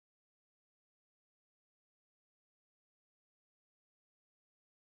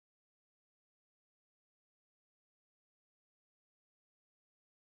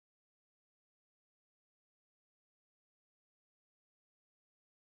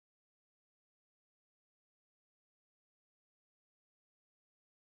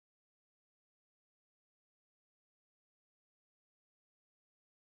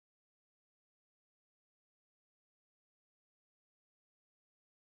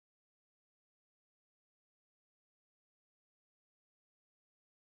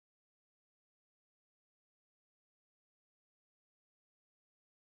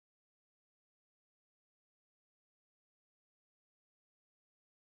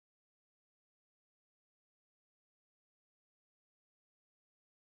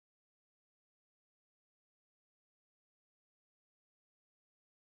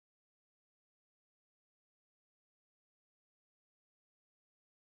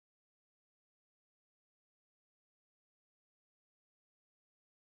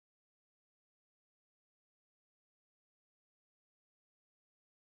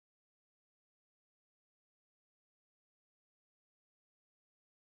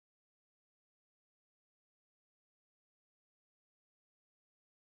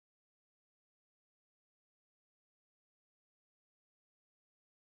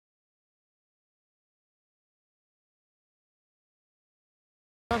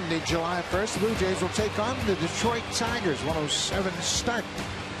 Sunday, July 1st, the Blue Jays will take on the Detroit Tigers. 1:07 start.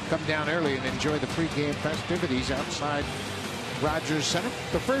 Come down early and enjoy the pregame festivities outside Rogers Center.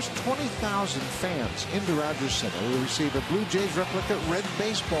 The first 20,000 fans into Rogers Center will receive a Blue Jays replica red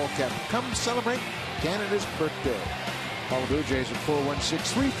baseball cap. Come celebrate Canada's birthday. Call the Blue Jays at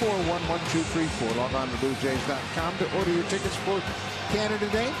 416-341-1234. Log on to BlueJays.com to order your tickets for Canada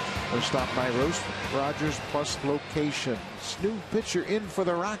Day or stop by Rogers Plus locations. New pitcher in for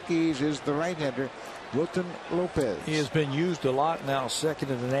the Rockies is the right-hander, Wilton Lopez. He has been used a lot now,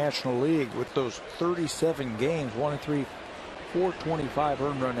 second in the National League with those 37 games, 1-3, 425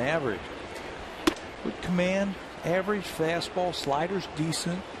 earned run average. Good command, average fastball, sliders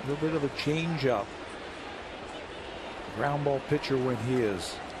decent, a little bit of a changeup. Ground ball pitcher when he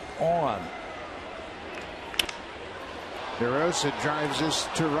is on. DeRosa drives this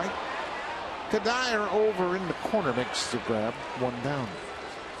to right. Kadire over in the corner makes the grab. One down.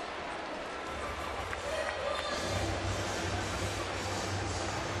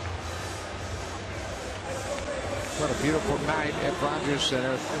 What a beautiful night at Rogers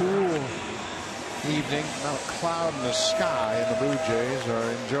Center. Cool evening. Not a cloud in the sky, and the Blue Jays are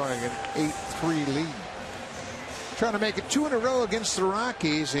enjoying an 8-3 lead. Trying to make it 2 in a row against the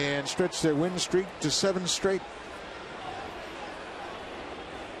Rockies and stretch their win streak to 7 straight.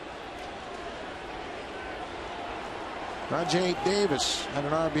 Rajay Davis had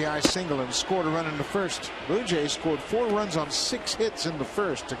an RBI single and scored a run in the first. Blue Jays scored 4 runs on 6 hits in the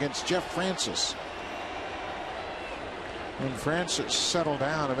first against Jeff Francis. When Francis settled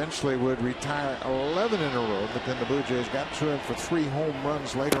down, eventually would retire 11 in a row, but then the Blue Jays got to him for 3 home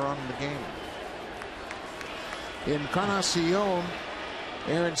runs later on in the game. Encarnacion,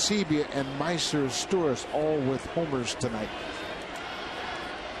 Aaron Sebia, and Meiser Sturis all with homers tonight.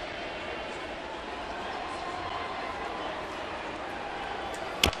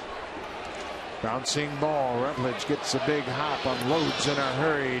 Bouncing ball. Rutledge gets a big hop, unloads in a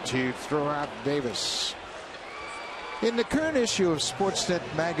hurry to throw out Davis. In the current issue of Sportsnet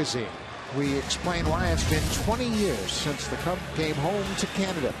magazine, we explain why it's been 20 years since the Cub came home to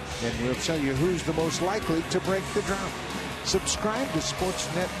Canada, and we'll tell you who's the most likely to break the drought. Subscribe to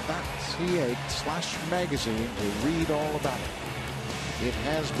sportsnet.ca/magazine to read all about it. It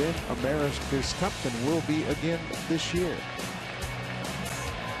has been America's Cup and will be again this year.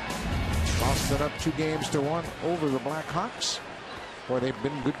 Boston up 2-1 over the Blackhawks. Boy, they've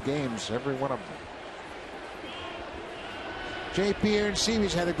been good games, every one of them. J.P.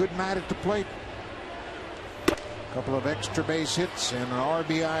 Aronsebi's had a good night at the plate. A couple of extra base hits and an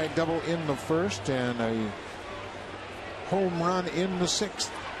RBI double in the first and a home run in the 6th.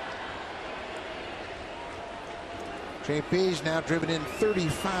 J.P.'s now driven in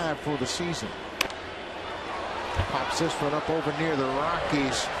 35 for the season. Pops this one up over near the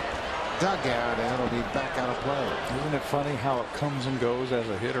Rockies dugout, and it'll be back out of play. Isn't it funny how it comes and goes as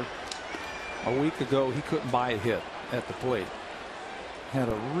a hitter? A week ago, he couldn't buy a hit at the plate. Had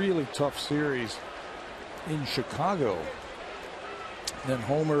a really tough series in Chicago. Then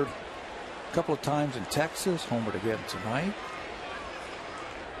homered a couple of times in Texas. Homered again tonight.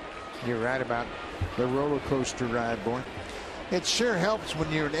 You're right about the roller coaster ride, boy. It sure helps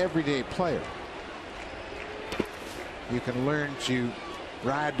when you're an everyday player. You can learn to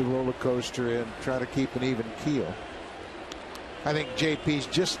ride the roller coaster and try to keep an even keel. I think JP's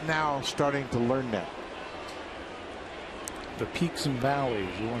just now starting to learn that. The peaks and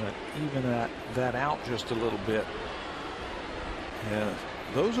valleys, you want to even that out just a little bit. Yeah,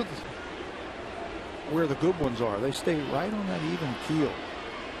 those are where the good ones are. They stay right on that even keel.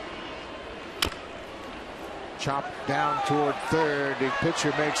 Chopped down toward third. The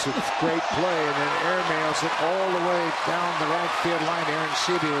pitcher makes a great play and then airmails it all the way down the right field line.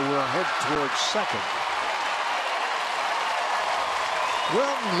 Aronsebi will head towards second.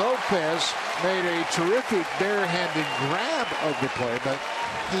 Wilton Lopez made a terrific barehanded grab of the play, but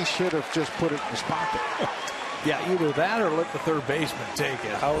he should have just put it in his pocket. Yeah, either that or let the third baseman take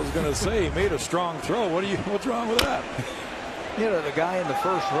it. I was going to say, he made a strong throw. What's wrong with that? You know, the guy in the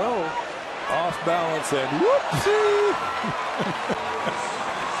first row, off balance and whoopsie.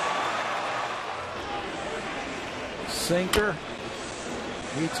 Sinker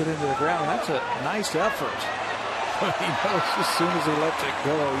beats it into the ground. That's a nice effort. But he knows as soon as he lets it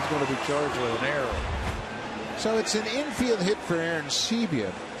go, he's going to be charged with an error. So it's an infield hit for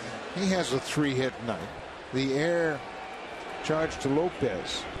Aronsebi. He has a 3-hit night. The air charge to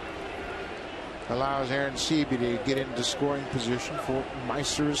Lopez allows Aronsebi to get into scoring position for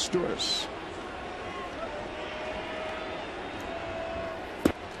Meiser Sturis.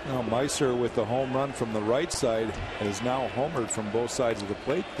 Now Meiser with the home run from the right side has now homered from both sides of the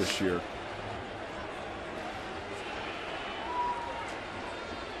plate this year.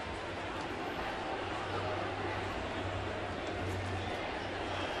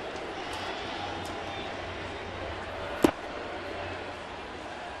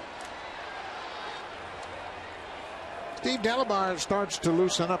 Steve Delabar starts to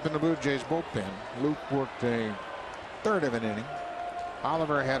loosen up in the Blue Jays bullpen. Luke worked a third of an inning.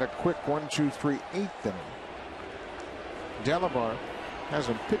 Oliver had a quick 1-2-3 eighth inning. Delabar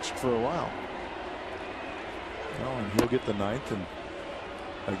hasn't pitched for a while. Well, and he'll get the ninth. And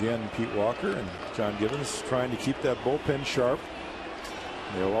again, Pete Walker and John Gibbons trying to keep that bullpen sharp.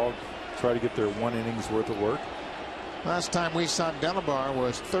 They'll all try to get their 1 inning's worth of work. Last time we saw Delabar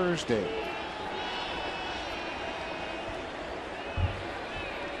was Thursday.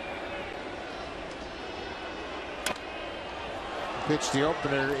 Pitched the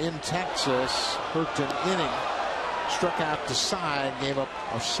opener in Texas, hurt an inning, struck out to side, gave up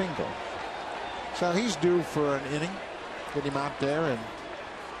a single. So he's due for an inning. Get him out there and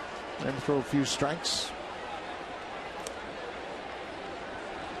then throw a few strikes.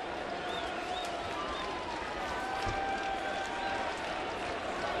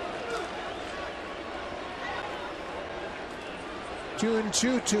 Two and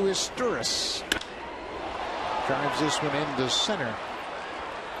two to Isturis. Drives this one into center.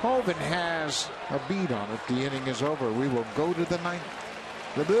 Hovind has a beat on it. The inning is over. We will go to the ninth.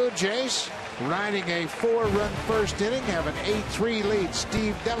 The Blue Jays riding a 4-run first inning have an 8-3 lead.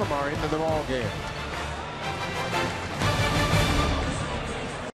 Steve Delabar into the ball game.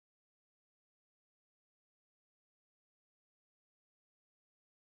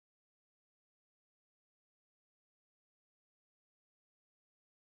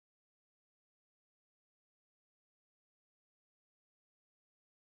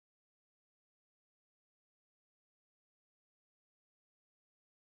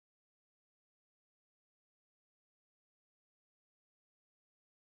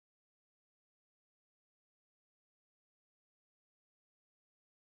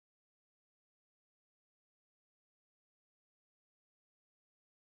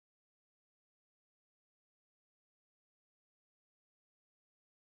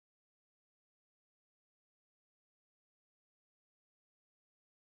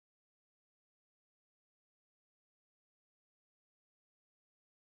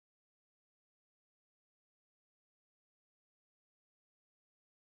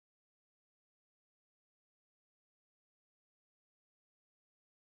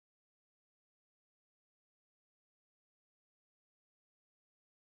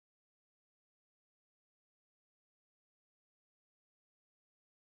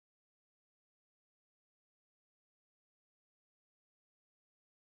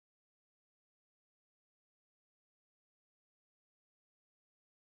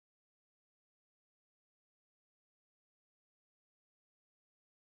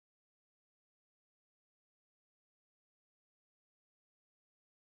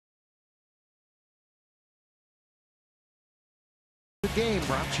 The game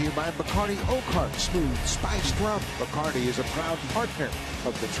brought to you by Bacardi Oak Smooth Spiced Rum. Bacardi is a proud partner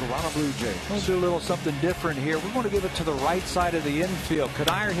of the Toronto Blue Jays. We'll do a little something different here. We're going to give it to the right side of the infield.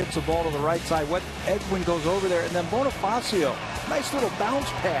 Kadire hits the ball to the right side. Edwin goes over there, and then Bonifacio, nice little bounce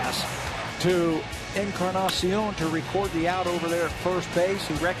pass to Encarnacion to record the out over there at first base.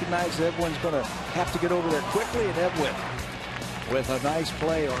 He recognized Edwin's going to have to get over there quickly, and Edwin with a nice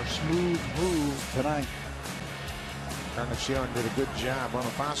play or smooth move tonight. Encarnacion did a good job.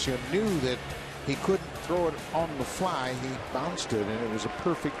 Bonifacio knew that he couldn't throw it on the fly. He bounced it, and it was a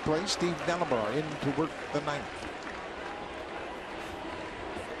perfect play. Steve Delabar in to work the ninth.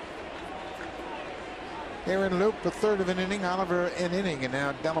 Aaron Luke, a third of an inning. Oliver, an inning, and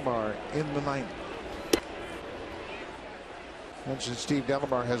now Delabar in the ninth. Mentioned Steve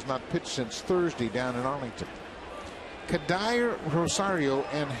Delabar has not pitched since Thursday down in Arlington. Kadire, Rosario,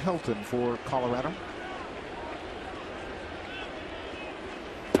 and Helton for Colorado.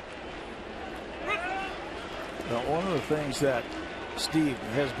 Now, one of the things that Steve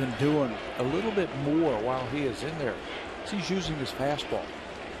has been doing a little bit more while he is in there is he's using his fastball.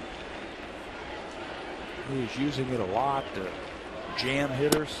 He's using it a lot to jam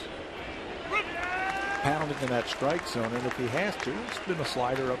hitters, pound it in that strike zone, and if he has to, spin a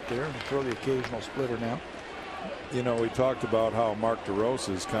slider up there and throw the occasional splitter now. You know, we talked about how Mark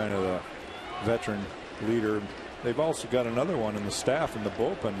DeRosa is kind of the veteran leader. They've also got another one in the staff in the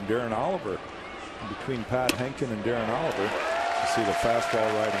bullpen, Darren Oliver. Between Pat Henkin and Darren Oliver, you see the fastball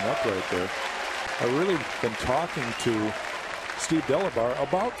riding up right there. I've really been talking to Steve Delabar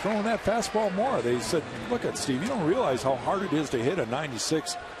about throwing that fastball more. They said, look at Steve, you don't realize how hard it is to hit a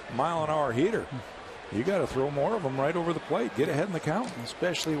 96-mile-an-hour heater. You got to throw more of them right over the plate. Get ahead in the count.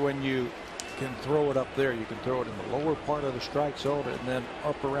 Especially when you can throw it up there. You can throw it in the lower part of the strike zone and then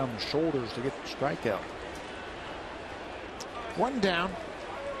up around the shoulders to get the strikeout. One down.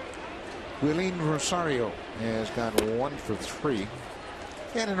 Willeen Rosario has gone 1 for 3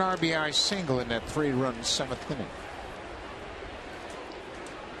 and an RBI single in that 3-run 7th inning.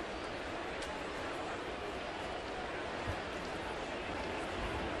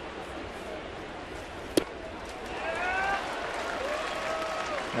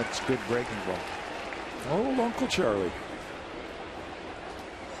 That's good breaking ball. Old Uncle Charlie.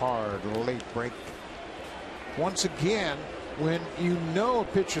 Hard late break. Once again, when you know a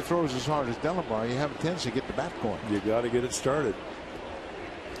pitcher throws as hard as Delabar, you have a tendency to get the bat going. You got to get it started.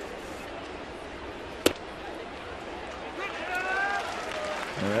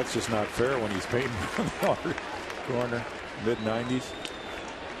 And that's just not fair when he's painting from the hard corner, mid-90s.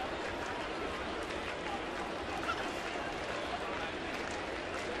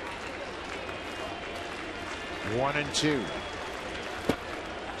 One and two.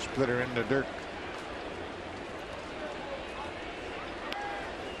 Splitter in the dirt.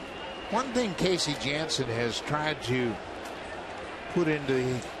 One thing Casey Jansen has tried to put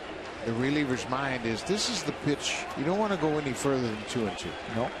into the reliever's mind is this is the pitch. You don't want to go any further than 2 and 2.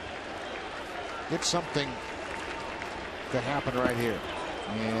 No. Get something to happen right here.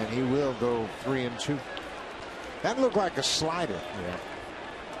 And he will go 3 and 2. That looked like a slider. Yeah.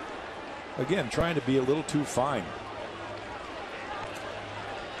 Again, trying to be a little too fine.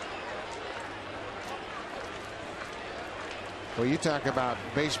 Well, you talk about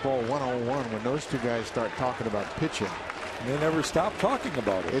baseball 101 when those two guys start talking about pitching. They never stop talking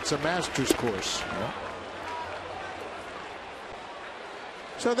about it. It's a master's course. Yeah.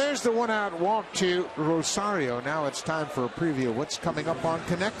 So there's the 1-out walk to Rosario. Now it's time for a preview of what's coming up on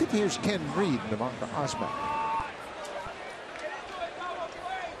Connected. Here's Ken Reed and Amanda Osman.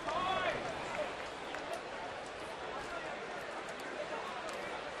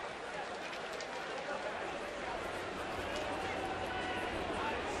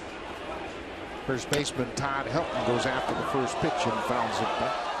 First baseman Todd Helton goes after the first pitch and fouls it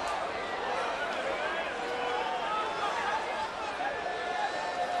back.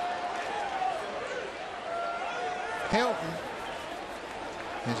 Helton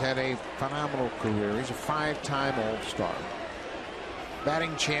has had a phenomenal career. He's a 5-time All-Star.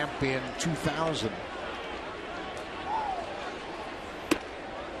 Batting champ in 2000.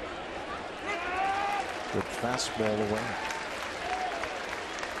 Good fastball away.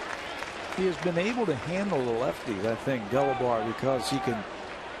 He has been able to handle the lefties, I think, Delabar, because he can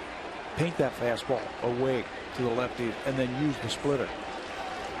paint that fastball away to the lefties and then use the splitter.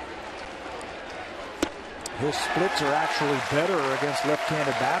 His splits are actually better against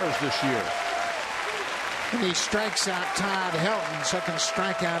left-handed batters this year. And he strikes out Todd Helton, second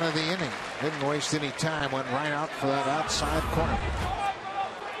strikeout of the inning. Didn't waste any time, went right out for that outside corner.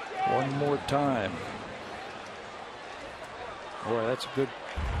 One more time. Boy, that's a good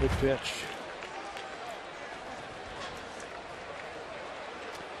pitch.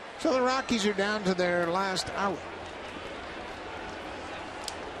 So the Rockies are down to their last out.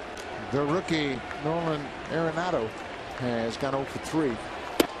 The rookie Nolan Arenado has gone 0 for 3.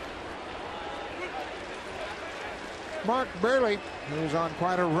 Mark Burley, who's on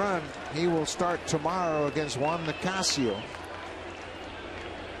quite a run, he will start tomorrow against Juan Nicasio.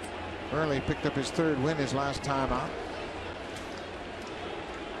 Burley picked up his 3rd win his last time out.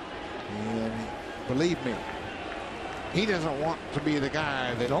 And believe me, he doesn't want to be the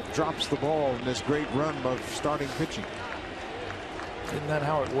guy that drops the ball in this great run of starting pitching. Isn't that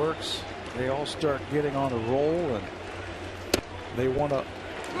how it works? They all start getting on a roll and they want to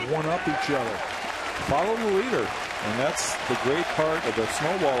one-up each other. Follow the leader. And that's the great part of the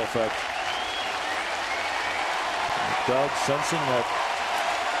snowball effect. The crowd sensing that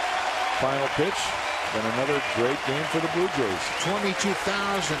final pitch. And another great game for the Blue Jays.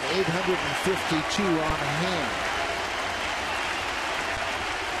 22,852 on hand.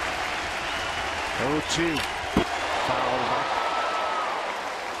 0-2. Foul back.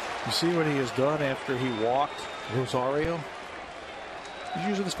 You see what he has done after he walked Rosario? He's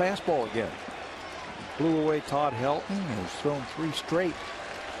using his fastball again. Blew away Todd Helton, who's thrown 3 straight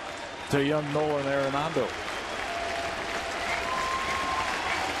to young Nolan Arenado.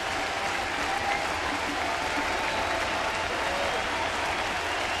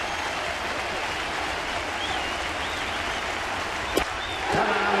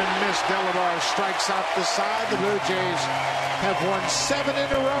 Delabar strikes out the side. The Blue Jays have won 7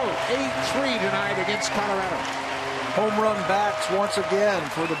 in a row. 8-3 tonight against Colorado. Home run bats once again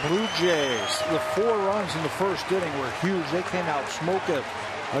for the Blue Jays. The 4 runs in the first inning were huge. They came out smoking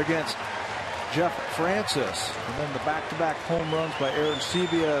against Jeff Francis. And then the back-to-back home runs by Aaron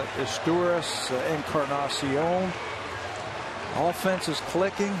Sebia, Estouras, Encarnacion. Offense is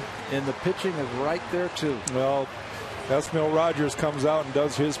clicking, and the pitching is right there, too. Well, Esmil Rogers comes out and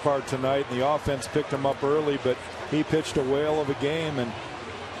does his part tonight, and the offense picked him up early, but he pitched a whale of a game, and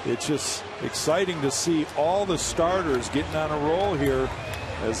it's just exciting to see all the starters getting on a roll here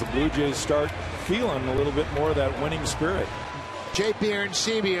as the Blue Jays start feeling a little bit more of that winning spirit. JP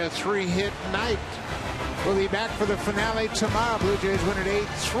Arencibia, a 3-hit night. We'll be back for the finale tomorrow. Blue Jays win at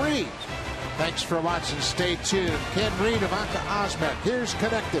 8-3. Thanks for watching. Stay tuned. Ken Reed, Ivanka Osmek. Here's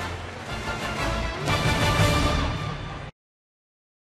Connected.